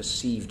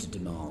perceived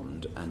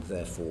demand and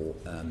therefore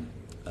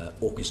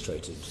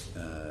orchestrated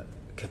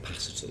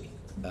capacity.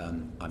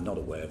 I'm not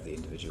aware of the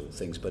individual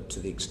things, but to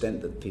the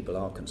extent that people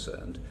are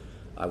concerned,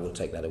 I will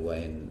take that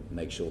away and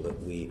make sure that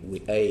we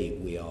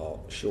are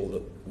sure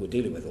that we're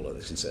dealing with all of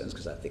these concerns,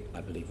 because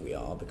I believe we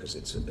are, because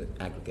it's an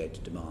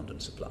aggregated demand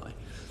and supply,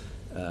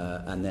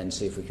 and then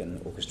see if we can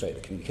orchestrate a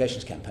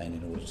communications campaign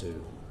in order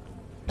to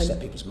set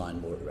people's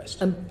mind more at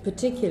rest. And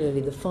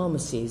particularly the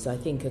pharmacies, I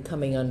think, are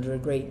coming under a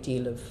great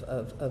deal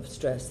of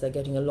stress. They're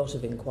getting a lot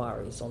of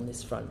inquiries on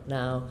this front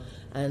now,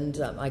 and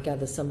I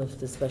gather some of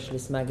the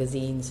specialist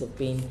magazines have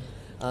been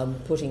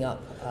putting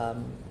up,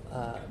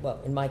 well,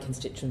 in my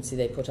constituency,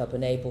 they put up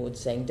an A-board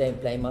saying,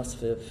 don't blame us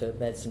for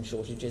medicine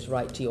shortages,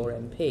 write to your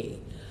MP.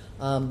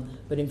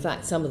 But in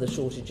fact, some of the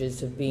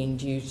shortages have been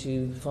due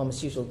to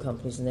pharmaceutical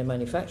companies and their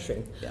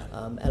manufacturing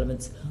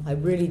elements. I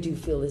really do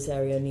feel this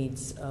area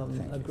needs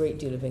a great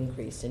deal of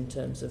increase in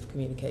terms of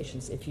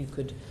communications. If you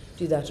could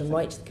do that and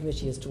write to the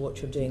committee as to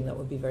what you're doing, that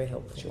would be very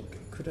helpful. Sure.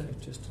 Could I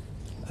just...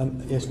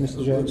 yes,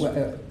 Mr. Jones.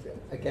 Well,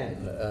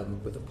 again,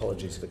 with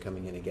apologies for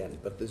coming in again,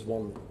 but there's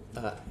one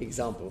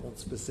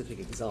specific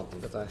example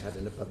that I had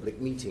in a public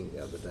meeting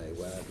the other day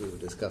where we were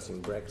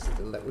discussing Brexit,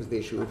 and that was the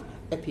issue of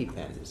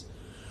EpiPens.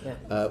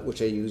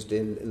 Which are used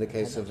in the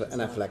case of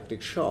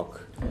anaphylactic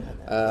shock.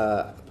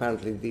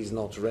 Apparently, these are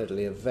not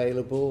readily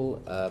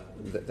available.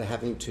 They're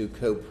having to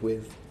cope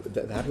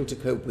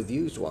with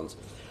used ones.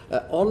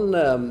 On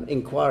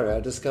inquiry,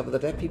 I discovered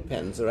that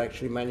EpiPens are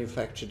actually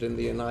manufactured in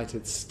the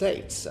United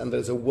States, and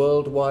there's a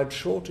worldwide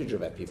shortage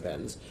of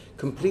EpiPens,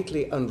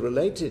 completely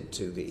unrelated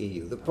to the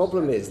EU. The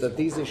problem is that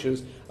these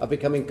issues are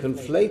becoming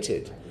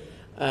conflated,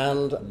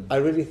 and I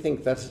really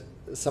think that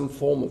some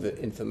form of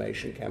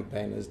information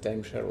campaign, as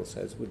Dame Cheryl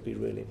says, would be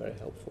really very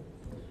helpful.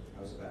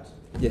 How's that?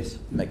 Yes,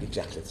 make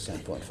exactly the same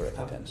point for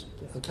EpiPens.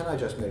 Can I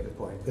just make a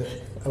point,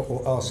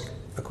 or ask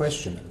a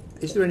question?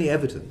 Is there any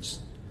evidence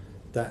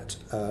that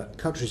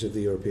countries of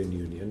the European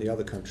Union, the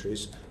other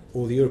countries,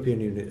 or the European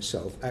Union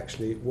itself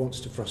actually wants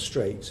to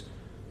frustrate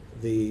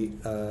the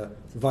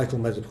vital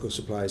medical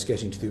supplies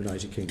getting to the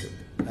United Kingdom?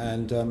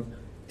 And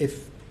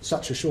if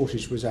such a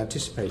shortage was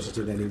anticipated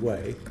in any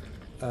way,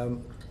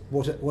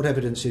 what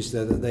evidence is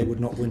there that they would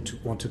not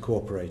want to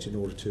cooperate in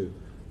order to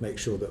make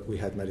sure that we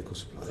had medical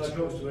supplies? Our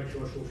job is to make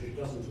sure a shortage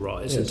doesn't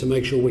rise, and to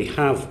make sure we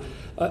have.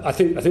 I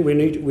think we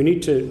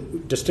need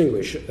to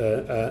distinguish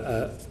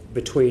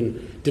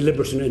between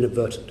deliberate and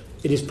inadvertent.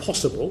 It is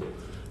possible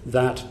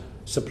that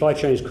supply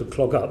chains could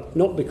clog up,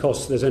 not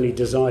because there's any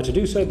desire to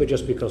do so, but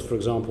just because, for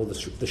example,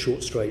 the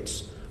short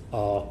straits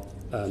are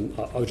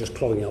just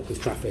clogging up with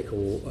traffic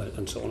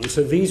and so on. And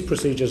so these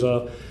procedures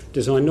are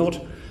designed not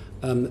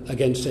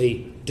against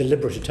a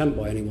deliberate attempt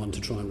by anyone to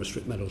try and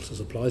restrict medical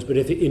supplies, but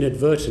if it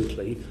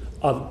inadvertently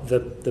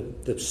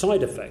the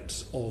side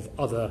effects of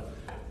other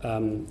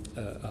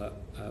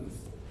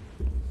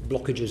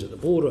blockages at the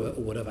border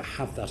or whatever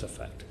have that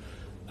effect.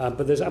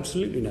 But there's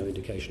absolutely no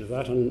indication of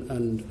that,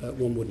 and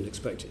one wouldn't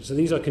expect it. So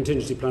these are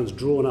contingency plans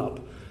drawn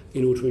up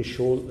in order to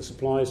ensure that the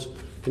supplies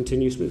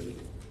continue smoothly.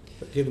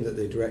 But given that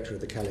the director of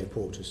the Calais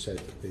port has said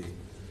that the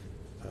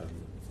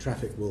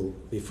traffic will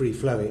be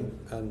free-flowing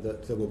and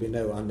that there will be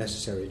no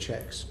unnecessary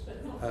checks,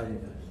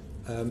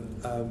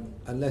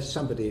 unless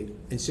somebody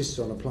insists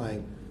on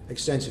applying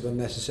extensive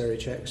unnecessary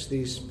checks,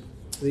 these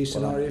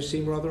scenarios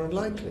seem rather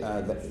unlikely.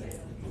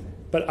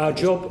 But our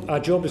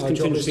job is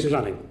contingency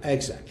planning.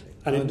 Exactly.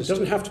 And it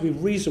doesn't have to be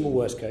reasonable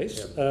worst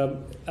case. Yeah.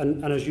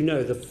 And as you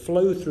know, the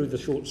flow through the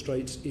short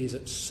straits is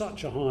at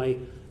such a high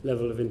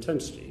level of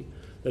intensity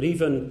that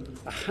even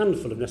a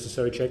handful of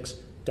necessary checks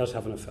does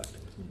have an effect.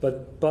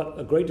 But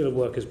a great deal of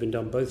work has been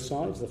done both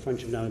sides. The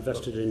French have now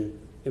invested in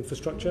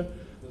infrastructure.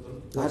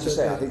 I have to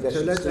say, I think there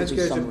should still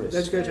be some risk.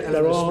 Let's go to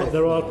Eleanor Smith.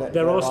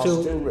 There are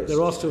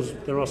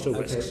still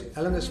risks.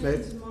 Eleanor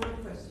Smith. My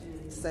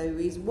question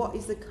is, what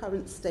is the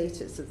current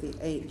status of the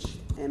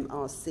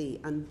HMRC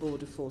and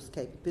border force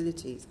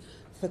capabilities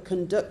for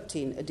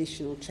conducting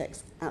additional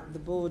checks at the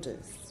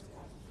borders?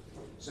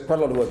 So quite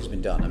a lot of work has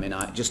been done. I mean,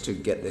 just to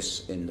get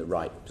this in the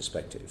right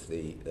perspective,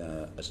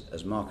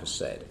 as Marcus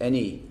said,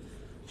 any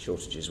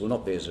shortages will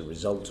not be as a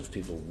result of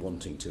people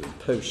wanting to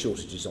impose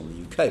shortages on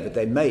the UK, but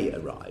they may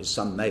arise,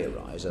 some may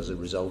arise as a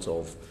result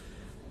of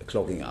the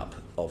clogging up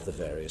of the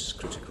various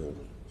critical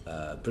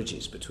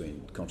bridges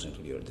between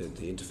continental Europe,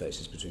 the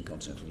interfaces between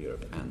continental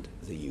Europe and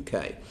the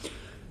UK.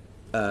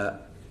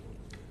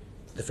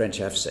 The French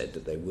have said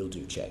that they will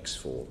do checks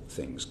for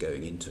things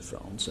going into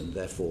France, and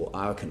therefore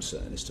our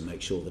concern is to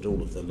make sure that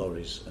all of the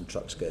lorries and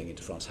trucks going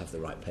into France have the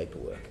right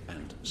paperwork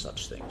and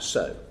such things.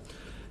 So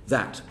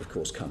that, of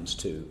course, comes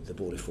to the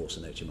Border Force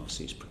and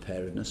HMRC's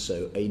preparedness.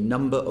 So a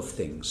number of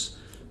things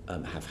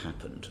have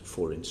happened.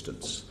 For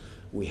instance,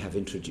 we have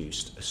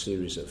introduced a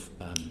series of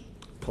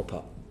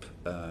pop-up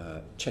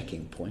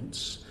checking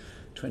points,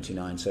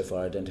 29 so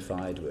far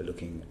identified. We're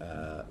looking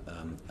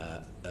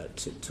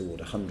toward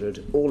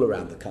 100 all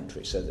around the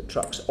country, so that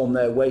trucks on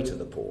their way to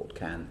the port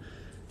can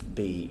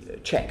be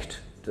checked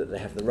that they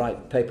have the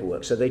right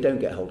paperwork, so they don't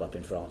get holed up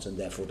in France and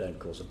therefore don't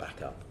cause a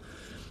backup.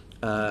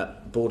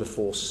 Border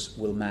Force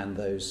will man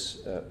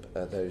those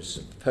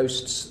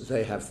posts.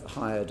 They have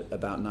hired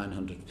about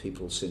 900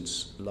 people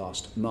since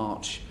last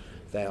March.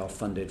 They are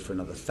funded for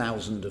another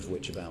 1,000, of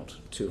which about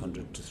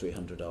 200 to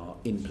 300 are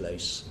in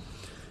place,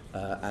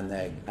 and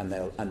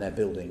they're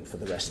building for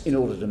the rest in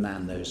order to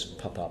man those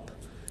pop-up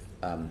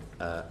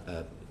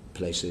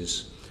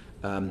places.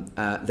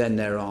 Then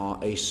there are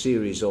a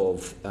series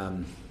of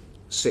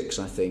 6,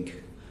 I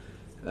think,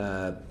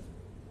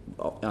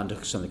 under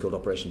something called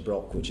Operation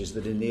Brock, which is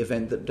that in the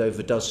event that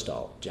Dover does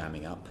start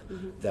jamming up,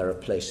 there are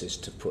places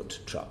to put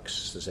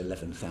trucks. There's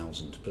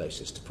 11,000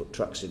 places to put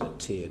trucks in a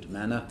tiered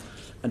manner.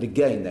 And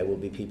again, there will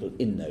be people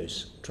in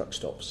those truck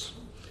stops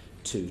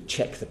to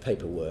check the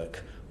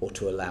paperwork or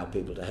to allow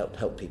people to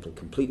help people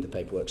complete the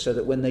paperwork so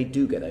that when they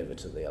do get over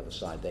to the other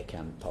side, they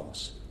can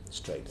pass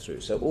straight through.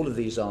 So all of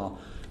these are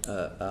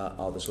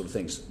the sort of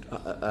things.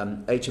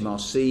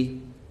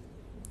 HMRC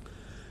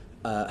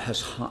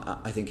has,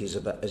 I think, is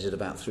at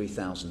about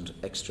 3,000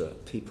 extra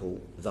people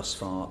thus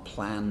far.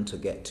 Plan to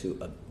get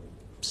to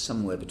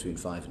somewhere between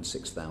 5,000 and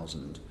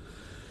 6,000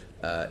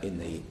 in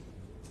the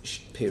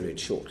period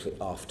shortly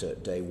after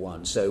day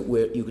one. So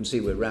you can see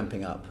we're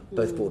ramping up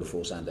both Border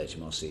Force and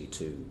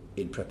HMRC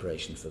in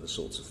preparation for the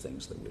sorts of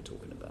things that we're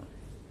talking about.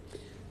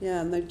 Yeah,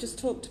 and they've just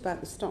talked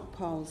about the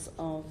stockpiles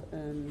of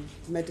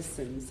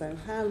medicine. So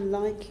how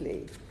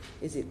likely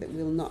is it that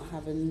we'll not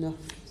have enough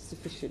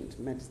sufficient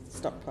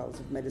stockpiles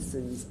of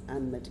medicines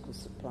and medical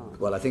supplies?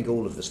 Well, I think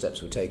all of the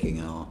steps we're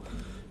taking are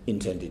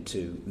intended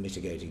to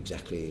mitigate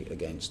exactly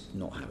against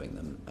not having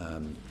them.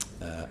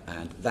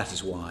 And that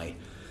is why,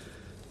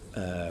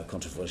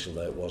 controversial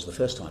though it was the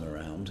first time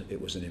around, it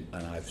was and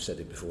I've said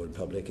it before in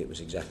public, it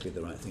was exactly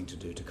the right thing to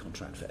do to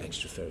contract for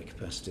extra ferry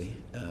capacity.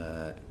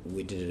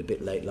 We did it a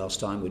bit late last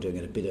time, we're doing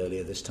it a bit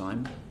earlier this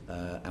time,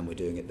 and we're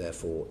doing it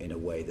therefore in a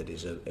way that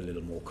is a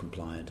little more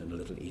compliant and a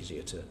little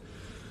easier to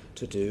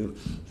do.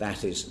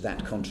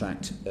 That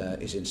contract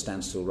is in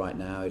standstill right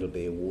now. It'll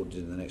be awarded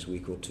in the next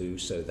week or two,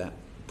 so that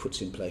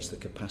puts in place the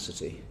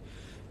capacity.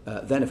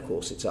 Then, of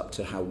course, it's up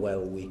to how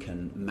well we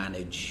can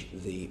manage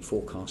the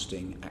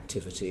forecasting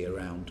activity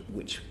around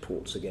which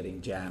ports are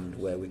getting jammed,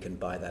 where we can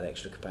buy that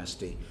extra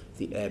capacity.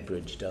 The air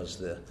bridge does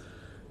the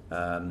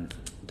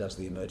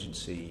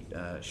emergency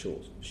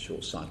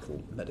short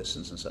cycle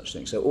medicines and such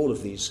things. So all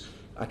of these,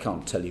 I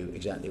can't tell you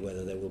exactly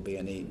whether there will be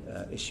any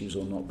issues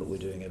or not, but we're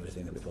doing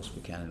everything that we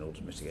possibly can in order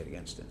to mitigate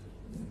against it.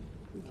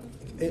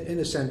 In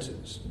a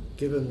sentence,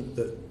 given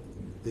that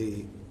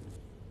the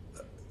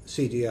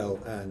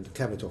CDL and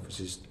Cabinet Office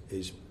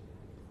is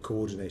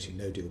coordinating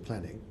no-deal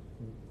planning,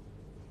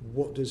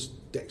 what does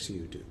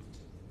DEXU do?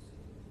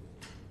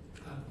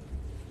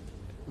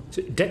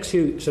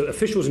 So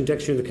officials in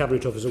DEXU and the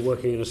Cabinet Office are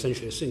working in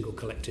essentially a single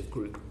collective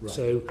group. Right.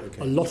 So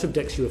a lot of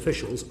DEXU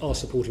officials are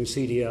supporting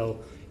CDL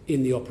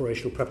in the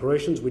operational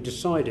preparations. We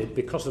decided,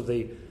 because of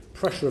the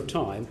pressure of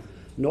time,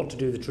 not to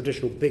do the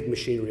traditional big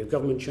machinery of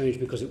government change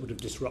because it would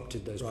have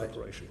disrupted those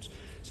preparations.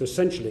 So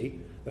essentially,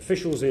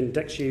 officials in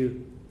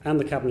DEXU and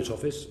the Cabinet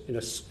Office, in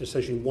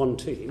essentially one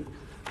team,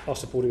 are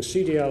supporting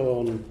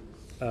CDL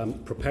on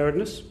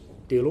preparedness,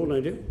 deal or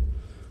no deal.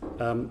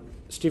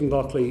 Stephen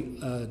Barclay,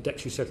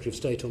 DEXU Secretary of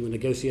State, on the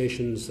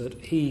negotiations that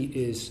he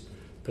is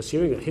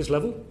pursuing at his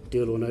level,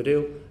 deal or no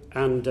deal,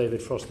 and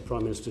David Frost, the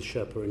Prime Minister's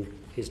Sherpa, in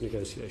his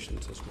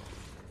negotiations as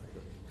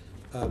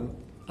well.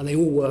 And they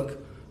all work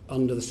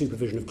under the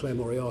supervision of Claire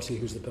Moriarty,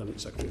 who's the Permanent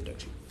Secretary of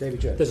DEXU.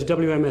 David Jones. There's a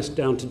WMS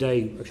down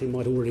today, actually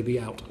might already be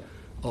out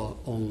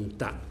on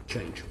that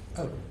change.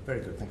 Oh,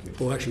 very good, thank you.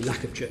 Or actually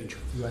lack of change.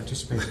 You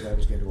anticipated I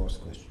was going to ask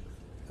the question.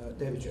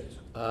 David Jones.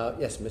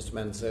 Yes, Mr.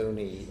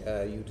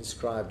 Manzoni, you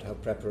described how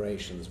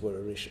preparations were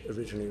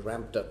originally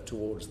ramped up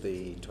towards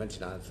the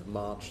 29th of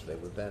March. They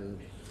were then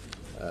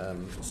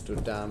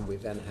stood down. We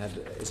then had,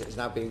 it's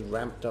now being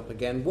ramped up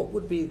again. What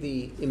would be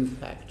the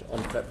impact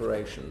on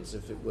preparations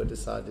if it were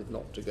decided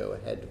not to go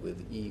ahead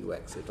with EU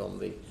exit on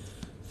the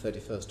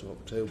 31st of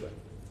October?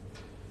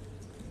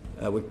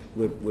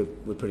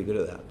 We're pretty good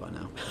at that by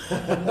now.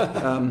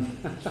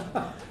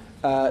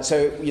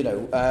 So, you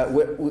know,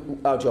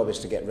 our job is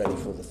to get ready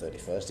for the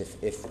 31st.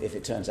 If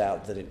it turns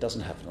out that it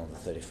doesn't happen on the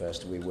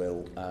 31st, we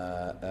will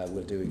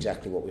we'll do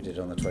exactly what we did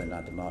on the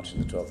 29th of March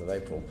and the 12th of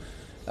April,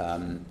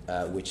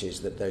 which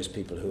is that those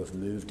people who have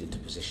moved into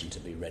position to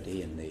be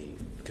ready in the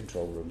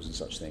control rooms and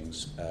such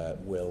things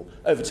will,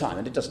 over time,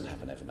 and it doesn't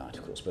happen overnight,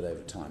 of course, but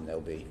over time they'll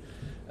be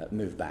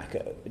moved back,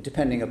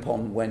 depending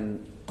upon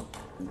when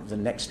the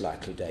next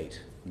likely date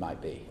might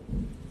be.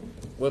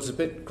 Well, it's a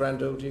bit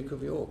Grand Old Duke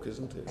of York,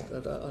 isn't it?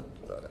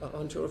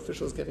 Aren't your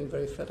officials getting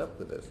very fed up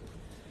with this?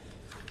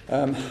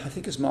 I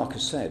think, as Mark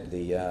has said,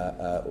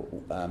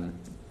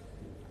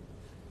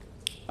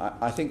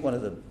 I think one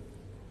of the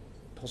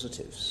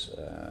positives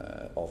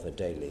of a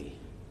daily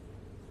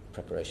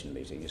preparation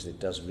meeting is that it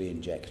does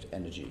re-inject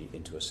energy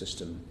into a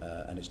system,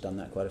 and it's done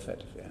that quite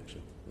effectively,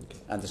 actually. Okay.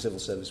 And the civil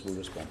service will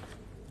respond.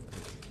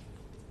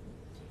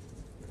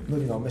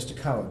 Moving on, Mr.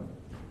 Cowan.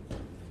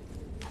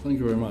 Thank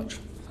you very much.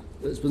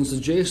 It's been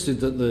suggested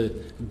that the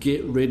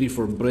Get Ready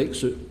for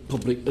Brexit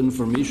public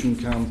information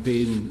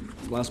campaign,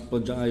 last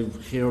budget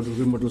I've heard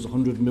rumoured was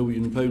 £100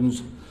 million,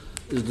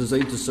 is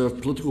designed to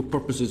serve political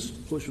purposes.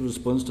 What's your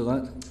response to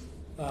that?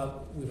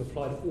 We've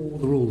applied all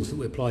the rules that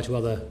we apply to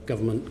other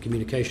government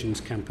communications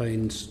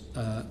campaigns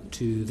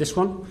to this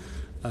one.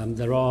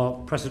 There are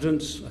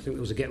precedents. I think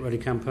there was a Get Ready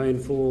campaign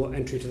for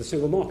entry to the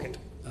single market.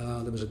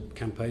 There was a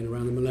campaign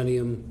around the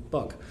Millennium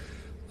Bug.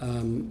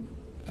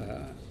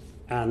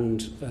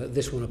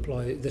 This one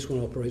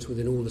operates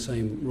within all the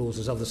same rules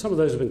as others. Some of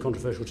those have been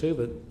controversial too,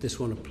 but this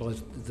one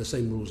applies, the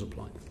same rules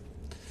apply.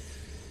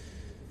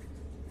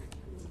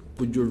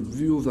 Would your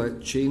view of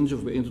that change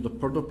if we entered a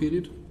purdah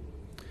period?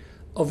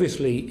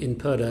 Obviously, in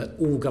purdah,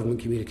 all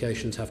government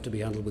communications have to be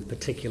handled with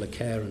particular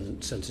care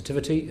and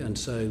sensitivity, and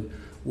so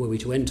were we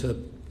to enter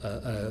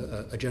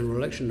a general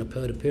election, a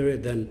purdah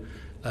period, then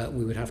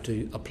we would have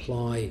to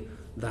apply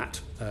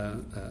that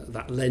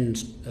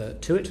lens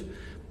to it.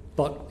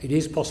 But it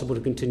is possible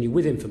to continue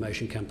with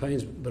information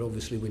campaigns, but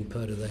obviously when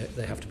purdah,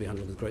 they have to be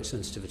handled with great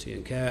sensitivity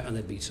and care, and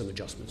there'd be some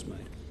adjustments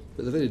made.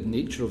 But the very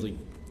nature of the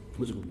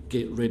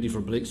Get Ready for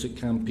Brexit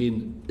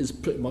campaign is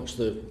pretty much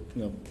the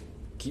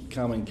keep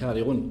calm and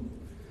carry on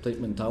type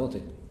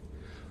mentality.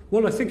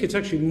 Well, I think it's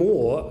actually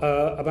more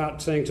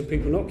about saying to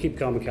people not keep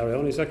calm and carry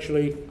on. It's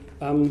actually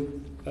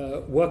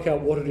work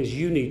out what it is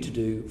you need to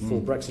do for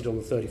Brexit on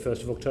the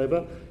 31st of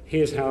October.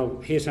 Here's how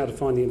to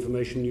find the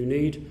information you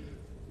need.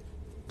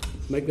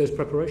 Make those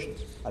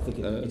preparations. I think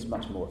it's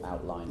much more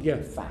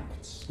outlining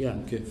facts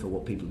for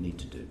what people need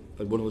to do.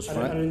 And one of those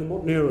facts. And in the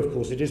modern era, of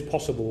course, it is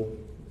possible.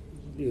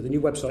 The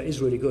new website is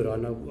really good. I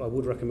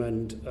would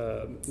recommend,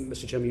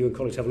 Mr. Chairman, you and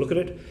colleagues have a look at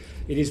it.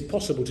 It is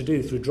possible to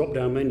do through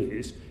drop-down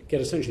menus, get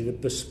essentially the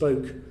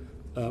bespoke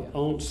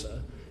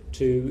answer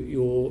to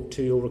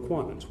your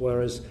requirements.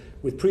 Whereas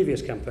with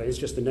previous campaigns,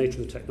 just the nature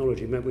of the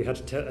technology meant we had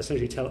to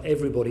essentially tell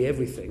everybody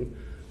everything.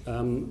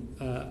 And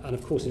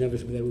of course,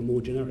 inevitably, they were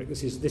more generic.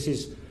 This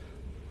is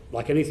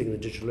like anything in the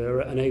digital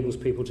era, enables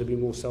people to be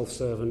more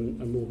self-serve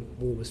and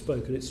more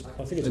bespoke. And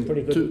I think it's a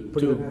pretty good.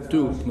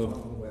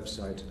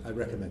 Website, I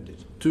recommend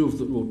it. Two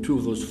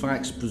of those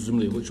facts,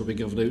 presumably, which will be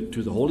given out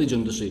to the haulage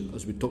industry,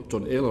 as we talked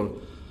on earlier,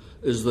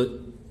 is that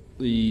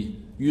the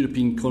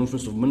European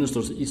Conference of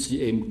Ministers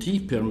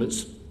ECMT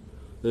permits,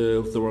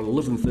 there were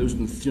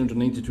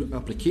 11,392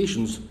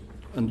 applications,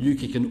 and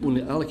UK can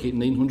only allocate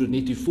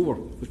 984,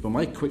 which by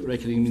my quick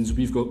reckoning means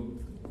we've got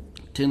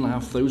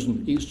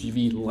 10,500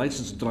 HGV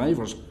licensed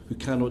drivers who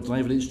cannot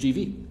drive an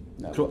HGV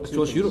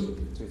across Europe.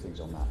 Two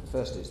things on that. The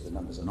first is the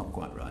numbers are not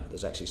quite right.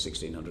 There's actually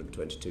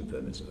 1,622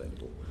 permits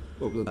available.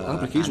 Well, the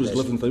application was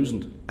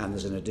 11,000. And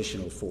there's an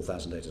additional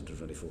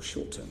 4,824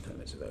 short-term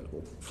permits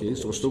available. Okay,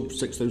 so we're still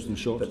 6,000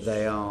 short. But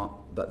they are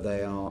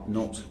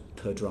not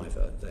per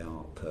driver. They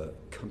are per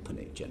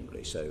company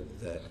generally. So,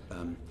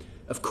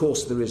 of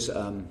course, there is.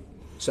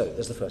 So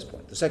there's the first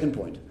point. The second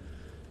point.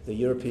 The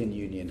European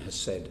Union has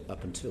said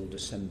up until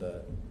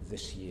December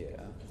this year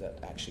that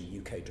actually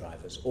UK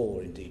drivers,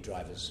 or indeed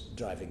drivers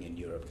driving in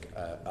Europe,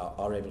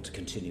 are able to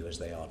continue as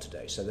they are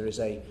today. So there is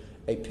a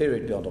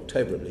period beyond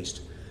October at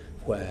least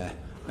where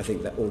I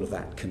think that all of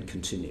that can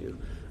continue.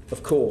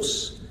 Of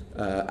course,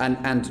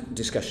 and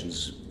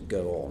discussions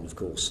go on, of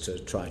course, to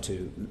try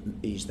to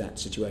ease that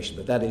situation.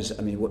 But that is,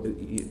 I mean, what,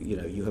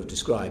 you have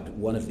described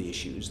one of the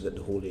issues that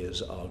the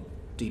hauliers are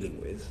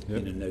dealing with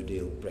in a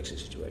no-deal Brexit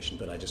situation,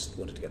 but I just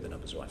wanted to get the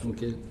numbers right.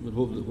 Okay, we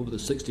hope the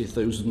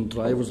 60,000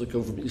 drivers that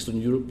come from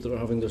Eastern Europe that are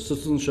having their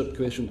citizenship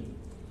questioned.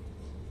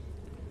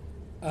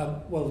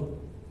 So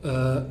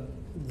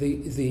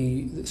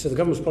the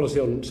government's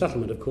policy on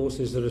settlement, of course,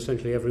 is that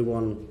essentially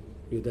everyone,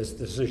 there's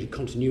essentially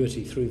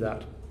continuity through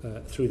that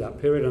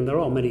period, and there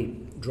are many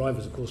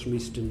drivers, of course, from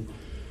Eastern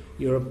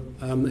Europe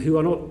who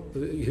are not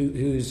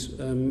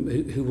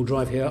who will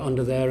drive here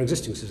under their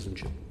existing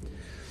citizenship.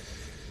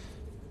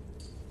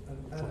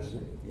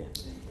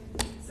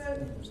 So,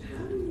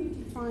 how do you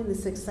define the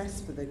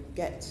success for the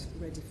Get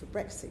Ready for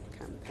Brexit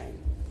campaign?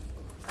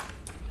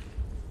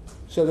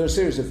 So there are a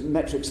series of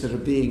metrics that are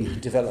being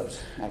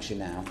developed actually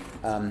now,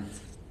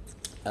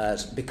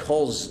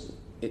 because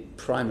it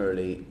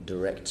primarily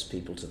directs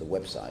people to the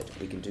website.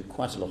 We can do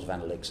quite a lot of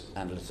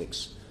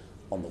analytics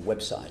on the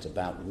website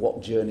about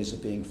what journeys are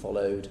being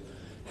followed,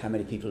 how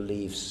many people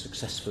leave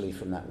successfully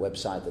from that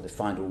website, that they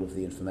find all of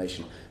the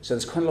information. So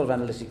there's quite a lot of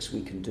analytics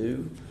we can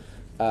do.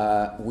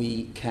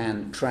 We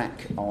can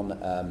track on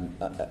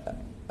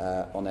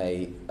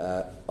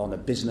a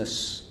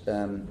business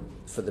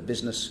for the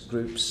business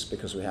groups,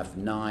 because we have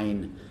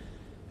 9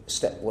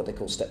 what they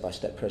call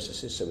step-by-step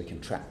processes, so we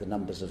can track the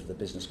numbers of the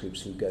business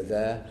groups who go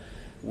there.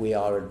 We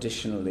are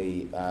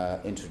additionally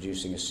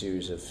introducing a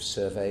series of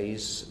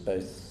surveys,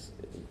 both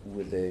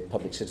with the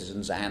public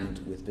citizens and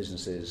with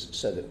businesses,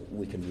 so that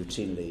we can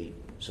routinely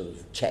sort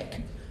of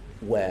check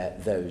where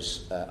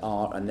those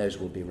are, and those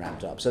will be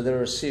ramped up. So there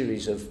are a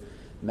series of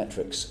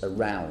metrics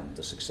around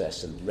the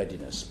success and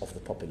readiness of the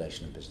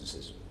population and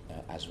businesses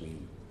as we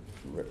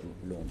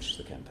launch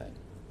the campaign.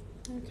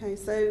 Okay,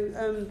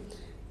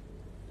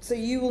 so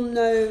you will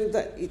know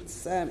that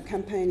its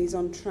campaign is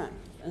on track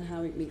and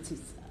how it meets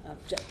its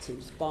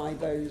objectives by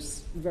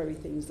those very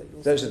things that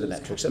you're Those saying are the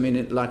metrics. I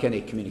mean, like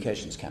any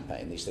communications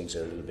campaign, these things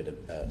are a little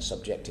bit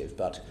subjective,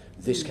 but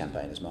this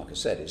campaign, as Marcus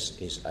said, is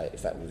in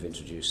fact, we've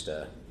introduced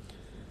an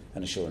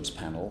assurance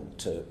panel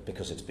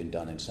because it's been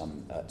done in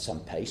some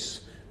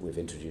pace. We've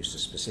introduced a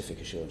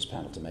specific assurance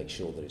panel to make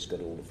sure that it's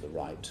got all of the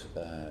right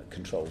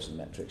controls and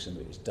metrics, and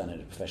it's done in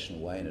a professional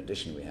way. In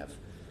addition,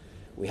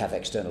 we have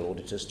external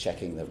auditors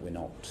checking that we're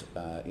not,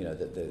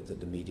 that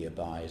the media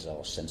buys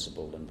are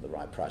sensible and the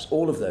right price.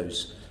 All of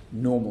those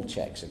normal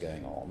checks are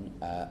going on,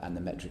 and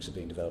the metrics are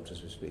being developed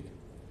as we speak.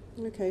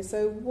 Okay,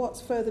 so what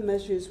further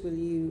measures will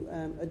you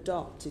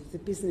adopt if the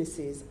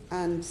businesses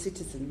and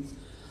citizens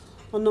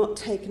are not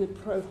taking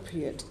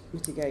appropriate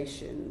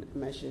mitigation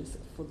measures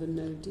for the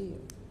no deal?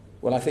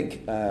 Well, I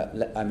think,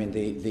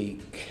 the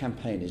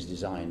campaign is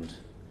designed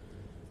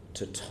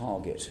to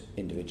target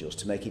individuals,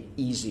 to make it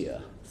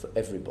easier for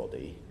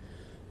everybody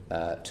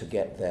to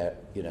get their,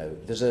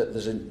 there's a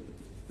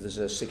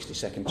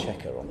 60-second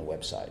checker on the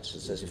website. So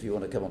it says if you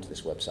want to come onto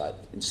this website,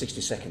 in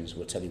 60 seconds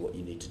we'll tell you what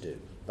you need to do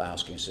by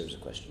asking a series of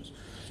questions.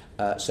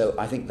 So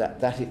I think that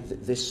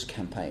this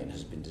campaign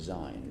has been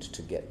designed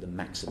to get the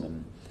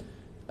maximum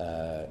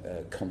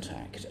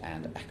contact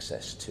and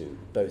access to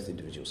both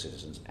individual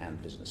citizens and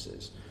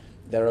businesses.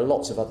 There are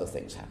lots of other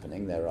things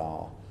happening. There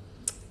are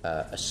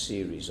a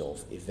series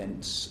of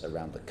events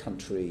around the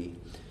country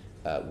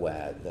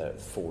where the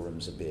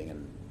forums are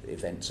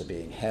events are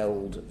being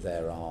held.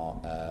 There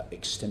are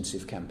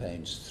extensive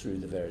campaigns through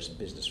the various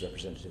business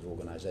representative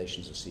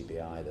organisations, the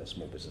CBI, the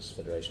Small Business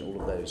Federation. All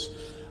of those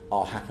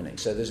are happening.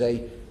 So there's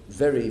a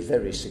very,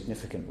 very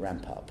significant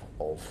ramp up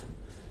of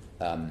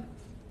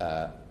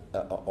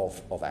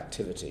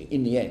activity.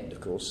 In the end,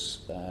 of course,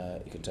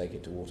 you can take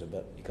it to water,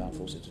 but you can't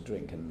force it to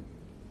drink, and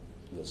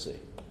we'll see.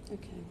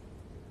 Okay.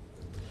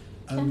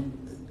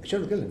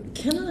 Cheryl Gillen.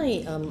 Can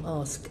I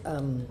ask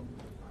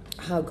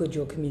how good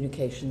your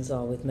communications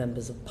are with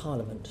members of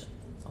Parliament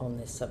on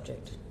this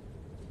subject?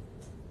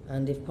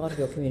 And if part of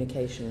your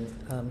communication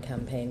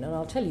campaign, and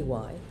I'll tell you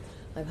why,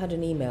 I've had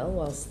an email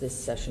whilst this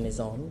session is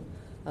on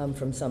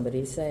from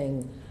somebody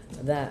saying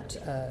that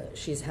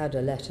she's had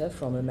a letter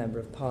from a member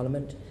of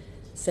Parliament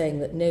saying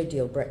that no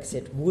deal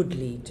Brexit would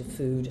lead to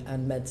food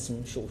and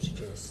medicine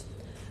shortages.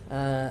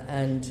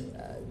 And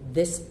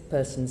this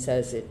person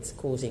says it's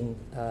causing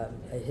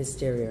a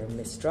hysteria and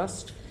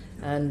mistrust,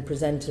 and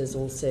presenters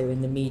also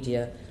in the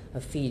media are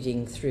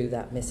feeding through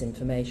that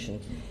misinformation.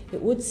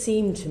 It would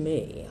seem to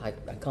me, I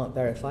can't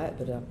verify it,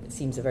 but it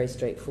seems a very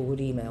straightforward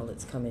email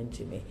that's come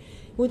into me.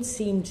 It would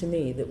seem to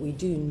me that we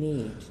do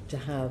need to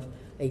have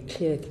a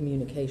clear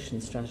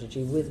communication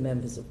strategy with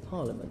members of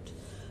Parliament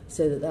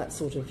so that that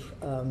sort of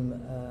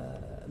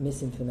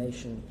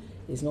misinformation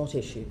is not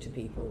issued to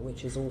people,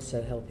 which is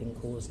also helping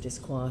cause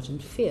disquiet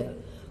and fear,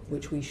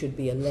 which we should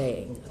be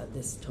allaying at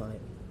this time.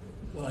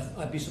 Well,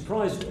 I'd be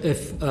surprised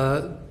if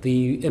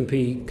the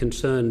MP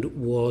concerned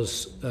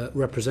was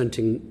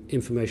representing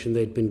information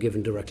they'd been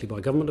given directly by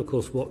government. Of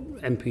course, what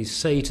MPs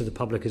say to the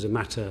public is a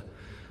matter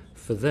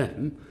for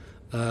them.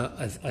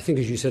 I think,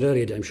 as you said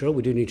earlier, Dame Cheryl,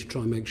 we do need to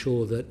try and make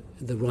sure that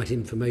the right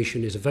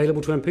information is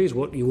available to MPs.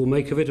 What you will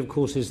make of it, of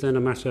course, is then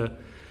a matter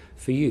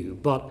for you.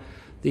 But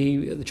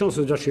the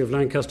Chancellor of the Duchy of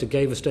Lancaster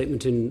gave a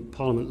statement in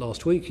Parliament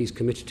last week. He's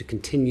committed to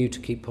continue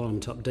to keep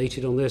Parliament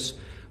updated on this.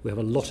 We have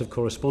a lot of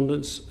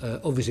correspondence.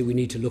 Obviously, we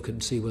need to look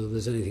and see whether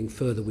there's anything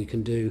further we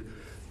can do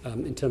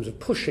in terms of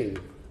pushing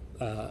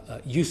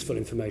useful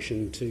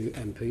information to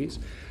MPs.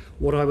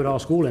 What I would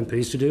ask all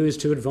MPs to do is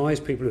to advise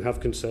people who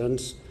have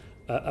concerns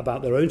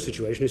about their own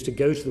situation, is to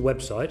go to the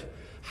website,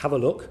 have a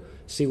look,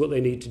 see what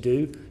they need to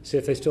do, see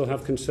if they still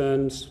have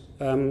concerns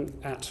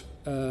at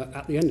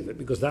the end of it,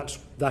 because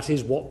that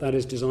is what that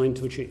is designed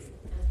to achieve.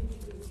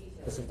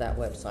 Because of that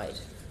website,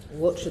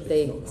 what should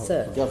they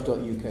search?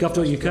 Gov.uk.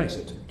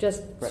 Gov.uk.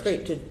 Just Brexit.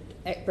 straight to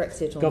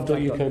Brexit on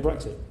Gov.uk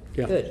Brexit.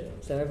 Yeah. Good.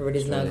 So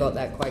everybody's now got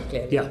that quite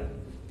clearly. Yeah.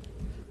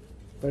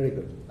 Very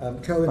good.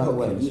 Kelvin By the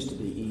way, it Hopkins. used to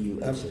be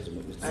EU exit, and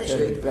it was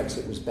actually-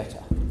 Brexit was better.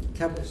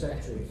 Cabinet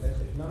Secretary,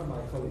 if none of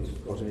my colleagues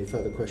have got any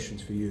further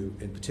questions for you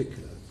in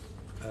particular,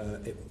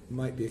 it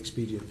might be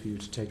expedient for you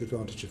to take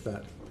advantage of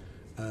that,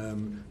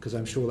 because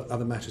I'm sure that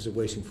other matters are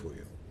waiting for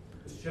you.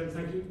 Mr. Chairman,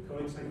 thank you.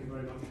 Colleagues, thank you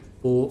very much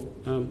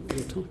for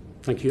your time.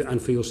 Thank you,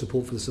 and for your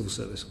support for the civil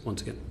service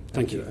once again.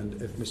 Thank you. And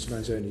if Mr.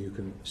 Manzoni, you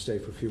can stay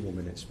for a few more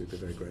minutes, we'd be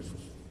very grateful.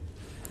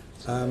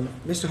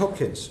 Mr.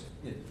 Hopkins.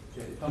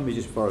 Yeah, let me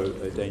just borrow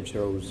Dame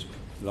Cheryl's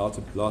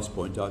last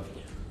point. I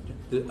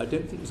don't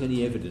think there's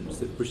any evidence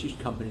that British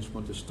companies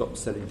want to stop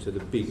selling to the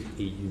big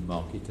EU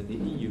market, and the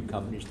EU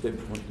companies don't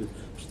want to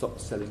stop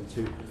selling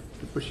to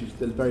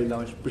the very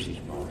large British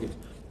market.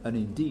 And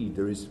indeed,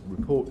 there is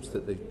reports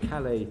that the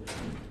Calais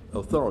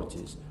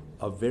authorities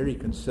are very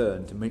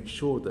concerned to make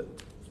sure that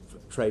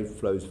trade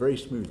flows very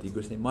smoothly,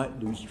 because they might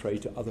lose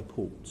trade to other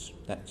ports.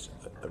 That's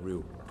a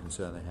real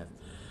concern they have.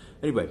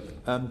 Anyway,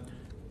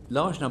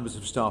 large numbers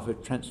of staff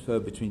have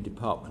transferred between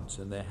departments,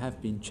 and there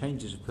have been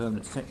changes of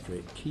permanent secretary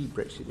at key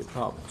Brexit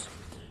departments.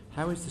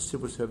 How is the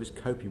civil service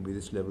coping with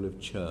this level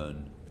of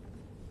churn?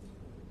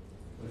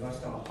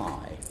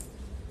 high.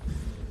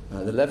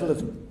 The level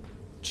of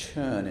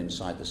churn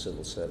inside the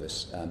civil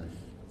service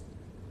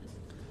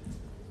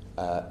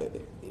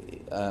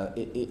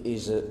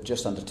is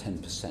just under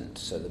 10%.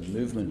 So the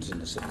movement in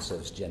the civil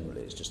service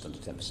generally is just under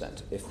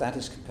 10%. If that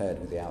is compared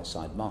with the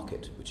outside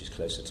market, which is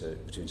closer to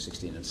between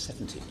 16 and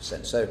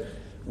 17%. So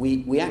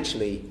we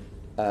actually,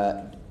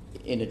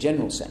 in a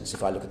general sense,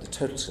 if I look at the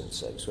total civil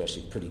service, we're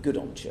actually pretty good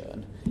on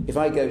churn. If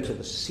I go to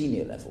the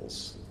senior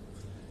levels,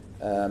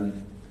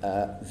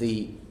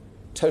 the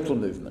total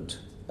movement,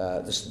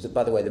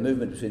 by the way, the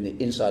movement between the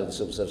inside of the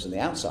civil service and the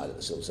outside of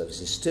the civil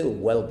service is still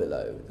well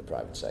below the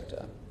private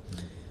sector.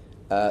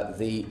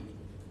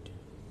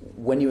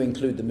 When you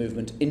include the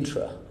movement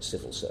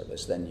intra-civil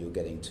service, then you're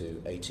getting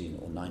to 18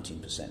 or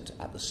 19%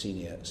 at the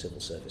senior civil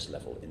service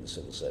level in the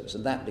civil service.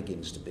 And that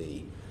begins to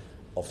be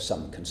of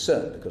some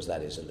concern because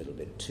that is a little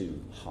bit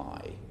too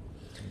high.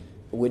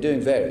 We're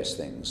doing various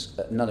things,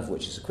 none of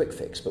which is a quick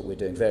fix, but we're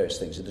doing various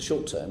things. In the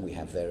short term, we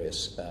have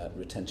various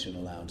retention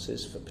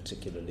allowances for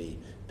particularly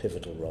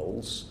pivotal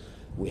roles.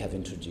 We have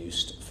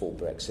introduced for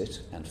Brexit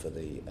and for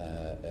the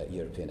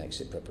European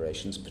exit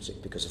preparations,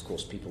 because, of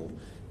course, people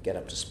get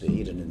up to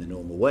speed and in the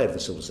normal way of the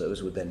civil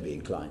service would then be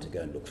inclined to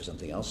go and look for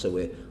something else. So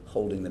we're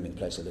holding them in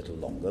place a little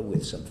longer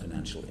with some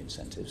financial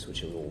incentives,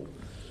 which are all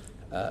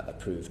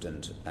approved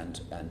and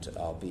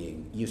are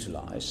being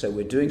utilised. So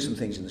we're doing some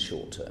things in the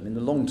short term. In the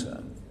long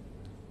term,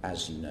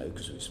 as you know,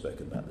 because we've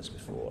spoken about this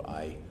before,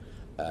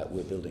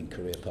 we're building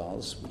career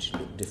paths which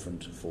look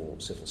different for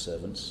civil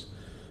servants.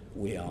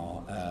 We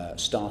are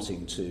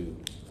starting to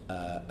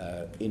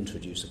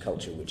introduce a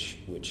culture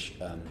which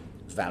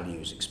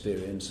values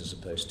experience as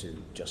opposed to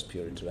just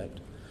pure intellect.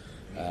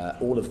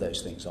 All of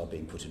those things are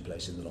being put in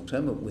place in the long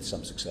term with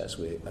some success.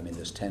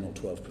 There's 10 or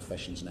 12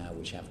 professions now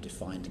which have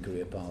defined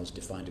career paths,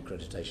 defined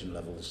accreditation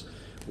levels.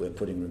 We're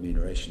putting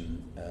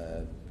remuneration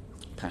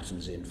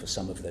patterns in for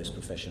some of those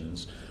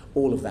professions.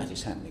 All of that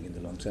is happening in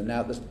the long term. Now,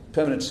 at the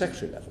permanent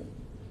secretary level,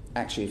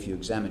 actually, if you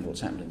examine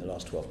what's happened in the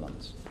last 12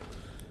 months,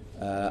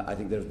 I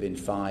think there have been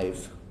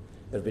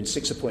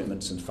 6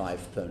 appointments and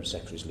 5 permanent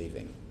secretaries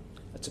leaving.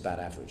 That's about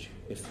average.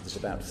 If there's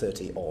about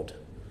 30 odd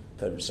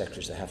permanent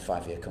secretaries that have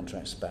 5-year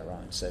contracts, about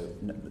right. So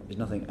there's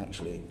nothing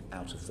actually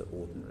out of the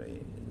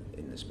ordinary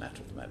in this matter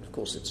at the moment. Of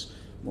course, it's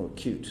more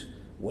acute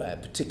where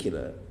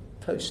particular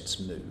posts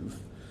move,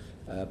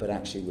 but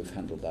actually we've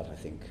handled that, I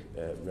think,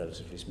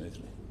 relatively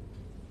smoothly.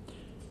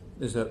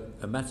 There's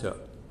a matter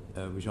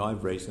which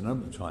I've raised a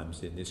number of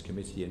times in this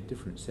committee in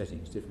different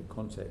settings, different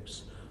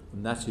contexts,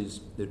 and that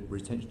is the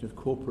retention of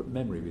corporate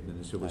memory within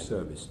the civil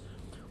service.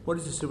 What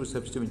is the civil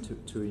service doing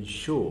to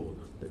ensure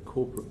that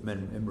corporate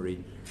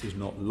memory is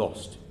not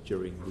lost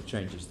during the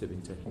changes that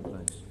have been taking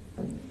place?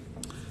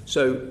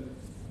 So,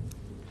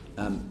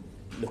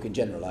 look, in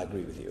general, I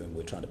agree with you, and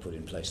we're trying to put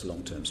in place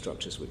long-term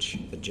structures which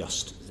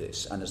adjust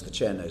this. And as the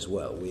Chair knows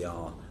well, we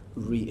are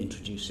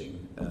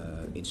reintroducing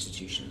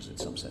institutions in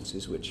some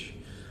senses which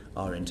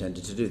are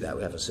intended to do that.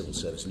 We have a Civil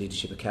Service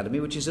Leadership Academy,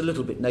 which is a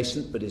little bit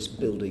nascent, but is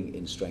building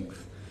in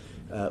strength,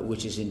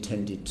 which is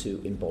intended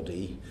to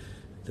embody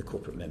the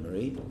corporate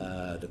memory,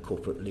 the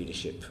corporate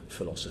leadership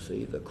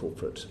philosophy, the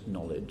corporate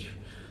knowledge.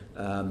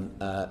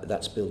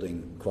 That's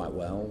building quite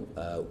well.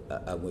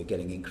 We're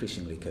getting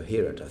increasingly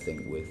coherent, I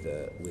think, with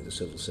the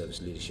civil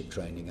service leadership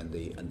training and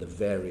the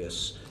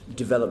various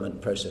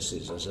development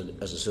processes as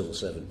a civil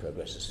servant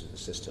progresses through the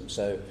system.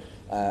 So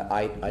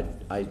I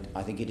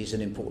think it is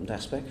an important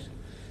aspect.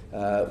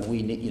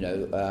 We need,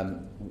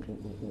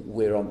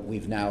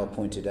 we've now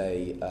appointed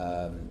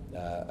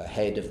a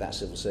head of that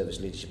Civil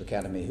Service Leadership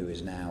Academy who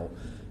is now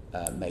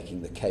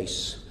making the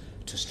case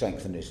to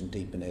strengthen it and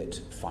deepen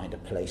it, find a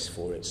place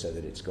for it so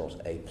that it's got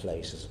a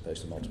place as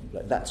opposed to multiple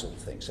places, that sort of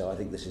thing. So I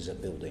think this is a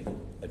building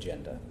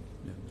agenda.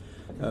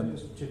 Can I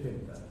just chip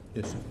in there?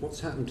 Yes. What's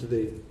happened to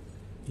the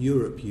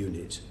Europe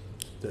unit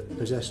that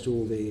possessed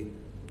all the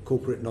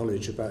corporate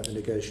knowledge about the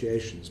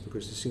negotiations?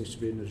 Because there seems to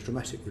be a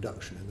dramatic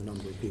reduction in the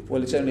number of people.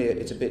 Well,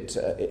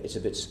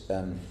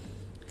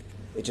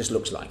 it just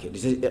looks like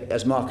it.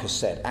 As Mark has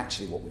said,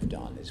 actually what we've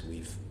done is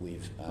we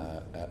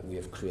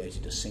have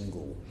created a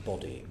single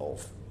body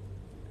of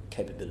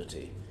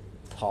capability,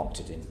 parked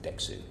it in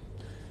DEXU,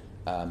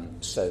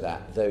 so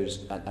that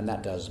and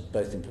that does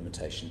both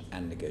implementation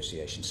and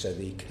negotiation. So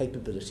the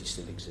capability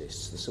still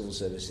exists. The civil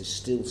service is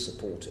still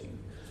supporting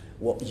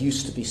what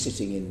used to be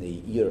sitting in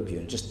the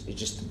European.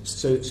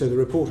 So the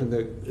report in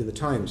the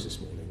Times this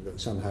morning that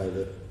somehow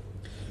that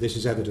this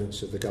is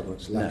evidence of the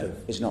government's lack of. No,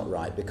 it's not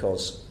right,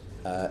 because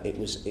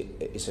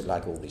it's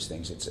like all these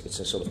things. It's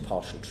a sort of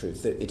partial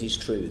truth. It is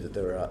true that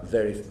there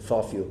are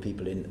far fewer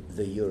people in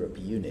the Europe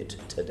unit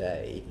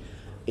today.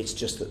 It's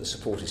just that the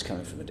support is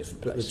coming from a different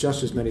place. But there's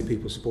just as many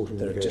people supporting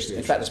the negotiations.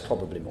 In fact, there's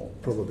probably more.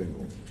 Probably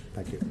more.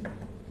 Thank you.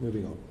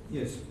 Moving on.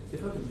 Yes,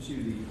 if I can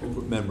pursue the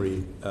corporate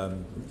memory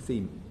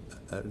theme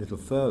a little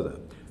further,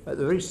 at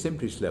the very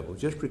simplest level,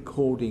 just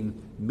recording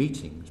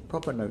meetings,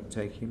 proper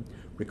note-taking,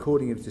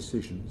 recording of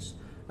decisions,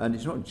 and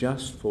it's not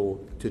just for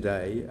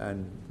today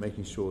and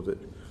making sure that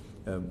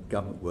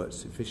government works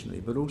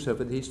sufficiently, but also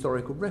for the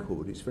historical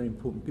record. It's very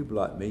important. People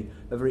like me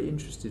are very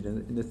interested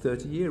in the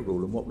 30-year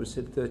rule and what was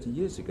said 30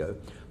 years ago.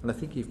 And I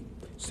think if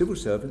civil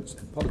servants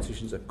and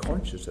politicians are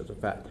conscious of the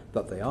fact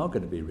that they are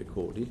going to be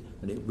recorded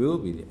and it will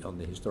be on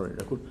the historic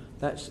record,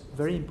 that's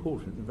very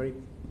important and very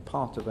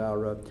part of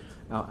our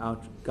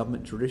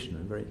government tradition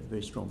and very,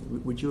 very strong.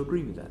 Would you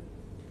agree with that?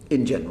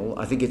 In general,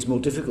 I think it's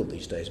more difficult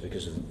these days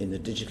because in the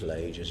digital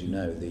age, as you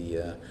know,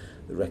 the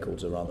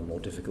records are rather more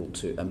difficult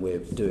to, and we're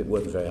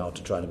working very hard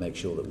to try to make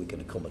sure that we can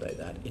accommodate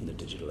that in the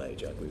digital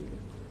age. I agree with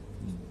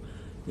you.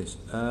 Yes,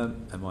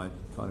 and my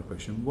final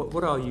question,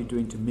 what are you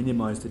doing to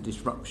minimise the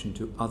disruption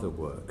to other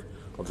work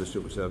of the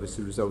civil service as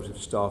a result of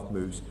staff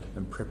moves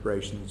and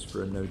preparations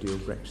for a no-deal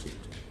Brexit?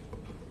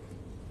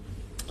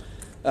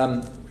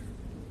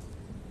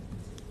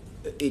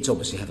 It's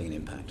obviously having an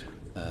impact.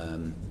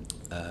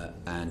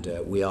 And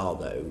we are,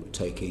 though,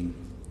 taking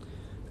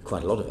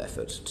quite a lot of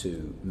effort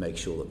to make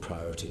sure that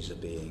priorities are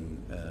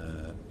being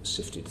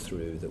sifted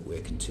through, that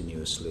we're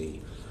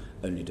continuously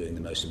only doing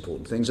the most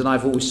important things. And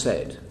I've always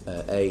said,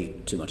 A,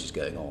 too much is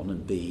going on,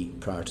 and B,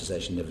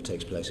 prioritisation never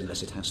takes place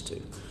unless it has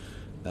to.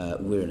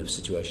 We're in a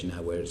situation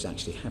now where it's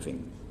actually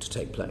having to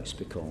take place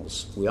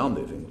because we are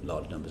moving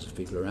large numbers of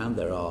people around.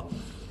 There are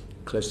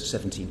close to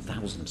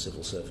 17,000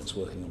 civil servants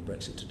working on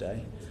Brexit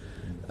today.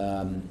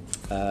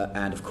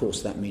 And of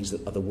course that means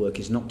that other work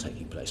is not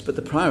taking place. But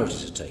the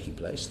priorities are taking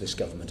place. This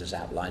government has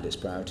outlined its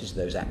priorities.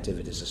 Those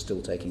activities are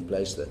still taking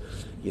place. The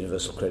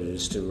universal credit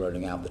is still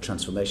rolling out. The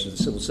transformation of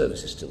the civil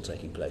service is still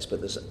taking place.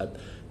 But there's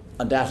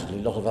undoubtedly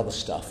a lot of other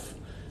stuff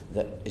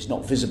that is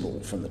not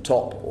visible from the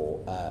top or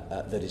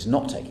that is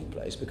not taking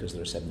place because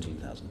there are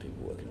 17,000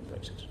 people working on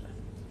Brexit today.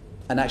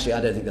 And actually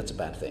I don't think that's a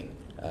bad thing.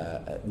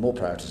 More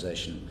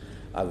prioritisation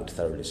I would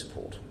thoroughly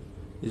support.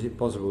 Is it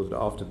possible that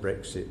after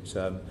Brexit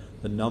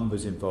the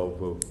numbers involved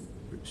will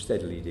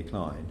steadily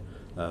decline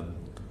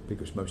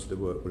because most of the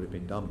work will have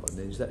been done by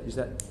then? Is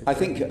that? I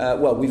think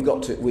well,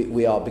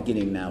 we are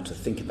beginning now to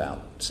think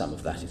about some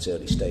of that. It's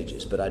early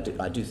stages, but I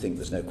do think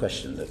there's no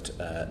question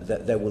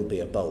that there will be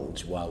a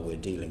bulge while we're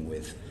dealing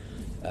with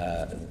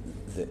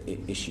the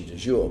issue du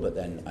jour. But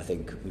then I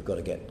think we've got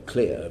to get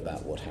clear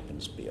about what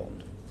happens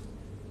beyond.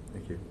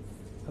 Thank you.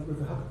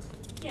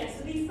 Yes,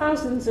 so these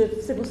thousands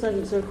of civil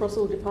servants are across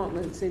all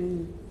departments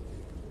in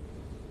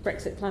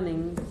Brexit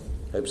planning.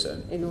 Hope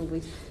so. In all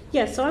these.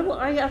 Yes, so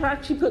I have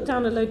actually put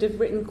down a load of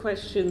written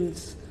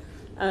questions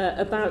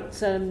about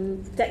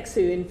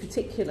DEXU in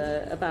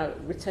particular, about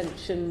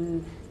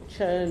retention,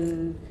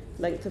 churn,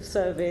 length of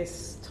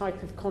service,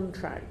 type of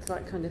contract,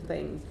 that kind of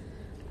thing.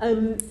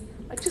 I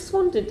just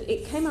wondered,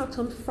 it came out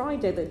on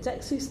Friday that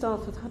DEXU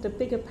staff have had a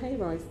bigger pay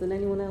rise than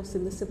anyone else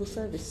in the civil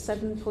service,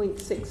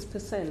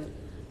 7.6%.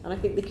 And I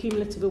think the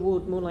cumulative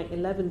award more like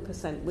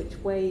 11%, which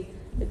way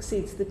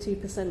exceeds the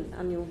 2%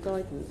 annual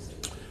guidance.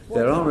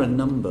 There are a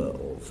number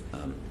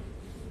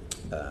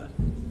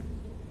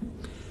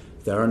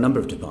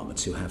of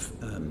departments who have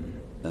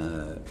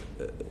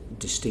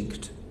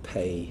distinct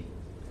pay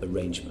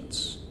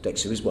arrangements.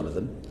 DEXU is one of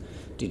them.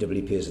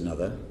 DWP is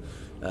another.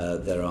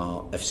 There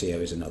are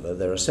FCO is another.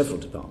 There are several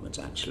departments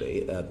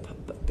actually,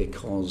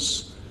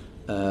 because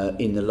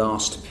in the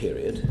last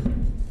period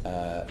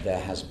there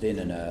has been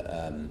an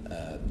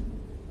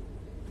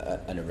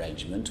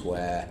arrangement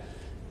where,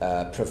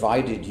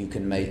 provided you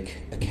can make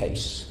a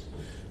case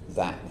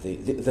that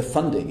the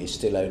funding is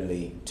still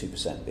only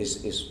 2%,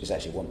 is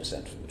actually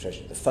 1% from the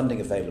Treasury. The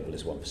funding available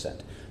is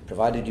 1%.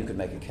 Provided you can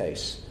make a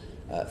case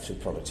through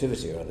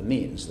productivity or other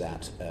means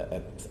that,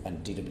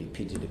 and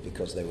DWP did it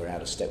because they were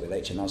out of step with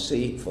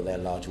HMRC for their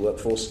large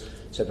workforce.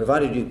 So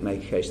provided you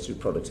make a case through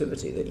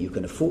productivity that you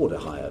can afford a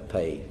higher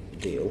pay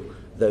deal,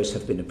 those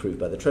have been approved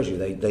by the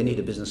Treasury. They need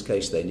a business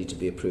case, they need to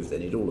be approved, they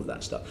need all of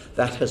that stuff.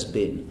 That has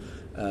been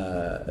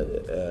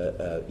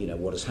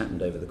what has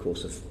happened over the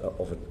course of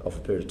a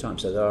period of time.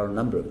 So there are a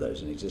number of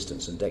those in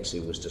existence, and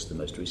DEXU was just the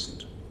most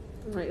recent.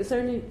 Right. Is there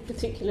any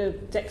particular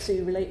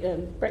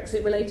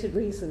Brexit-related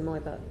reason why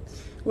that?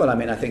 Well, I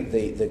mean, I think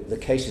the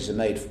cases are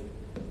made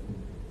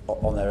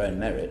on their own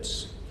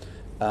merits.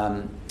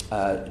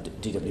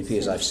 DWP,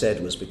 as I've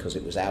said, was because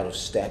it was out of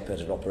step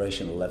at an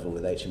operational level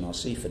with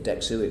HMRC. For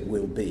DEXU, it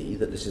will be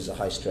that this is a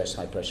high-stress,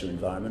 high-pressure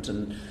environment,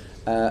 and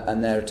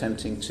they're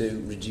attempting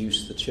to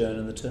reduce the churn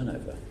and the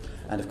turnover.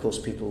 And of course,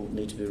 people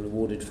need to be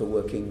rewarded for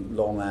working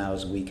long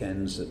hours,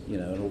 weekends,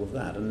 and all of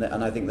that.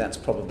 And I think that's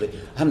probably.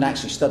 I haven't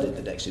actually studied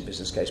the DEXU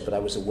business case, but I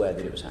was aware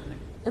that it was happening.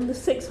 And the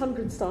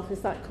 600 staff,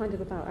 is that kind of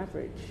about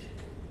average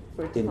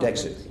for a department? In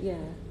DEXU? Yeah.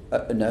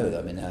 No,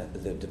 I mean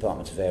the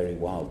departments vary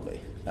wildly.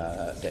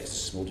 DEXU's a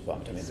small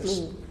department. I mean,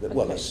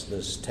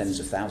 there's tens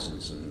of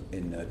thousands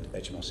in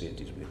HMRC and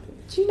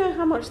DWP. Do you know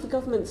how much the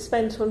government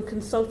spent on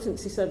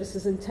consultancy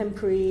services and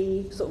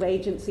temporary sort of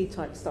agency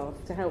type staff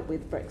to help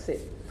with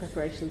Brexit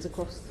preparations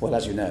across? Well,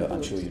 as you know,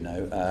 I'm sure you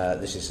know,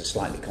 this is a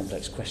slightly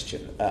complex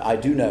question. I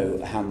do know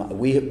how much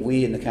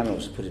we in the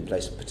Cabinet have put in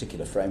place a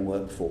particular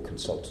framework for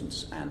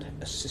consultants and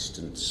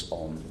assistants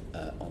on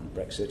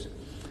Brexit.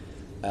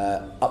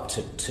 Up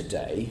to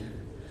today,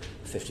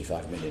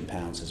 £55 million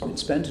has been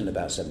spent and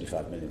about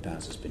 £75 million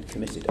has been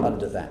committed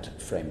under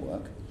that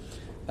framework.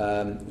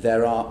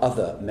 There are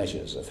other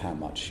measures of how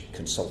much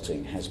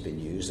consulting has been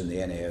used, and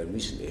the NAO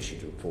recently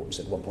issued a report and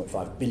said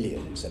 1.5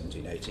 billion in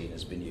 17-18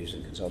 has been used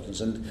in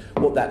consultants. And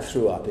what that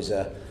threw up is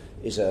a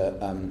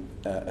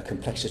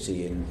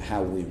complexity in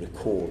how we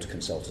record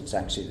consultants.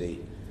 Actually,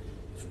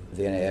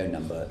 the NAO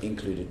number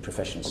included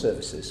professional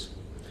services,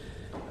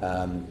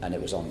 and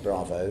it was on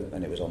Bravo,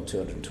 and it was on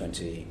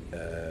 220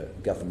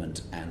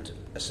 government and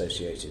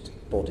associated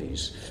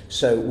bodies.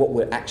 So what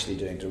we're actually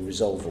doing to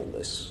resolve all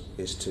this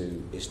is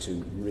to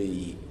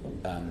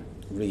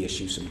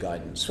reissue some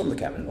guidance from the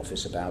Cabinet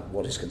Office about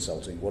what is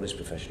consulting, what is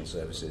professional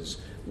services,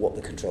 what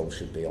the controls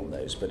should be on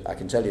those. But I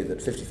can tell you that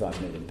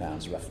 £55 million,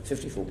 roughly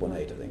 54.8,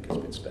 I think, has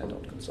been spent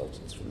on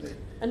consultants from the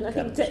And I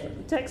think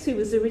DEXU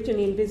was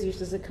originally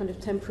envisaged as a kind of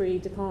temporary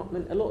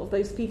department. A lot of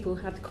those people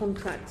had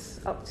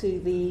contracts up to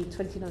the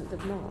 29th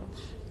of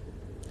March.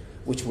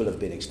 Which will have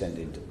been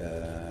extended.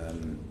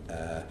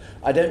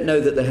 I don't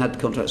know that they had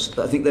contracts.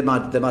 I think they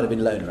might have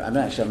been loan. I mean,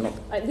 actually, I'm not.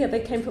 Yeah,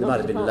 they came from. They might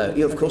have been loan.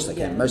 Yeah, of course they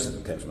came. Yeah. Most of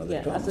them came from other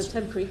departments. As a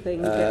temporary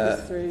thing, get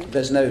this through.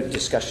 There's no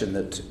discussion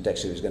that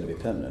DEXU is going to be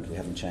permanent. We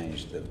haven't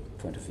changed the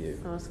point of view.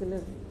 I was going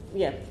to.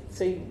 Yeah.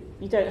 So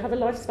you don't have a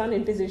lifespan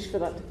envisaged for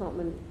that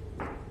department.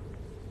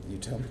 You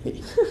tell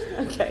me.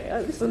 Okay,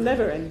 this will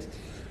never end.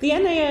 The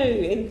NAO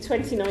in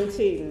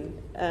 2019,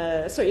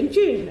 in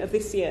June of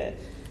this year.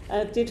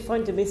 Did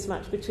find a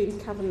mismatch between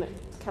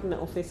Cabinet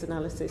Office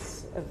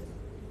analysis of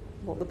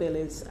what the bill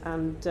is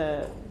and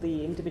the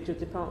individual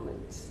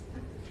departments.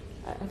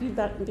 Have you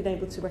been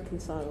able to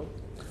reconcile?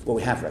 Well,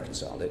 we have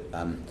reconciled it.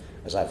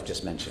 As I've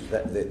just mentioned,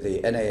 the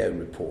NAO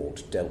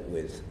report dealt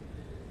with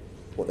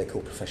what they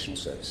call professional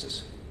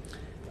services,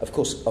 of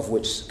course, of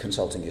which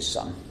consulting is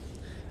some,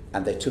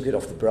 and they took it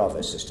off the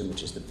Bravo system,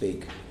 which is the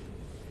big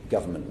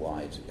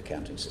government-wide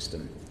accounting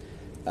system.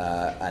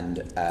 And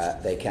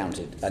they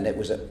counted, and it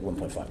was at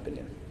 1.5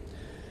 billion.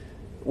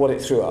 What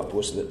it threw up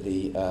was that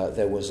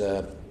there was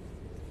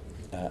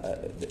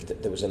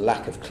a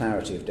lack of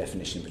clarity of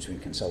definition between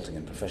consulting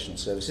and professional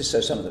services.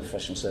 So some of the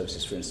professional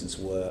services, for instance,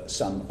 were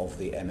some of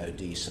the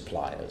MOD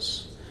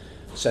suppliers.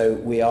 So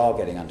we are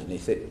getting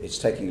underneath it. It's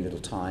taking a little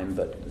time,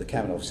 but the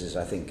Cabinet Office,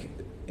 I think,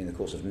 in the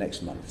course of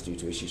next month, due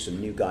to issue some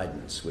new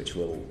guidance which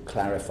will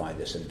clarify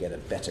this and get a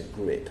better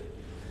grip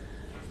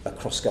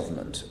across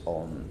government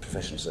on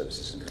professional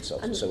services and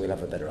consultants, so we'll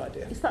have a better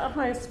idea. Is that a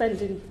higher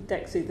spend in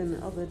DEXU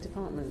than other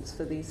departments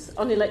for these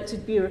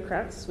unelected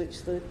bureaucrats,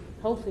 which the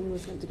whole thing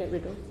was meant to get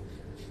rid of?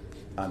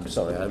 I'm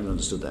sorry, I haven't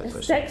understood that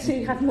question.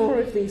 DEXU had more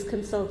of these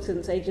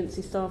consultants,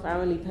 agency staff,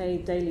 hourly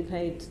paid, daily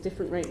paid,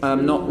 different rates.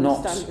 I'm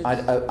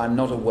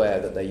not aware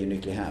that they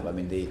uniquely have. I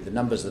mean, the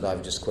numbers that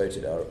I've just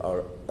quoted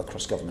are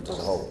across government as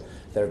a whole.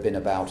 There have been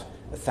about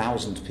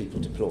 1,000 people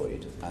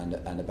deployed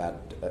and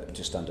about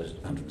just under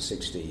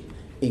 160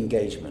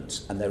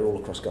 engagements, and they're all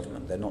across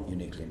government. They're not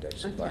uniquely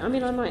indexed. Okay. I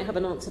mean, I might have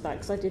an answer back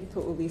because I did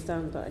put all these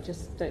down, but I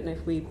just don't know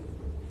if we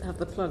have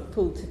the plug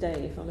pulled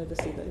today, if I'll ever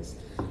see those.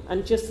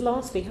 And just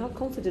lastly, how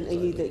confident are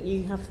you that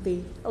you have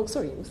the... Oh,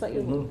 sorry, was that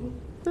your...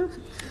 I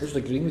was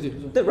agreeing with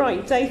you. The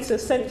right data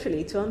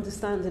centrally to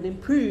understand and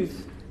improve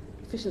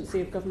efficiency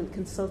of government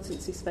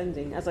consultancy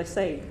spending. As I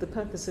say, the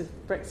purpose of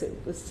Brexit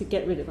was to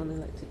get rid of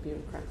unelected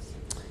bureaucrats.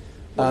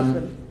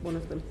 One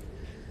of them.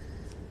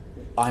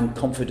 I'm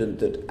confident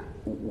that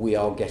we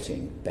are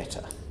getting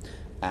better.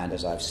 And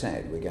as I've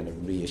said, we're going to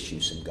reissue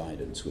some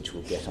guidance which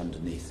will get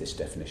underneath this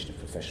definition of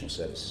professional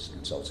services and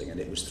consulting. And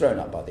it was thrown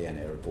up by the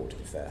NAO report, to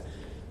be fair.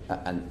 There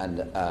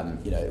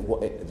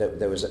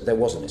was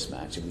a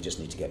mismatch, and we just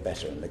need to get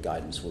better. And the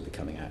guidance will be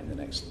coming out in the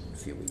next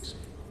few weeks.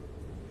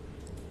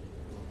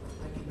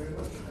 Thank you very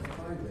much.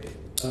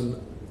 And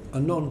finally, a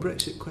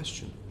non-Brexit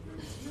question,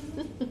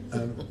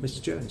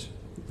 Mr. Jones.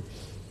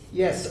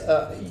 Yes,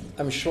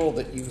 I'm sure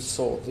that you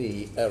saw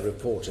the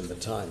report in the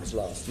Times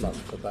last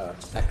month about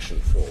action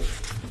fraud,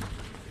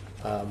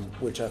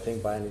 which I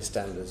think by any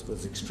standards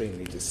was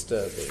extremely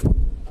disturbing.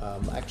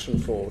 Action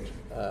fraud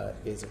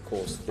is, of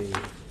course, the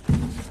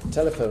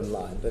telephone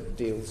line that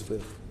deals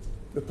with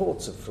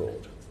reports of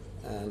fraud,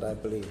 and I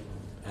believe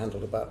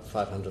handled about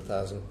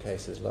 500,000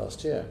 cases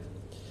last year.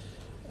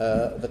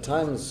 The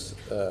Times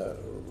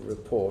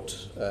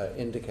report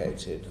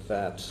indicated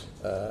that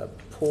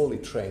poorly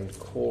trained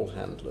call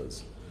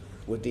handlers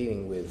were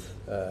dealing with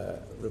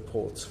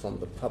reports from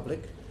the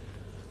public,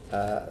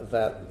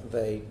 that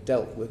they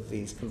dealt with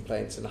these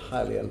complaints in a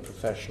highly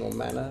unprofessional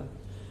manner.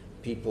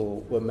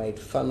 People were made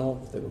fun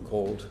of. They were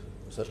called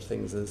such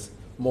things as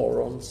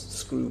morons,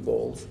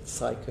 screwballs,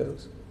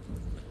 psychos.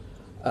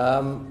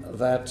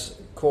 That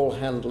call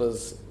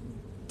handlers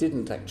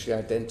didn't actually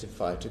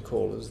identify to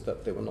callers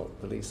that they were not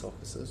police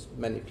officers.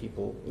 Many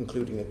people,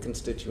 including a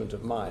constituent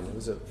of mine who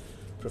was a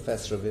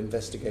professor of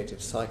investigative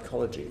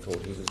psychology,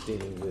 thought he was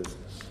dealing with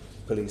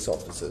police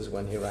officers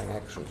when he rang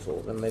action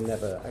fraud, and they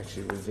never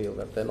actually reveal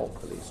that they're not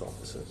police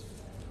officers.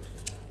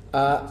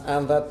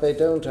 And that they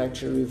don't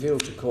actually reveal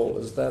to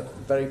callers that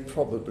very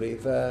probably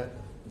their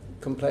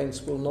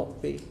complaints will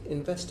not be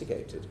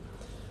investigated.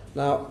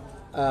 Now,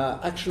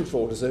 Action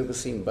fraud is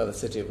overseen by the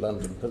City of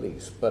London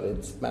Police, but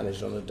it's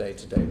managed on a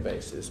day-to-day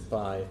basis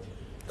by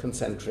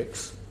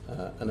Concentrics,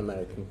 an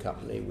American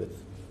company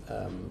with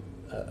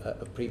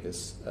a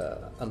previous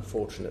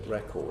unfortunate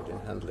record in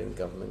handling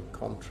government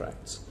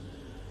contracts.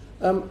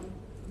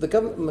 The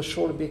government must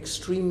surely be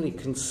extremely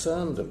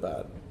concerned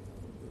about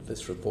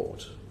this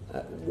report.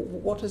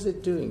 What is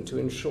it doing to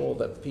ensure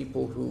that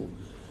people who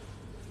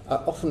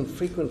are often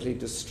frequently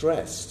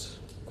distressed,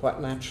 quite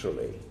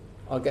naturally,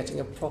 are getting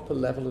a proper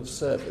level of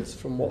service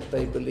from what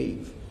they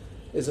believe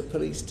is a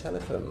police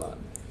telephone line?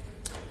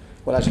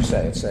 Well, as you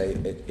say,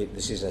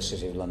 this is a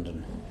City of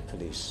London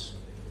Police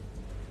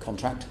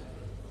contract,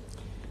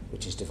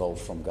 which is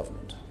devolved from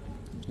government.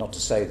 It's not to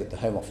say that the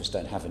Home Office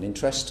don't have an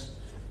interest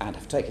and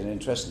have taken an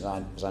interest,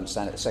 and as I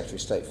understand it, the Secretary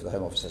of State for the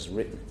Home Office has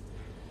written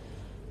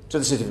to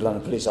the City of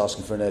London Police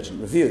asking for an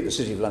urgent review. The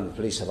City of London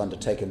Police have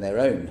undertaken their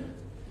own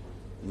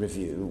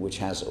review, which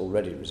has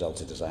already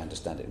resulted, as I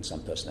understand it, in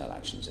some personnel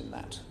actions in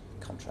that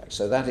contract.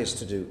 So that is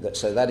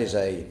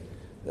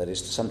to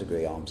some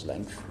degree arm's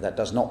length. That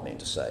does not mean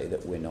to say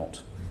that we're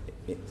not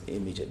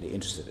immediately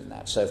interested in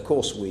that. So of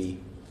course we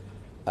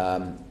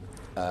are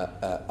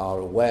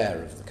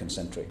aware of the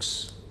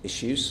Concentrics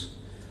issues.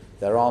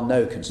 There are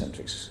no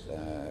Concentrics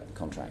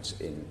contracts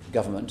in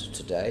government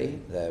today.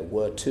 There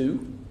were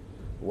two.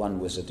 One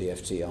was a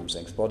DFT arm's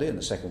length body, and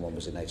the second one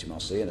was in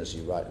HMRC. And as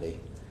you rightly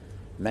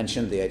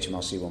mentioned, the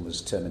HMRC one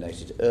was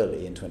terminated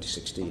early in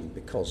 2016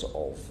 because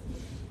of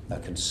a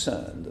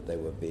concern that they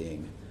were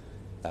being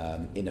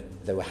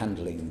they were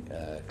handling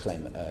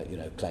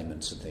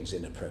claimants and things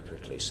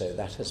inappropriately. So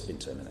that has been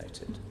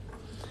terminated.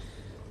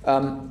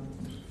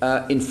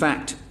 In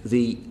fact,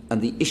 the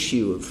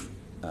issue of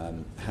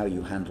how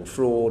you handle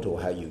fraud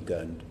or how you go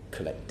and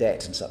collect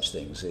debt and such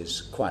things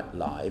is quite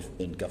live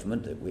in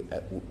government. We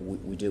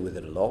deal with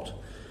it a lot.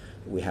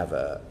 We have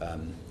a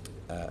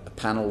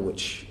panel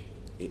which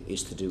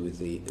is to do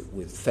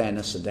with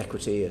fairness and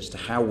equity as to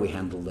how we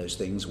handle those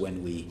things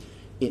when we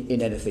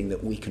in anything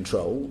that we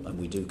control, and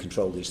we do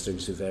control these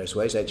things through various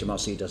ways.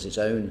 HMRC does its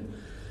own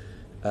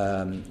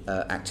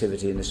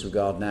activity in this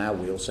regard now.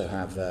 We also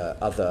have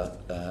other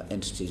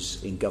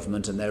entities in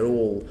government, and they're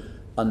all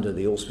under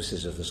the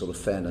auspices of the sort of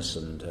fairness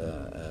and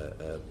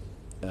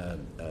a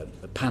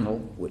panel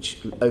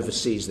which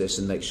oversees this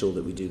and makes sure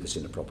that we do this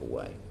in a proper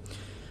way.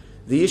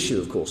 The issue,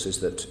 of course, is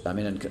that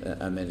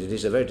it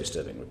is a very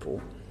disturbing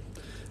report.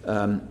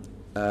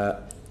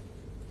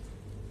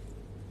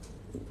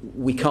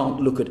 We can't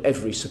look at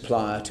every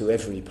supplier to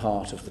every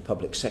part of the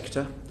public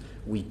sector.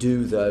 We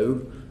do,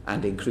 though,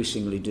 and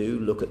increasingly do,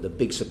 look at the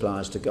big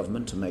suppliers to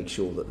government to make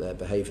sure that they're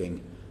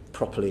behaving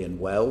properly and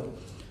well.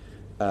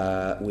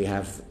 We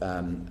have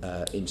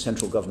in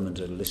central government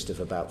a list of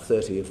about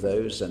 30 of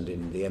those, and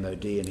in the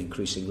MOD an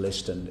increasing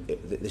list, and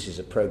this is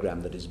a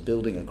programme that is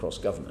building across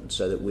government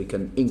so that we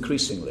can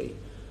increasingly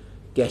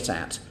get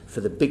at,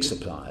 for the big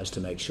suppliers, to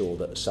make sure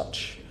that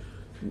such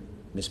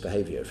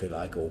misbehaviour, if you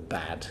like, or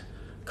bad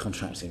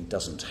contracting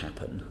doesn't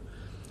happen.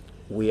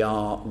 We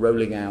are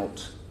rolling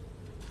out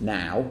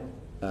now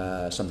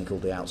something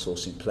called the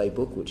outsourcing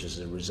playbook, which is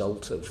a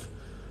result of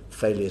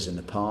failures in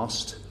the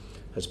past,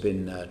 has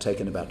been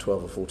taken about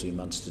 12 or 14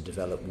 months to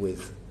develop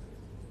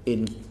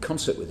in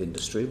concert with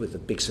industry, with the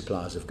big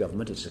suppliers of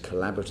government. It's a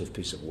collaborative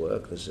piece of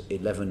work. There's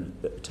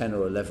 10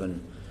 or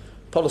 11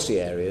 policy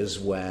areas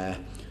where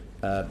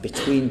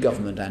between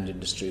government and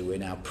industry we're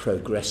now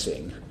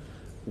progressing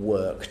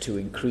work to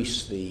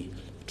increase the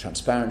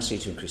transparency,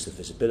 to increase the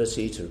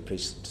visibility, to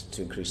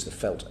increase the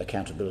felt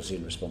accountability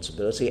and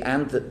responsibility,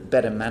 and the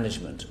better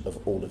management of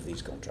all of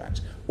these contracts.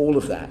 All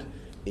of that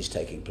is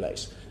taking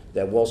place.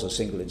 There was a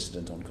single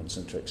incident on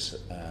Concentrics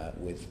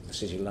with the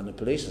City of London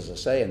Police, as I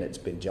say, and it's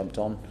been jumped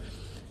on.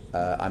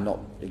 I'm not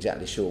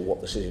exactly sure what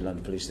the City of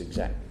London Police, the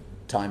exact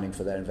timing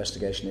for their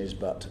investigation is,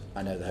 but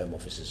I know the Home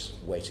Office is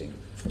waiting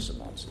for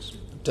some answers.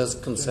 Does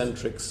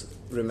Concentrics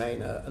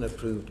remain an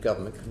approved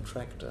government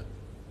contractor?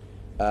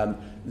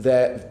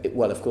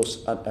 Well, of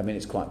course, I mean,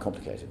 it's quite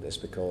complicated, this,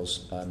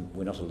 because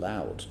we're not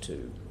allowed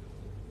to,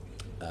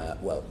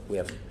 we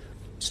have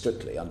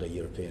strictly under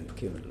European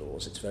procurement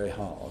laws, it's very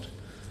hard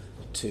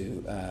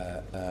to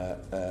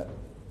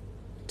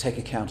take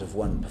account of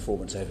one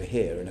performance over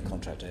here in a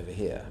contract over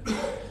here.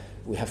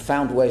 We have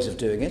found ways of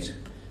doing it,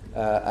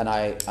 and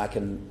I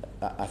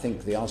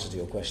think the answer to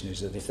your question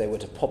is that if they were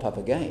to pop up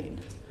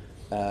again,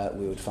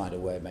 we would find a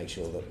way of make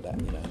sure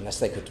that unless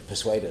they could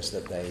persuade us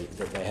that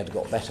they had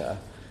got better.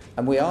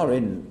 And we are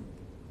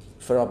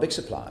for our big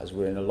suppliers,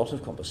 we're in a lot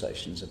of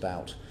conversations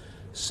about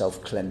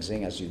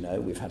self-cleansing, as you know.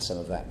 We've had some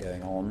of that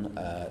going on,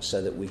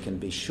 so that we can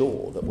be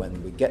sure that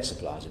when we get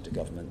suppliers into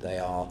government, they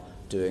are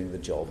doing the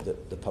job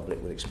that the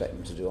public would expect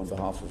them to do on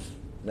behalf of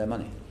their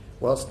money.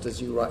 Whilst,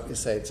 as you rightly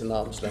say, it's an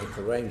arm's length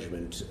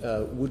arrangement,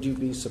 would you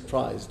be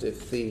surprised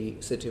if the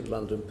City of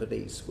London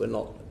Police were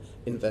not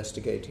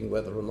investigating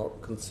whether or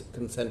not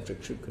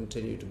Concentric should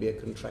continue to be a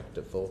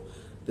contractor for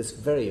this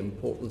very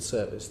important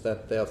service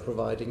that they are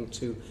providing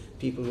to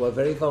people who are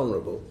very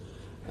vulnerable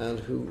and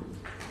who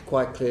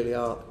quite clearly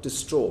are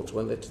distraught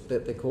when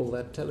they call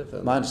that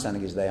telephone. My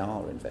understanding is they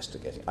are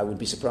investigating. I would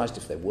be surprised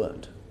if they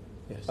weren't.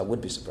 Yes. I would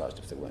be surprised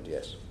if they weren't,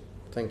 yes.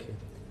 Thank you.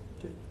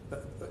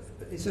 But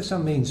is there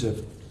some means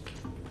of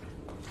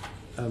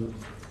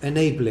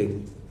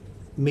enabling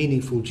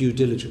meaningful due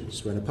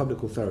diligence when a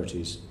public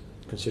authority is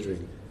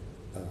considering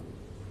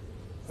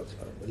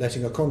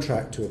letting a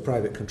contract to a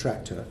private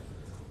contractor?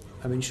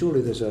 I mean,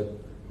 surely there's a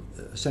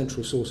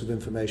central source of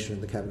information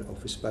in the Cabinet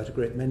Office about a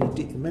great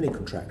many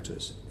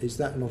contractors. Is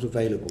that not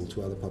available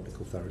to other public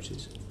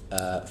authorities?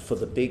 For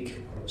the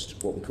big,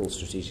 what we call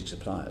strategic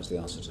suppliers, the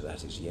answer to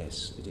that is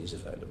yes, it is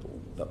available,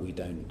 but we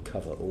don't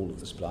cover all of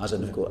the suppliers.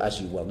 And of course,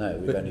 as you well know,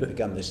 we've only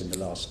begun this in the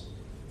last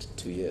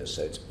 2 years,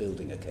 so it's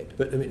building a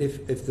capability.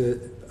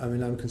 But I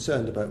mean, I'm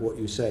concerned about what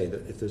you say,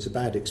 that if there's a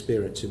bad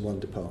experience in one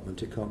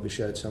department, it can't be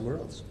shared somewhere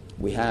else.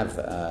 We have,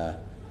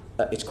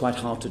 it's quite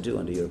hard to do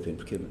under European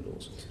procurement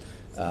laws,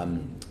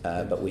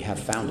 but we have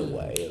found a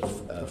way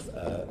of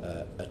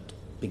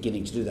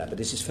beginning to do that. But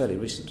this is fairly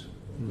recent.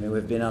 I mean,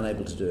 we've been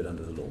unable to do it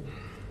under the law.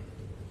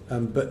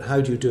 But how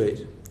do you do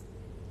it?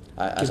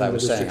 As I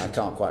was saying, I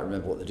can't quite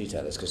remember what the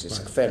detail is because it's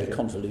a fairly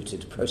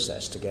convoluted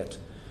process to get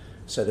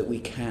so that we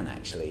can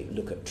actually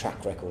look at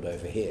track record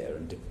over here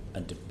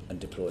and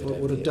deploy it over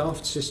here. What a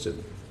daft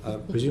system.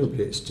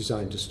 Presumably it's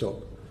designed to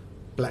stop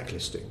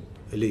blacklisting,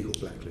 illegal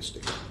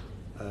blacklisting.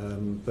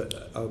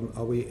 But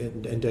are we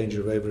in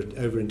danger of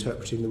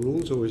over-interpreting the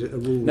rules, or is it a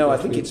rule? No, I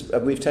think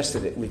we've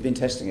tested it. We've been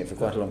testing it for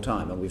quite a long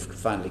time, and we've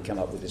finally come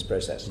up with this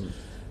process.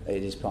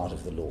 It is part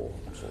of the law,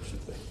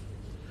 unfortunately.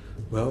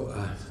 Well,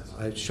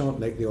 I shan't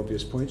make the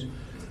obvious point.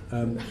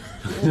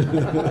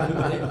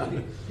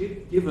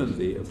 Given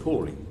the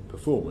appalling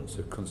performance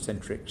of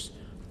Concentrix,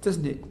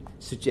 doesn't it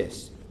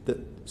suggest that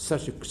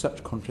such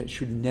contracts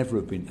should never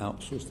have been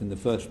outsourced in the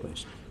first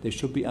place? They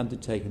should be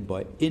undertaken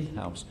by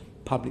in-house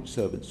public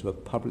servants who are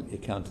publicly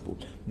accountable,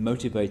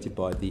 motivated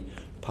by the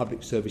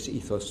public service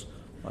ethos,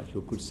 like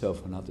your good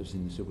self and others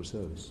in the civil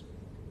service.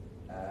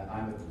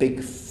 I'm a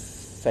big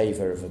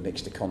favour of a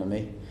mixed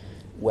economy.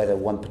 Whether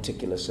one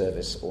particular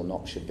service or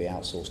not should be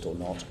outsourced or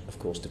not, of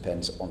course,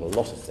 depends on a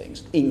lot of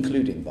things,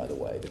 including, by the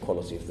way, the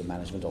quality of the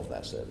management of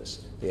that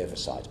service, the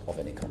oversight of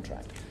any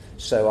contract.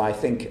 So I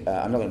think,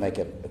 I'm not going to make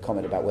a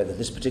comment about whether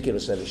this particular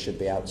service should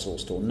be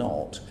outsourced or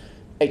not.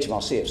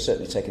 HMRC have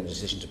certainly taken a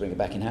decision to bring it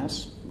back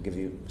in-house. I'll give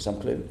you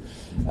some clue.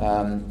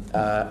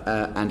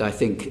 And I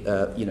think,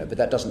 but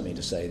that doesn't mean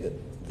to say that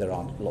there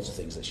aren't lots of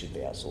things that should be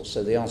outsourced.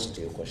 So the answer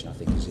to your question, I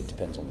think, is it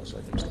depends on the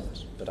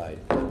circumstance. But I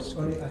don't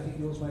disagree. I think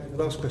yours might be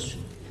the last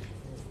question.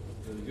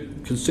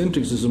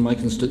 Concentrix is in my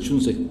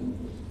constituency,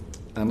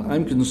 and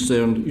I'm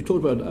concerned. You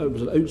talked about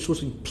was it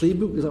outsourcing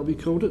playbook, is that what you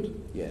called it?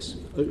 Yes.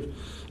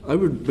 I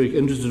would be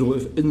interested to know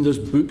if in this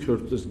book or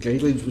this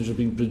guidelines which are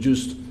being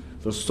produced,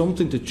 there's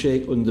something to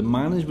check on the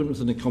management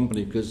within the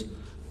company, because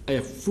I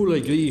fully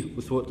agree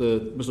with what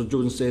Mr.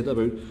 Jones said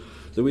about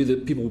the way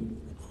that people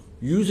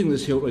using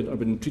this helpline are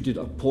being treated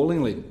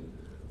appallingly.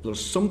 There's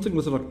something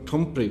within a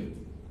company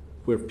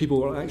where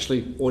people are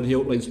actually on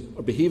helplines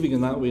are behaving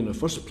in that way in the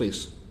first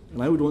place.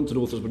 And I would want to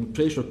know if there's been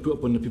pressure put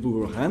upon the people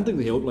who are handling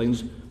the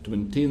helplines to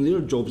maintain their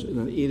jobs in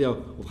an area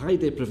of high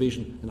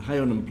deprivation and high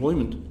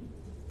unemployment.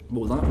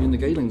 What will that be in the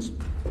guidelines?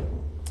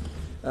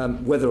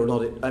 Whether or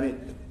not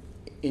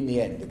in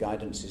the end, the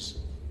guidance is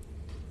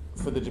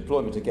for the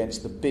deployment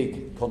against the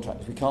big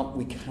contractors.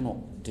 We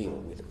cannot deal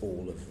with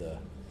all of the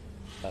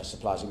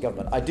suppliers in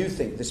government. I do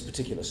think this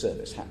particular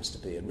service happens to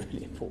be a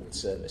really important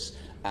service,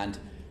 and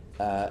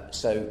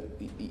so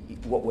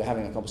what we're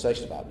having a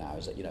conversation about now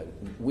is that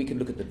we can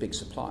look at the big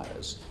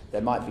suppliers.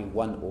 There might be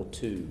one or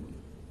two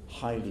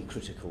highly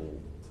critical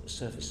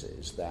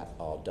services that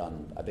are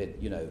done a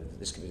bit.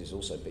 This committee has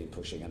also been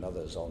pushing, and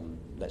others on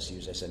let's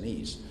use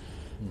SMEs.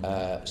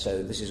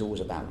 So this is always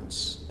a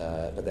balance,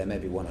 but there may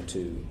be one or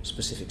two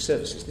specific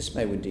services. This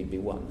may indeed be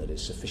one that is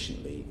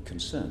sufficiently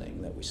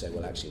concerning that we say,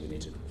 well, actually, we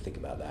need to think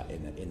about that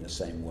in the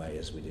same way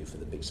as we do for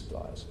the big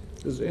suppliers.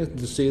 Is there anything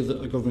to say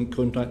that a government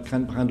contract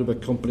can't be handled by a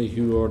company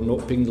who are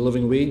not paying the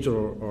living wage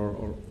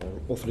or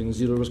offering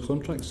zero-risk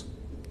contracts?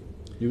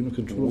 You in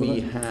control of that?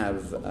 We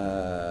have,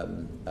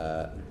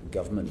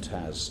 government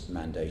has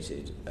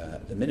mandated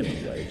the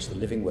minimum wage. The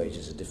living wage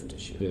is a different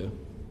issue. Yeah.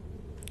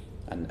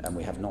 And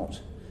we have not.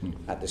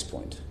 At this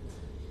point,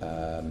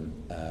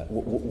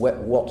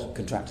 what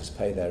contractors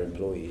pay their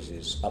employees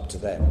is up to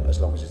them, as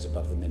long as it's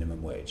above the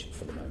minimum wage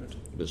for the moment.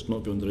 But it's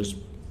not beyond the risk.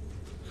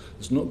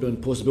 It's not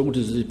beyond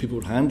possibilities that the people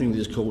handling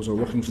these calls are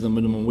working for the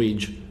minimum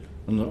wage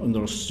and they're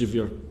under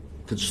severe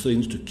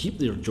constraints to keep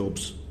their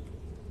jobs.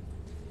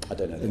 I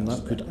don't know the and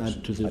answer. And that could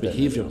add to the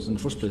behaviour in the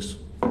first place.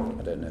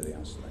 I don't know the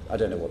answer to that. I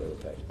don't know what they were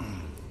paid.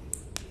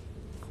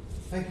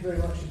 Thank you very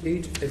much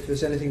indeed. If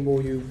there's anything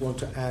more you want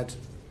to add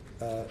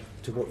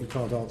to what you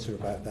can't answer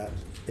about that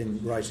in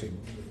writing,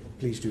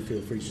 please do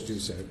feel free to do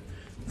so.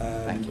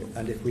 Thank you.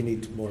 And if we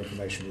need more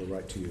information, we'll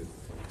write to you.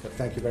 But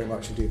thank you very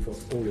much indeed for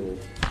all your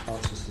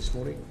answers this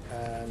morning.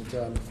 And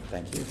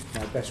thank you.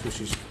 My best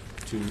wishes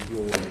to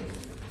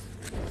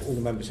all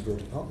the members of your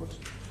department.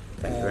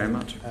 Thank you very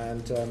much.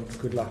 And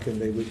good luck in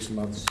the weeks and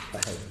months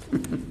ahead.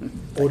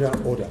 Order,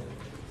 order.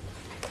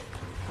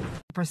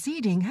 The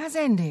proceeding has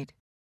ended.